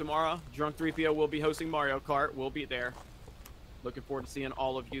way, tomorrow, Drunk 3PO will be hosting Mario Kart. We'll be there. Looking forward to seeing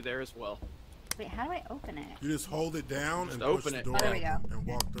all of you there as well. Wait, how do I open it? You just hold it down and Just push open the it. door Oh, there we go. and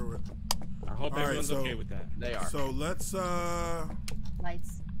walk through it. I hope All right, everyone's so- okay with that. They are. So let's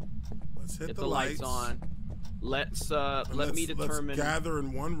Lights. hit Get the the lights on. Let's let me determine. Let's gather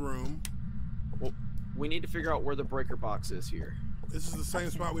in one room. Well, we need to figure out where the breaker box is here. This is the same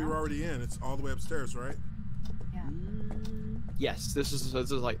spot we were already in. It's all the way upstairs, right? Yeah. Yes, this is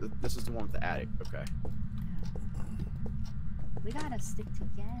the one with the attic. Okay. We gotta stick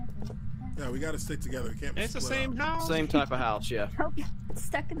together. Yeah, we gotta stick together. We can't be It's the split same up. house. Same type of house, yeah. Don't get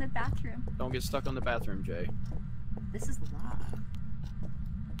stuck in the bathroom. Don't get stuck on the bathroom, Jay. This is locked.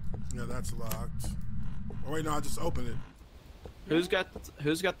 Yeah, that's locked. Oh wait, no, I just opened it. Who's got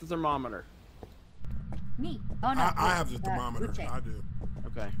the thermometer? Me. Oh no. I have the thermometer. Uche. I do.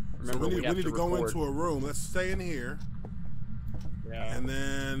 Okay. So Remember, we need to go record. into a room. Let's stay in here. Yeah. And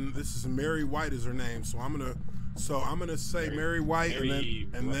then this is Mary White is her name. So I'm gonna say Mary White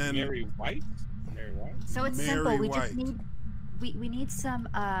and then Mary White. Mary White. So it's Mary simple. We White. just need we need some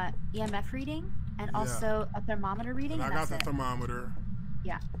EMF reading and also a thermometer reading. And I got the thermometer.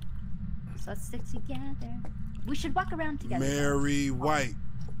 Yeah. So let's stick together. We should walk around together. Mary White.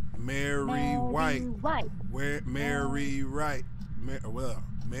 Mary White. Where Mary White. Mary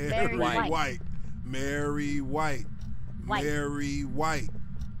White. Mary White. Mary White.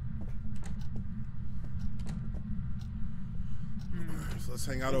 So let's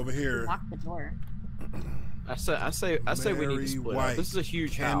hang out over here. Lock the door. I say we need to split up. This is a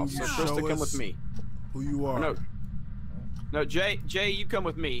huge house. So Krista, come with me. Who you are? No, Jay, you come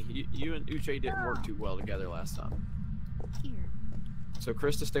with me. You and Uche didn't work too well together last time. Here. So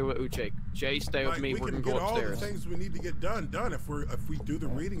Krista, stay with Uche. Jay, stay with me. We We're can gonna get go all upstairs. the things we need to get done if we do the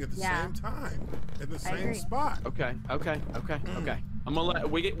reading at the same time in the same spot. Okay. I'm gonna let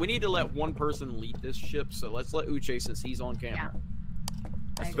we need to let one person lead this ship. So let's let Uche, since he's on camera.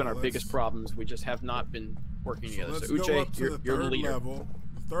 That's been our biggest problems. We just have not been working together. Let's So go Uche, up to you're the leader. level.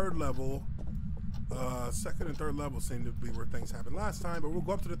 The third level. Second and third level seem to be where things happened last time, but we'll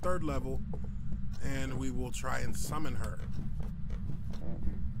go up to the third level and we will try and summon her.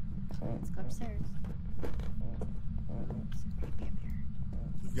 Let's go upstairs.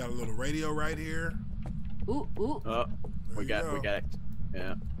 We've got a little radio right here. Ooh. Oh, we got it.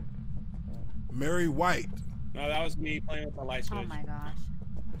 Yeah. Mary White. No, that was me playing with the light switch. Oh my gosh.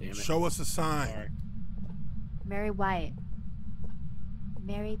 Damn it. Show us a sign. Sorry. Mary White.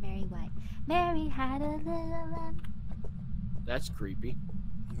 Mary White. Mary had a little lamb. That's creepy.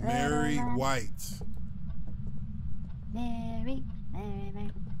 Mary White. Mary.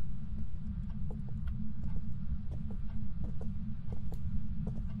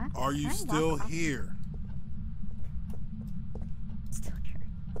 Are you still here? Still here.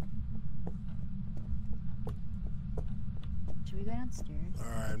 Should we go downstairs? All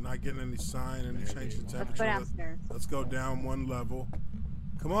right, I'm not getting any sign, any change in temperature. Let's go downstairs. Let's go down one level.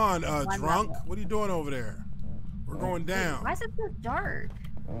 Come on, drunk. level. What are you doing over there? We're going down. Why is it so dark?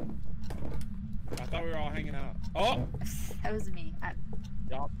 I thought we were all hanging out. Oh, That was me.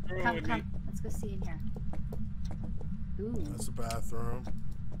 y'all threw Come. with me. Let's go see in here. Ooh. That's a bathroom.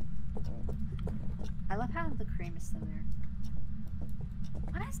 I love how the cream is still there.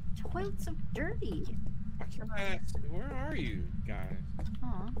 Why is the toilet so dirty? Where are you guys?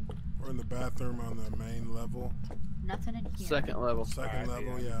 Aw. We're in the bathroom on the main level. Nothing in here. Second level. Second Alright,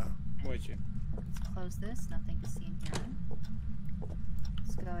 level, yeah. yeah. I'm with you. Let's close this. Nothing to see in here.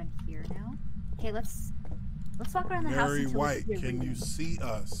 Let's go in here now. Okay, let's walk around the house. Mary until White, we see a can you reading. see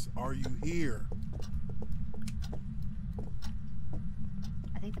us? Are you here?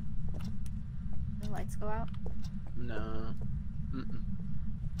 I think the lights go out. No.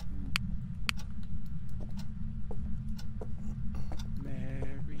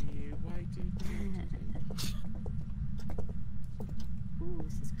 Mary White. Ooh,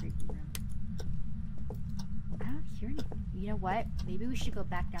 this is creepy room. I don't hear anything. You know what? Maybe we should go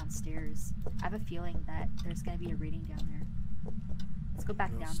back downstairs. I have a feeling that there's gonna be a reading down there. Let's go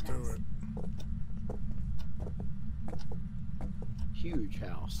back Let's down, do guys. it. Huge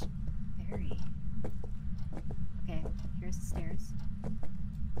house. Very. Okay, here's the stairs.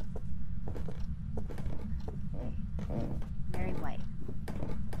 Mary White.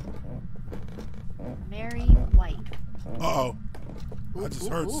 Mary White. Uh-oh. I Ooh, just ooh,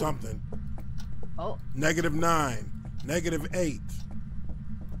 heard ooh. something. Oh, -9. -8.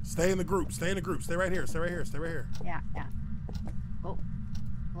 Stay in the group. Stay in the group. Stay right here. Stay right here. Stay right here. yeah. Oh,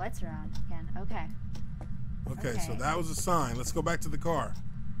 the lights are on again. Okay. Okay, so Okay. that was a sign. Let's go back to the car.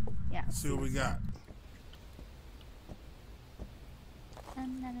 Yeah. See what we got.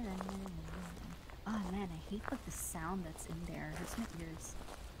 Oh man, I hate like the sound that's in there. It hurts my ears.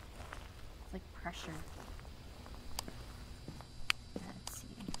 It's like pressure. Let's see.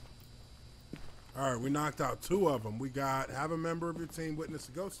 All right, we knocked out 2 of them. We got have a member of your team witness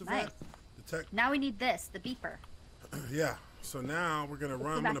a ghost event. Nice. Detect. Now we need this, the beeper. Yeah. So now we're gonna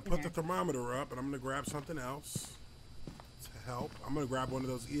run. I'm back gonna in put the there. thermometer up, and I'm gonna grab something else to help. I'm gonna grab one of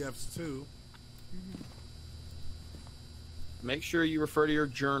those EFs too. Make sure you refer to your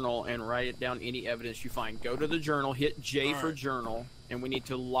journal and write it down. Any evidence you find. Go to the journal. Hit J for journal, and we need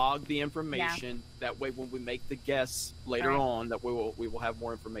to log the information. Yeah. That way, when we make the guess later on, that we will have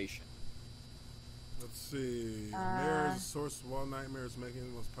more information. Let's see. Mirror is the source of all nightmares, making it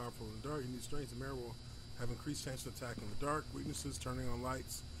most powerful in the dark. You need strength. The mirror will have increased chance to attack in the dark. Weaknesses: turning on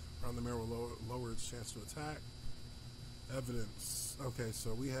lights around the mirror will lower its chance to attack. Evidence. Okay,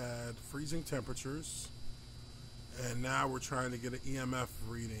 so we had freezing temperatures, and now we're trying to get an EMF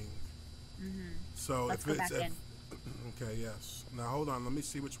reading. So Let's go back in. Okay, yes. Now hold on. Let me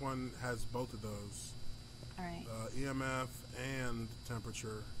see which one has both of those. All right. EMF and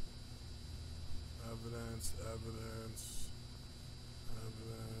temperature. Evidence.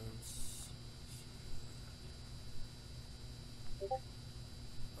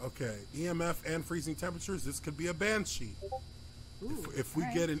 Okay, EMF and freezing temperatures. This could be a banshee. If we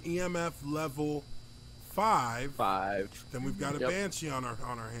get an EMF level 5, then we've got a banshee on our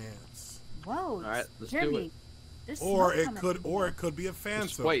hands. Whoa! All right, let's do it. Or it could be a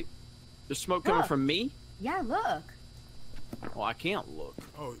phantom. Wait, there's smoke coming from me? Yeah, look. Well, I can't look.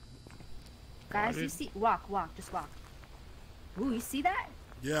 Oh, guys, you see? Walk, just walk. Ooh, you see that?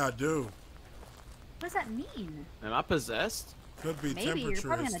 Yeah, I do. What does that mean? Am I possessed? Could be Maybe. temperature. You're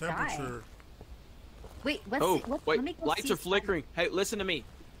probably gonna die. Wait, let's see. Let me go lights are flickering. Hey, listen to me.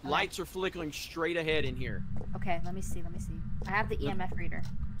 Okay. Lights are flickering straight ahead in here. Okay, let me see. I have the EMF reader.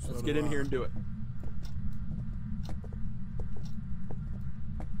 Let's get in here and do it.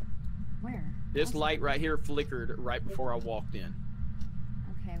 Where? This light right here flickered right before I walked in.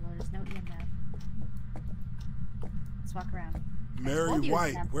 Okay, well, there's no EMF. Let's walk around. Mary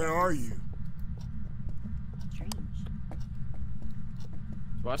White, where are you? Strange.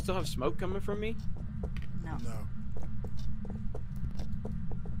 Do I still have smoke coming from me? No.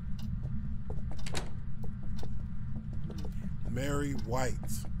 Mary White.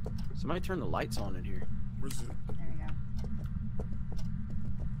 Somebody turn the lights on in here. Where's it? There we go.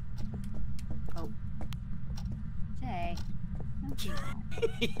 Oh. Jay. Don't do that.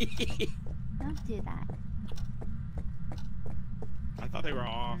 Don't do that. I thought they were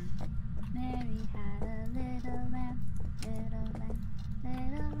off. Mary had a little lamb, little lamb,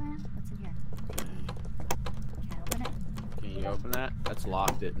 little lamb. What's in here? Can I open it? Can you open that? That's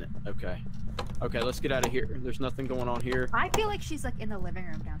locked, isn't it? Okay. Okay, let's get out of here. There's nothing going on here. I feel like she's like in the living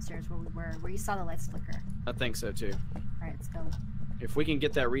room downstairs where we were, where you saw the lights flicker. I think so too. Alright, let's go. If we can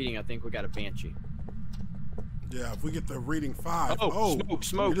get that reading, I think we got a banshee. Yeah, if we get the reading 5. Oh,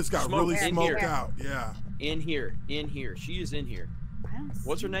 smoke. You just got really smoked out. Yeah. In here. She is in here. I don't see.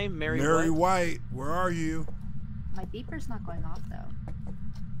 What's her name? Mary White. Where are you? My beeper's not going off though.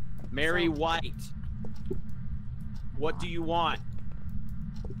 Mary White. What do you want?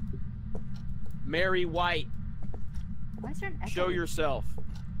 Mary White. Why is there an echo? Show yourself.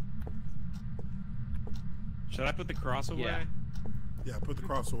 Should I put the cross away? Yeah, put the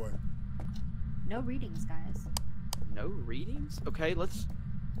cross away. No readings, guys. No readings? Okay, let's...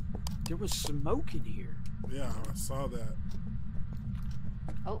 There was smoke in here. Yeah, I saw that.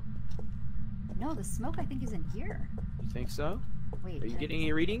 Oh. No, the smoke I think is in here. You think so? Wait. Are you getting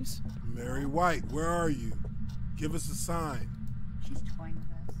any readings? Mary White, where are you? Give us a sign. She's toying with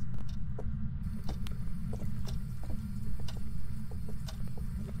us.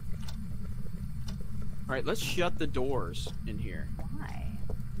 All right, let's shut the doors in here. Why?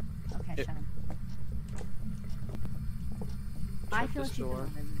 Okay, shut them. I feel like she's in the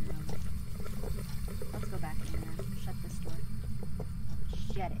living room. Let's go back in there. Shut this door.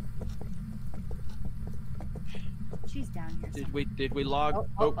 Shut it. She's down here. Did we log?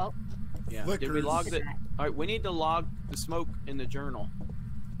 Oh. Yeah. Flickers. Did we log the? All right, we need to log the smoke in the journal.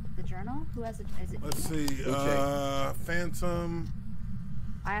 The journal? Who has it? Is it? Let's see. Phantom.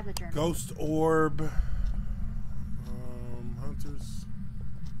 I have the journal. Ghost orb. Hunters.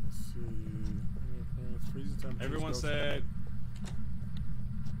 Let's see. Freezing temperatures. Everyone said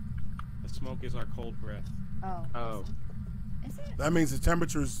the smoke is our cold breath. Oh. Is it? That means the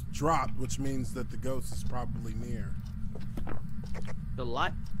temperature's dropped, which means that the ghost is probably near. The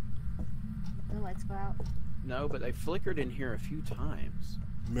light. The lights go out. No, but they flickered in here a few times.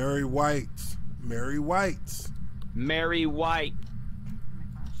 Mary White. Mary White. Mary White. Oh my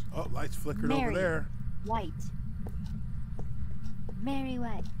gosh. Oh, lights flickered Mary over there. White. Mary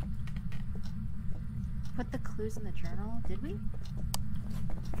White. Put the clues in the journal, did we?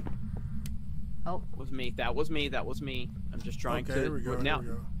 Oh. That was me. That was me. That was me. I'm just trying to. Here we go. Now,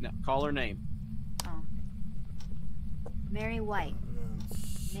 call her name. Oh. Mary White.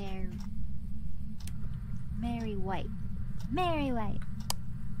 Mary White. Mary White.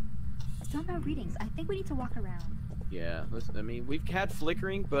 Still no readings. I think we need to walk around. Yeah, I mean, we've had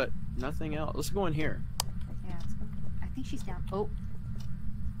flickering, but nothing else. Let's go in here. Yeah, let's go. I think she's down. Oh.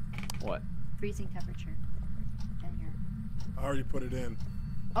 What? Freezing temperature. In here. I already put it in.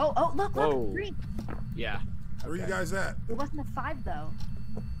 Oh, look, Whoa. 3. Yeah. Where you guys at? It wasn't a 5 though.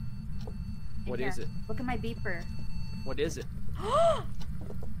 What is it? Look at my beeper. What is it?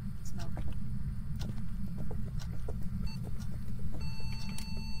 Smoke.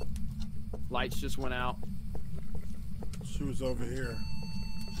 Lights just went out. She was over here.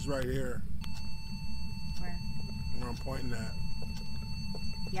 She's right here. Where? Where I'm pointing at.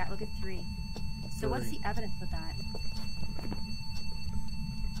 Yeah, look at 3. So what's the evidence with that?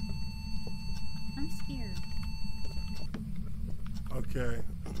 I'm scared. Okay.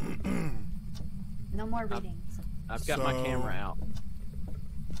 No more readings. I've got my camera out.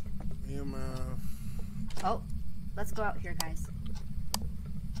 EMF. Oh, let's go out here, guys.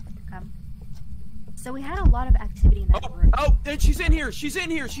 Come. So we had a lot of activity in that room. Oh, and she's in here. She's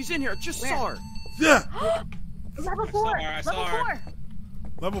in here. She's in here. Just saw her. Yeah. Level 4. Level 4.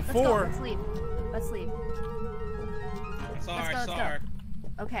 Level 4. Let's leave. Let's leave. Let's go.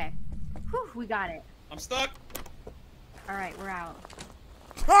 Okay. Whew, we got it. I'm stuck. All right, we're out.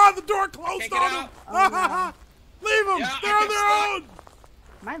 Ah, the door closed Can't get on him. out. Oh, Leave them. Yeah, They're on their own.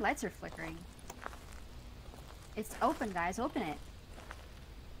 My lights are flickering. It's open, guys. Open it.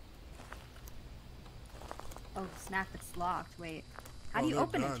 Oh, snap. It's locked. Wait. How do you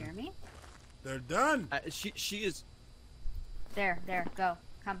open it, Jeremy? They're done. She is. There. Go.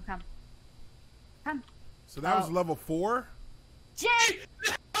 Come. So that was level 4? Jay!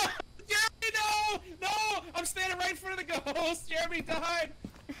 Jeremy, no! I'm standing right in front of the ghost. Jeremy died.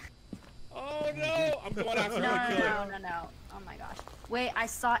 Oh no! I'm going after her. No. Oh my gosh. Wait, I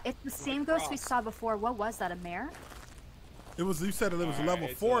saw it's the same ghost we saw before. What was that? A mare? It was. You said it was level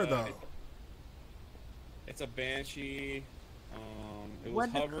 4 though. It's a banshee. It was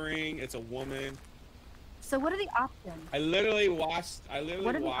hovering. It's a woman. So what are the options? I literally watched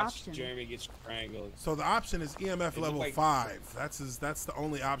options? Jeremy get strangled. So the option is EMF level 5. That's the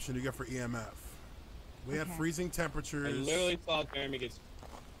only option you get for EMF. We had freezing temperatures. I literally saw Jeremy get.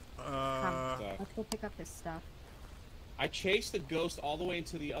 Let's go pick up his stuff. I chased the ghost all the way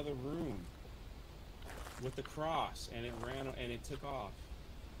into the other room with the cross, and it ran and it took off.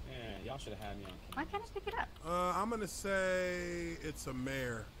 Man, y'all should have had me on camera. Why can't I pick it up? I'm gonna say it's a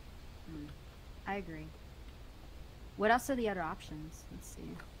mare. I agree. What else are the other options? Let's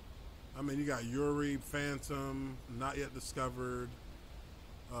see. I mean, you got Yuri, Phantom, not yet discovered.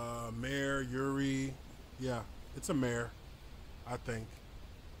 Mare, Yuri. Yeah, it's a mare, I think.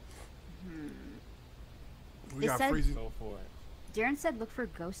 We got freezing. Go for it. Darren said look for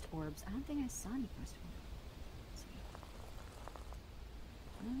ghost orbs. I don't think I saw any ghost orbs.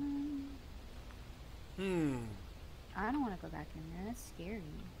 I don't want to go back in there. That's scary.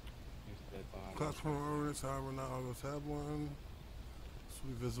 Platform, however, not all ghosts have one. This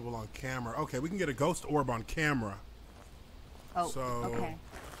will be visible on camera. Okay, we can get a ghost orb on camera. Oh, so, okay.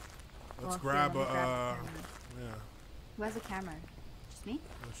 Let's grab a, yeah. Who has a camera? Just me?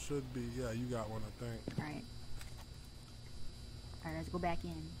 It should be, yeah, you got one, I think. Alright. Alright, let's go back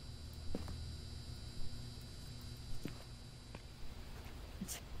in.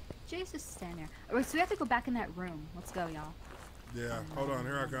 Jay's just standing there. Alright, so we have to go back in that room. Let's go, y'all. Yeah, hold on,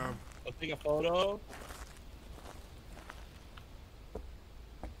 here I come. Let's take a photo.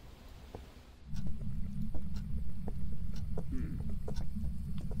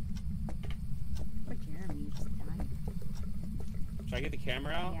 Poor Jeremy just died. Should I get the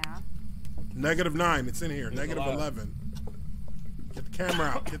camera out? Yeah. -9, it's in here. -11. Get the camera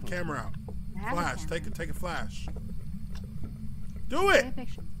out. Get the camera out. Flash. Take a flash. Do it. Take a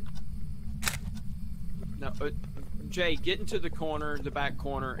picture. No, Jay, get into the corner, the back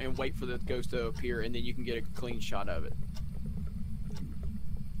corner, and wait for the ghost to appear, and then you can get a clean shot of it.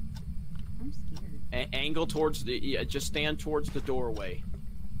 I'm scared. Angle towards the. Yeah, just stand towards the doorway.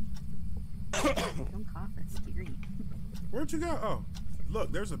 Don't cough. That's scary. Where'd you go? Oh,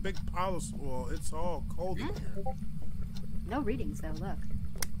 look, there's a big pile of. Well, it's all cold in here. No readings though. Look.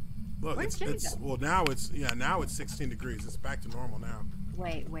 Look, Where'd Jimmy go? well now it's 16 degrees. It's back to normal now.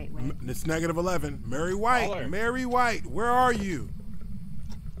 Wait. It's -11. Mary White. Mary White, where are you?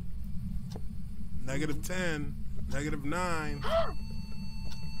 -10. -9.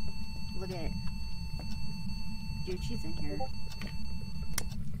 Look at it. Dude, she's in here.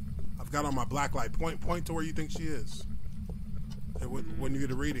 I've got on my black light. Point to where you think she is. When you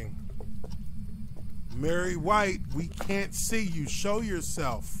get a reading. Mary White, we can't see you. Show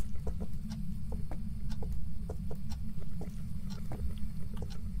yourself.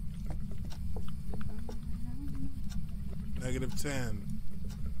 10.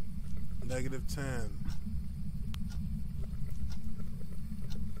 -10.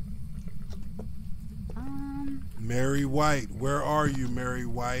 Mary White, where are you, Mary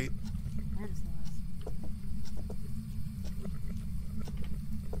White?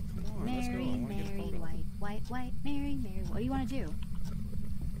 Mary White, Mary. What do you want to do?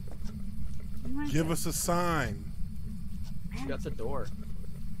 Give us a sign. You got the door.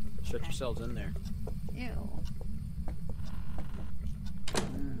 Shut yourselves in there. Ew.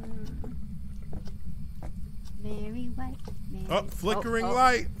 Mary White. Mary. Oh, flickering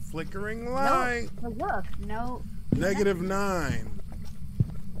light. Flickering light. No, look. No. -9.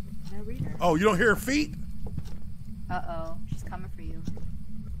 No reader. Oh, you don't hear her feet? Uh-oh. She's coming for you.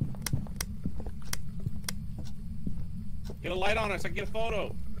 Get a light on us. I can get a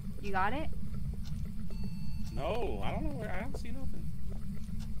photo. You got it? No, I don't know where. I don't see nothing.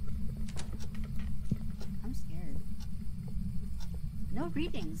 I'm scared. No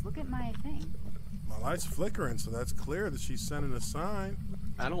readings. Look at my thing. My light's flickering, so that's clear that she's sending a sign.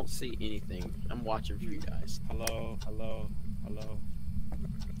 I don't see anything. I'm watching for you guys. Hello, hello, hello.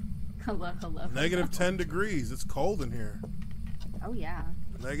 Hello. -10 degrees. It's cold in here. Oh, yeah.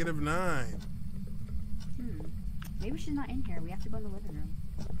 -9. Maybe she's not in here. We have to go in the living room.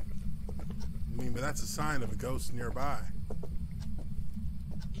 I mean, but that's a sign of a ghost nearby.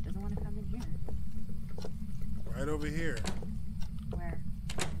 She doesn't want to come in here. Right over here. Where?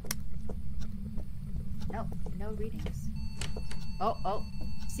 No, no readings. Oh.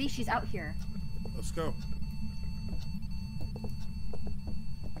 See, she's out here. Let's go.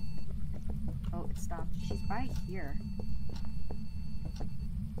 Oh, it stopped. She's right here.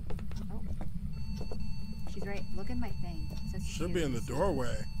 Oh. She's right. Look at my thing. It says Should be in the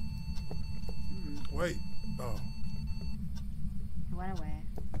doorway. Wait. Oh. It went away.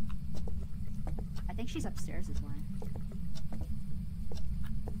 I think she's upstairs is why.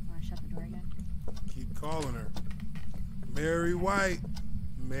 Want to shut the door again? Keep calling her. Mary White.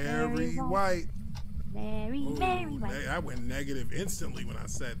 Mary White. Mary White. I went negative instantly when I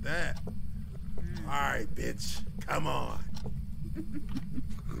said that. Alright, bitch. Come on.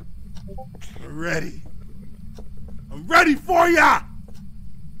 I'm ready. I'm ready for ya!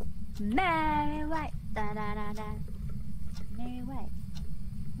 Mary White. Da da da da. Mary White.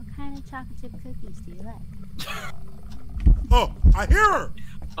 What kind of chocolate chip cookies do you like? Oh, I hear her!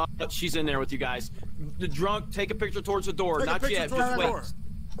 She's in there with you guys. The drunk, take a picture towards the door. Not yet. Just wait.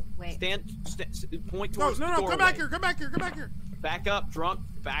 Wait. Stand, point towards the doorway. Come back here. Come back here. Come back here. Back up, drunk.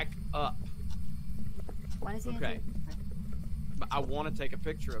 Back up. What is he okay. But I want to take a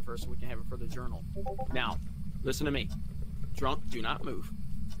picture of her so we can have it for the journal. Now, listen to me. Drunk, do not move.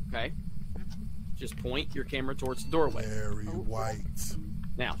 Okay? Just point your camera towards the doorway. Very White.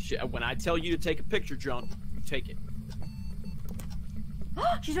 Now, when I tell you to take a picture, drunk, you take it.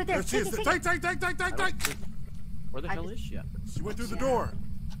 She's right there. Take. Where the hell is she? She went through the door.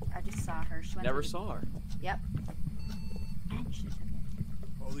 I just saw her. She went Never saw her. Yep. And she took it.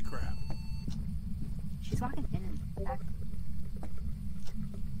 Holy crap. She's walking in and back.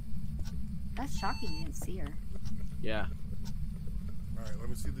 That's shocking you didn't see her. Yeah. Alright, let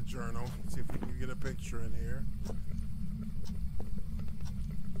me see the journal. Let's see if we can get a picture in here.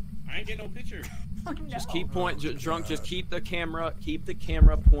 I ain't getting no picture. Oh, no. Just keep pointing, drunk. Just keep the camera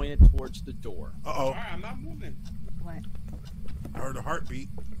pointed towards the door. Uh-oh. Alright, I'm not moving. What? I heard a heartbeat.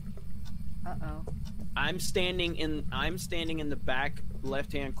 Uh-oh. I'm standing in the back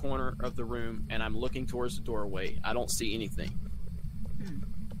left-hand corner of the room, and I'm looking towards the doorway. I don't see anything.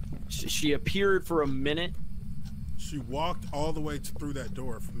 She appeared for a minute. She walked all the way through that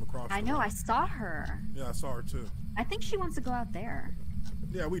door from across the room. I saw her. Yeah, I saw her too. I think she wants to go out there.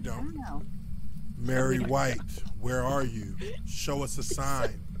 Yeah, we I don't. don't know. Mary White, where are you? Show us a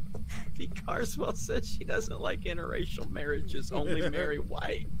sign. The Carswell says she doesn't like interracial marriages, only Mary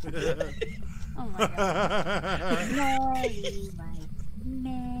White. Oh my god. Mary White.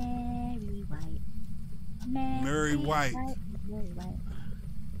 Mary White. Mary White. Mary White.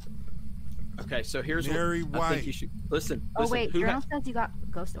 Okay, so here's Mary what White. I think you should listen. Oh listen, wait, Journal says you got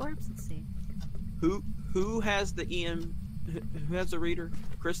ghost orbs. Let's see. Who has the EM? Who has the reader?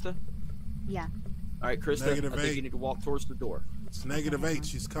 Krista. Yeah. All right, Krista. I think -8. you need to walk towards the door. It's -8.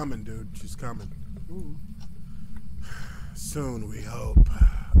 She's coming, dude. She's coming. Ooh. Soon, we hope.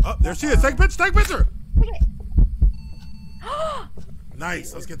 Oh, there she is. Take a picture. Take a picture.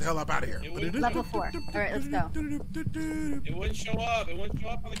 Nice. Let's get the hell up out of here. Level 4. All right, let's go. It wouldn't show up. It wouldn't show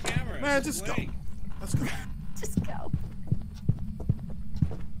up on the camera. Man, just go. Let's go. Just go.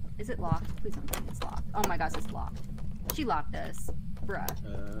 Is it locked? Please don't tell me it's locked. Oh my gosh, it's locked. She locked us. Bruh.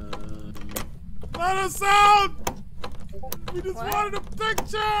 Let us out! We just wanted a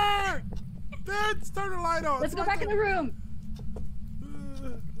picture! Let's turn the light on. Let's go back in the room.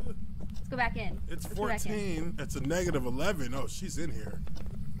 Let's go back in. It's 14. It's a negative 11. Oh, she's in here.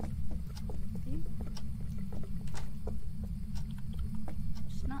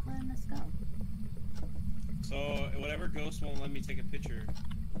 She's not letting us go. So whatever ghost won't let me take a picture.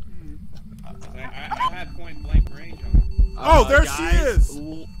 I had point blank range on her. Oh, there she is.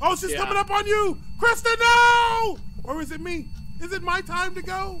 Oh, she's Yeah. coming up on you. Krista, no! Or is it me? Is it my time to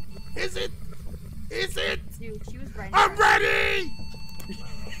go? Is it? Is it? Dude, she was right. I'm ready!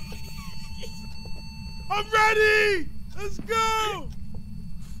 I'm ready! Let's go!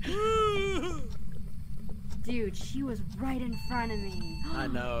 Dude, she was right in front of me. I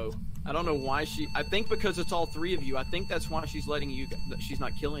know. I don't know why she. I think because it's all three of you. I think that's why she's letting you. She's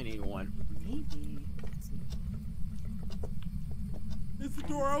not killing anyone. Maybe. Is the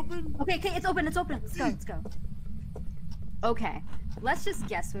door open? Okay, it's open. It's open. Let's go. Let's go. Okay, let's just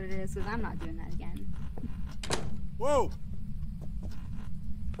guess what it is, because I'm not doing that again. Whoa!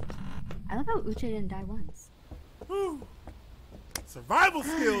 I love how Uche didn't die once. Whew. Survival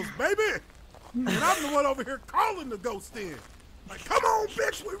skills, baby! And I'm the one over here calling the ghost in. Like, come on,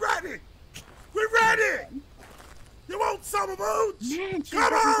 bitch, we ready! We ready! You want some of Uche? Man, she's Come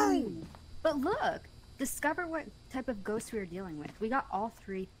right on! behind me. But look, discover what type of ghost we were dealing with. We got all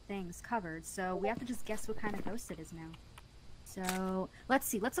three things covered, so we have to just guess what kind of ghost it is now. So, let's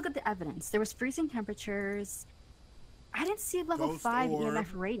see. Let's look at the evidence. There was freezing temperatures. I didn't see a level Ghost 5 orb. EMF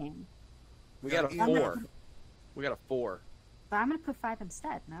rating. We got a 4. We got a 4. But I'm going to put 5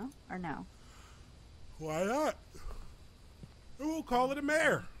 instead, no? Or no? Why not? We'll call it a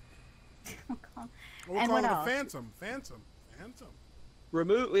mare. We'll We'll call it a phantom. Phantom.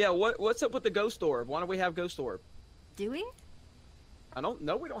 Remove. Yeah. What's up with the ghost orb? Why don't we have ghost orb? Do we? I don't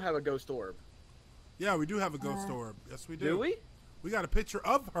know. We don't have a ghost orb. Yeah, we do have a ghost orb. Yes, we do. Do we? We got a picture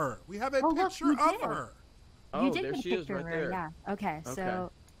of her. We have a Oh, look, picture you of did. her. Oh, you did there get a she is picture right of her, there. yeah. Okay,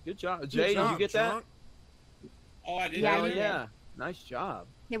 so... Good job, Good Jay. Did job, you get that? drunk. Oh, I did. Yeah, Hell you did. yeah. Nice job.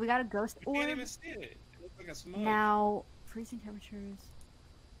 Yeah, we got a ghost I can't orb. even see it. It looks like a smudge. Now, freezing temperatures.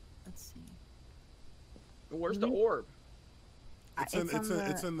 Let's see. Where's the orb? It's in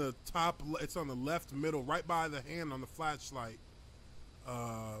the top. It's on the left middle, right by the hand on the flashlight.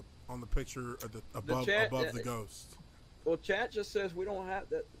 On the picture above the ghost. Well, chat just says we don't have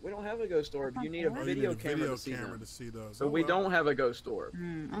that. We don't have a ghost orb. You need a Oh, video you need a camera video to see camera them. to see those. So Oh, we well. don't have a ghost orb.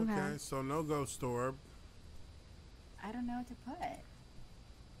 Okay. Okay, so no ghost orb. I don't know what to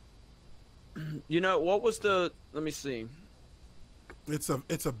put. You know what was the? Let me see. It's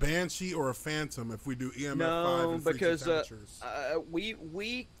a banshee or a phantom if we do EMF 5 No, and freezing because temperatures.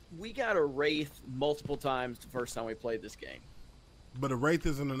 we got a wraith multiple times the first time we played this game. But a wraith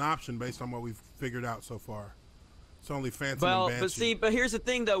isn't an option based on what we've figured out so far. It's only phantom Well, and banshee. but here's the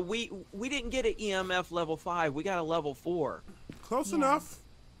thing though. We didn't get an EMF level 5. We got a level 4. Close enough.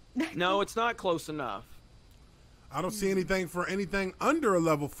 No, it's not close enough. I don't see anything for anything under a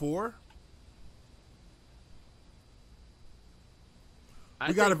level 4.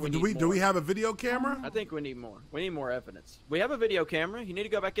 Do we have a video camera? I think we need more. We need more evidence. We have a video camera. You need to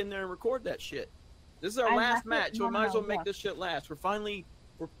go back in there and record that shit. This is our last match, so we might as well make this shit last. We're finally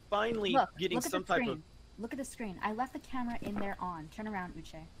getting some type of. Look at the screen. I left the camera in there on. Turn around,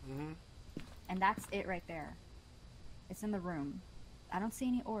 Uche. And that's it right there. It's in the room. I don't see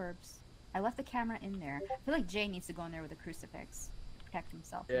any orbs. I left the camera in there. I feel like Jay needs to go in there with a crucifix. Protect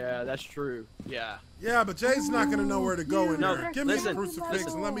himself. Yeah, that's true. Yeah. Yeah, but Jay's not gonna know where to go in there. Give me a listen,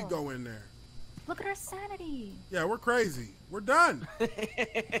 crucifix and let me go in there. Look at our sanity. Yeah, we're crazy. We're done.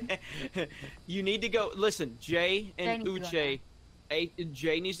 You need to go. Listen, Jay and Jay needs to go Uche.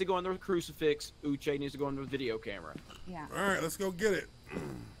 Jay needs to go under the crucifix. Uche needs to go under the video camera. Yeah. All right, let's go get it.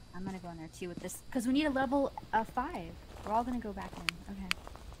 I'm gonna go in there too with this because we need a level 5. We're all gonna go back in. Okay.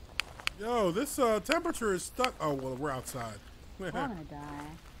 Yo, this temperature is stuck. Oh well, we're outside. We're all gonna die.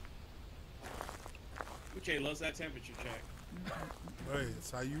 Uche loves that temperature check. Hey,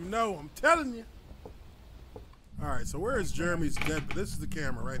 that's how you know. I'm telling you. All right, so where is Jeremy's dead? This is the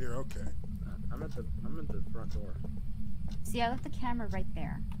camera right here. Okay. I'm at the front door. See, I left the camera right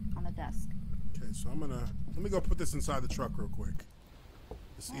there on the desk. Okay, so let me go put this inside the truck real quick.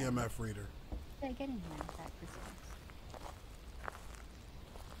 This EMF reader. Yeah, get in here with that crucifix.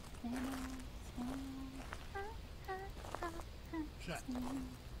 Shut.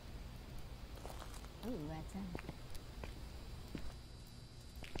 Ooh, that's it.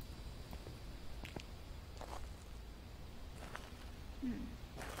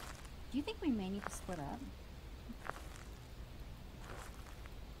 Do you think we may need to split up?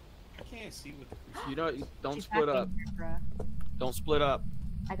 I can't see with the. You know, don't She's split back up. in here, bruh. Don't split up.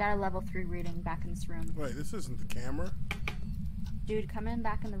 I got a level 3 reading back in this room. Wait, this isn't the camera? Dude, come in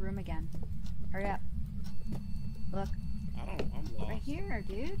back in the room again. Hurry up. Look. I'm lost. Right here,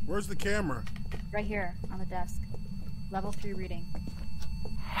 dude. Where's the camera? Right here on the desk. Level 3 reading.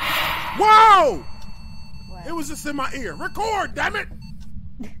 Whoa! What? It was just in my ear. Record, damn it!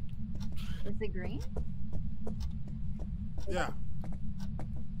 Is it green? Yeah.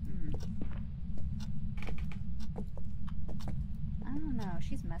 I don't know.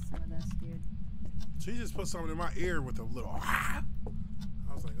 She's messing with us, dude. She just put something in my ear with a little. I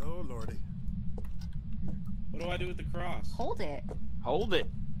was like, oh lordy. What do I do with the cross? Hold it. Hold it.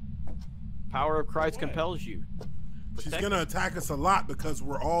 Power of Christ What? compels you. She's Protect gonna it. attack us a lot because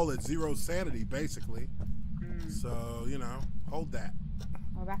we're all at 0 sanity, basically. So, you know, hold that.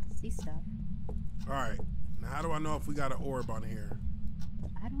 We're back to see stuff. All right. Now, how do I know if we got an orb on here?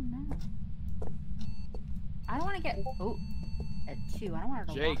 I don't know. I don't want to get at 2. I don't want her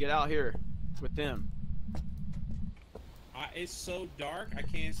to Jay, walk. get out here with them. It's so dark, I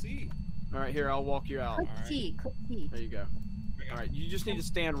can't see. All right, here, I'll walk you out. Click Alright. T. Click T. There you go. All right, you just need to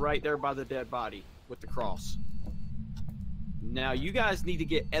stand right there by the dead body with the cross. Now you guys need to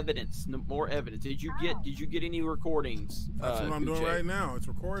get evidence, more evidence. Did you get any recordings? That's what I'm doing Uche? right now. It's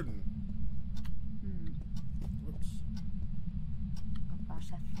recording. Whoops. Oh gosh,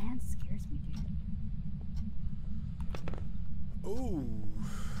 that fan scares me, dude. Ooh.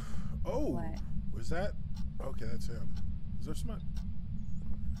 Oh. What? Was that? Okay, that's him. Is there smut?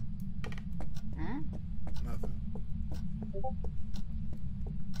 Huh? Nothing.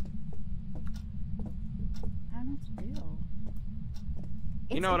 I don't know what to do.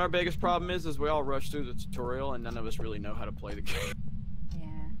 You know what our biggest problem is we all rush through the tutorial and none of us really know how to play the game. Yeah.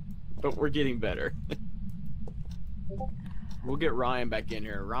 But we're getting better. We'll get Ryan back in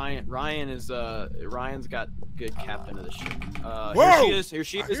here. Ryan's got good captain of the ship. Whoa! Here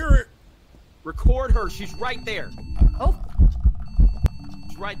she is. I hear it. Record her. She's right there. Oh.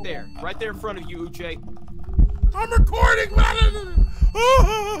 She's right there. Right there in front of you, Uche. I'm recording.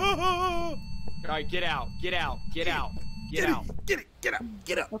 All right, get out. Get out. Get out. Get out. Get it. Get up.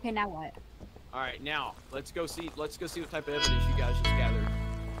 Get up. Okay, now what? All right, now let's go see what type of evidence you guys just gathered.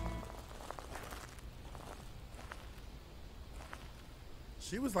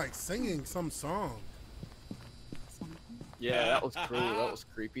 She was like singing some song. Yeah, that was cool. That was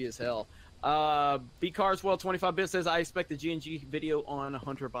creepy as hell. B Carswell 25-bit says, I expect a G&G video on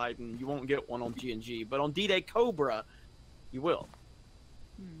Hunter Biden. You won't get one on G&G, but on D-Day Cobra, you will.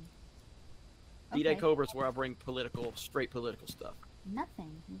 D-Day Cobra is where I bring straight political stuff.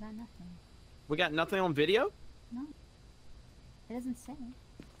 Nothing. We got nothing. We got nothing on video? No. It doesn't say.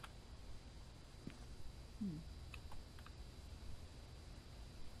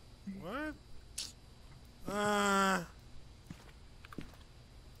 What?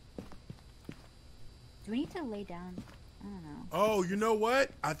 Do we need to lay down? I don't know. Oh, you know what?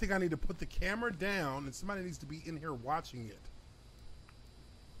 I think I need to put the camera down and somebody needs to be in here watching it.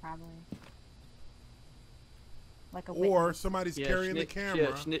 Probably. Like a Or witness. somebody's carrying the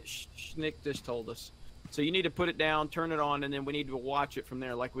camera. Yeah, Schnick just told us. So you need to put it down, turn it on, and then we need to watch it from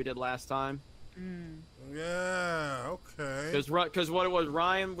there like we did last time. Yeah, okay. Because what it was,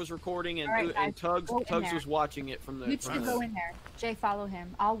 Ryan was recording and, All right, and guys, Tugs was watching it from the. You two go in there. Jay, follow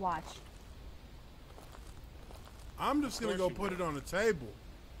him. I'll watch. I'm just gonna go put it on the table.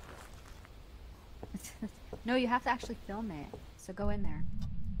 No, you have to actually film it. So go in there.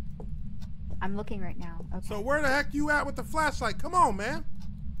 I'm looking right now. Okay. So where the heck you at with the flashlight? Come on, man.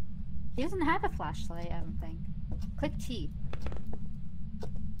 He doesn't have a flashlight, I don't think. Click T.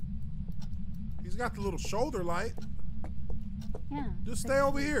 He's got the little shoulder light. Yeah. Just stay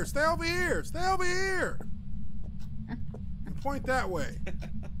over here. Stay over here. Stay over here. And point that way.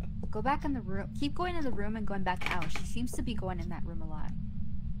 Go back in the room. Keep going in the room and going back out. She seems to be going in that room a lot.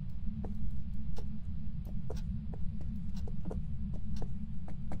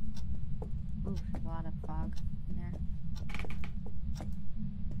 Ooh, there's a lot of fog in there.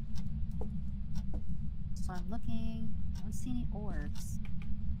 So I'm looking. I don't see any orbs.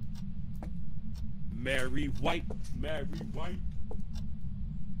 Mary White.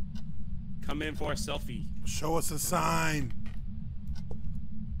 Come in for a selfie. Show us a sign.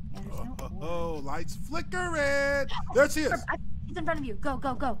 Yeah, there's no orb. Oh, lights flickering. There she is. He's in front of you. Go,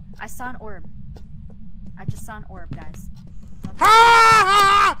 go, go. I saw an orb. I just saw an orb, guys. Ha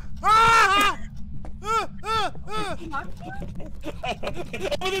ha ha! Open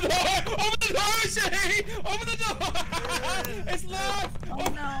the door! Open the door, Shay! Open the door! It's locked! Oh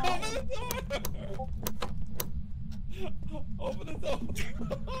no! Open the door! Open the door!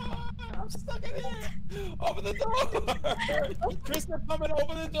 Open the door! Krista, come and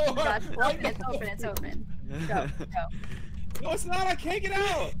open the door! It's open. Go. No, it's not. I can't get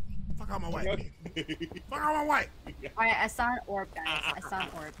out. Fuck out my way. Fuck out my way. All right, I saw an orb, guys. I saw an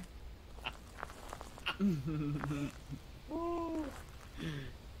orb.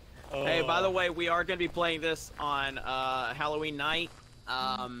 Hey, by the way, we are going to be playing this on Halloween night,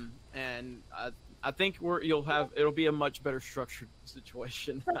 and I think it'll be a much better structured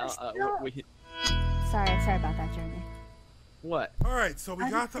situation. Sorry about that, Jeremy. What? All right, so we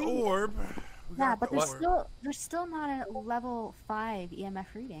got the orb. But there's still not a level 5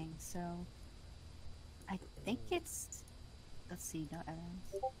 EMF reading, so I think it's. Let's see, no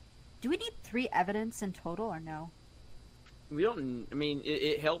evidence. Do we need 3 evidence in total or no? We don't. I mean,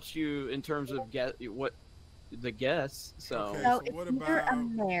 it helps you in terms of what the guess. So, okay, so so it's what either about a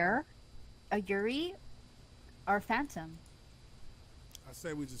mare, a Yuri, or Phantom. I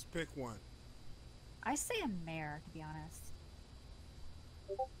say we just pick one. I say a mare, to be honest.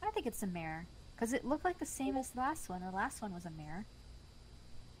 I think it's a mare because it looked like the same as the last one. The last one was a mare.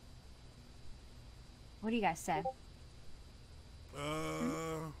 What do you guys say?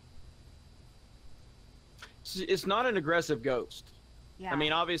 It's not an aggressive ghost. Yeah. I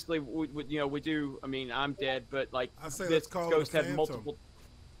mean, obviously, we do. I mean, I'm dead, but like I say this let's call ghost it a had multiple.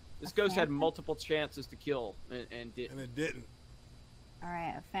 This ghost had multiple chances to kill and didn't. And it didn't. All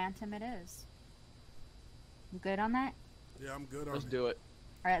right, a Phantom it is. You good on that? Yeah, I'm good on Let's it. do it.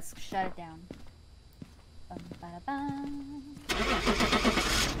 All right, let's shut it down. Bum, Alright,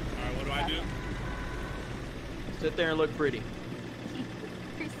 what do I do? Sit there and look pretty.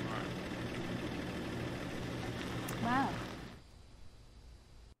 Wow.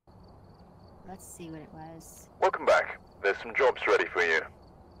 Let's see what it was. Welcome back. There's some jobs ready for you.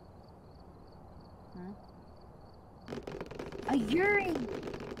 A Yuri!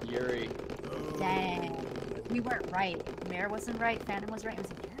 Yuri. Dang. We weren't right. Mare wasn't right. Phantom was right. It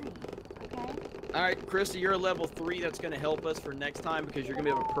was a Yuri. Okay. All right, Krista, you're a level 3. That's going to help us for next time because you're going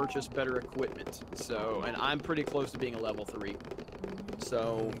to be able to purchase better equipment. So, and I'm pretty close to being a level 3.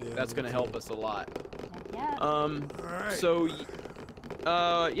 So that's going to help us a lot. Yeah. All right. So,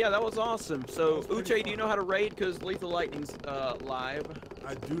 yeah, that was awesome. So, Uche, do you know how to raid? Because Lethal Lightning's live.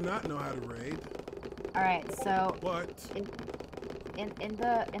 I do not know how to raid. All right. So. What? In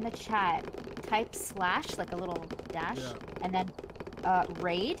the chat, type / like a little dash, and then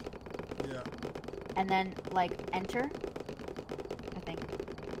raid. Yeah. And then like enter. I think.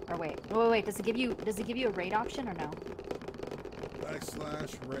 Or wait. Does it give you a raid option or no?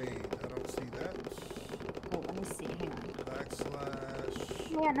 /raid. I don't see that. Oh, let me see. Hang on.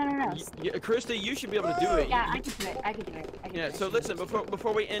 / Yeah, no. Yeah, Krista, you should be able to do it. Yeah, I can do it. Yeah, so listen,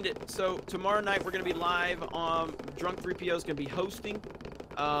 before we end it, so tomorrow night we're going to be live. Drunk 3PO is going to be hosting.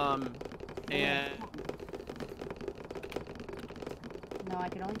 And... No, I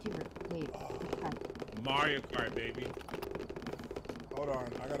can only do... Wait. Mario Kart, baby. Hold on.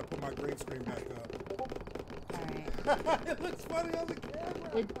 I got to put my green screen back up. Alright. It looks funny on the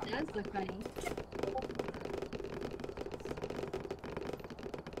camera. It does look funny.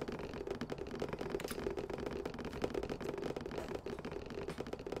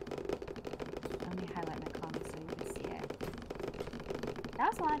 Let me highlight my comments so you can see it. That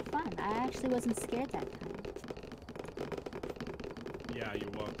was a lot of fun. I actually wasn't scared that time. Yeah,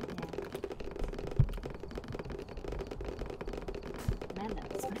 you're welcome. Yeah. Man,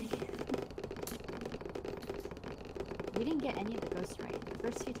 that was funny. We didn't get any of the ghosts right. The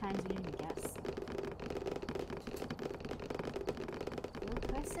first few times we didn't even guess. Will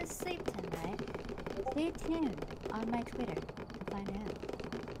Quest sleep tonight? Stay tuned on my Twitter to find out.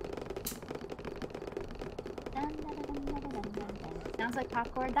 Sounds like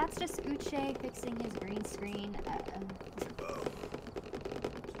popcorn. That's just Uche fixing his green screen. God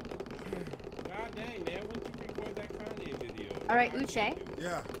dang, man, when did you record that Kanye video? Alright, Uche.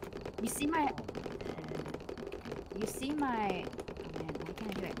 Yeah. You see my... Oh man, why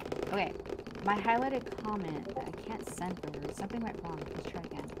can't I do it? Okay, my highlighted comment that I can't send for her. Something went wrong. Let's try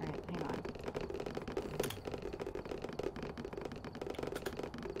again. Alright, hang on.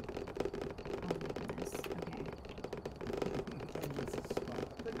 Oh my goodness. Okay. I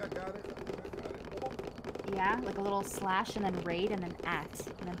think I got it. Yeah, like a little slash and then raid and then @ and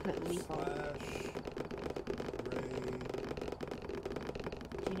then put lethal. /raid.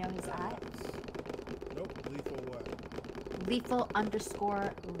 Do you know his @? Nope. Lethal what? Lethal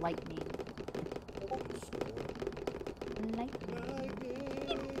 _ lightning.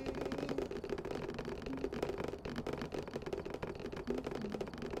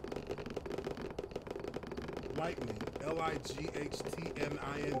 Lightning.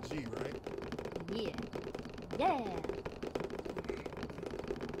 LIGHTNING, right? Yeah.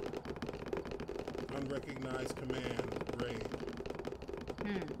 Unrecognized command. Raid.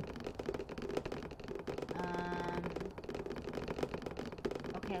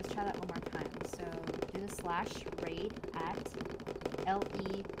 Okay, let's try that one more time. So do the /raid at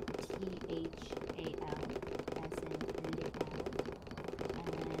LETHAL as in little, and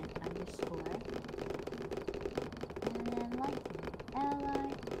then underscore, and then lighten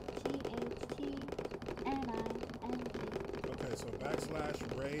LIGHTNING. Okay, so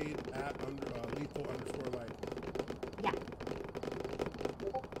 /raid at lethal underscore light. Yeah.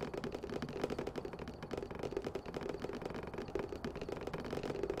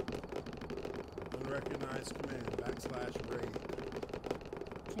 Unrecognized command /raid.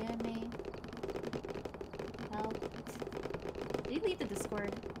 Jimmy. Help. Did you leave the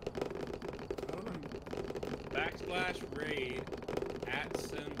Discord? I don't know. /raid at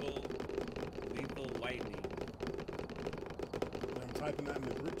symbol lethal lightning. I'm typing that in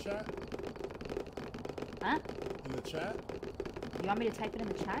the group chat. Huh? In the chat? You want me to type it in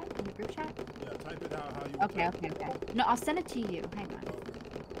the chat? In the group chat? Yeah, type it out how you Okay, type okay, it. okay. No, I'll send it to you. Hang on.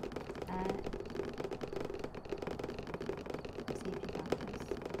 Okay. See if you got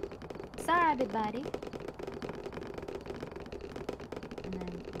this. Sorry, everybody. And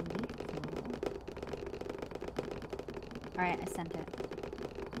then lethal. Alright, I sent it.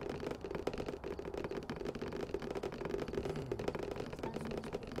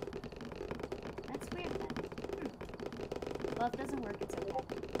 That's weird then. Well, if it doesn't work, it's okay.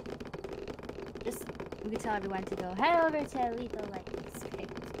 Just, we could tell everyone to go head over to Lethal Lightning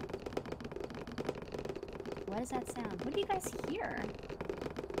Script. What does that sound? What do you guys hear?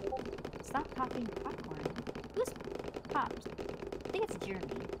 Stop popping popcorn. Who's popped? I think it's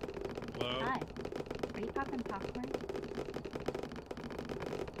Jeremy. Hello? Hi. Are you popping popcorn?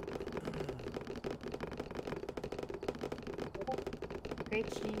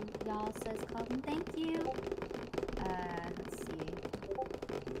 Great stream, y'all, says Calvin. Thank you. Let's see.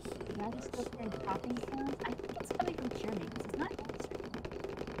 You guys are still hearing popping sounds? I think it's coming from Jeremy because it's not answering.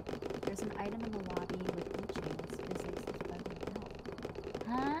 There's an item in the lobby with Uche that's physics is bugging out.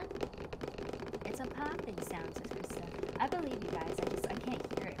 Huh? It's a popping sound, says Krista. I believe you guys. I can't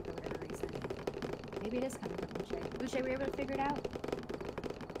hear it for whatever reason. Maybe it is coming from Uche. Uche, were you able to figure it out?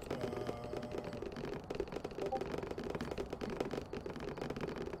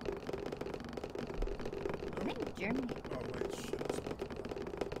 I think Jeremy. Oh, wait, shit.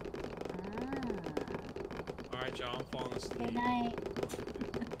 Alright, y'all, I'm falling asleep. Good night.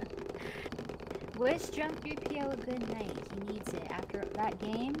 Wish Drunk 3PO a good night. He needs it. After that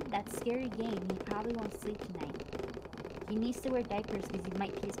game, that scary game, he probably won't sleep tonight. He needs to wear diapers because he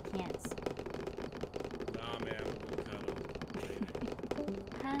might pee his pants. Nah, man, we'll cuddle.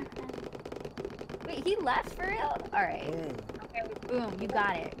 Wait, he left for real? Alright. Boom. Okay, boom, you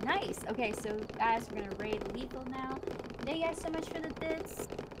got it. Nice. Okay, so guys, we're gonna raid Lethal now. Thank you guys so much for the bits.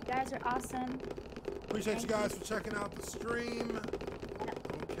 You guys are awesome. Appreciate you guys for checking out the stream.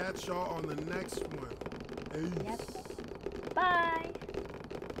 We'll catch y'all on the next one. Peace. Yep. Bye.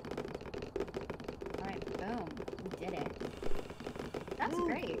 Alright, boom. We did it. That's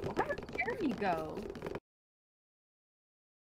great. Where did Jeremy go?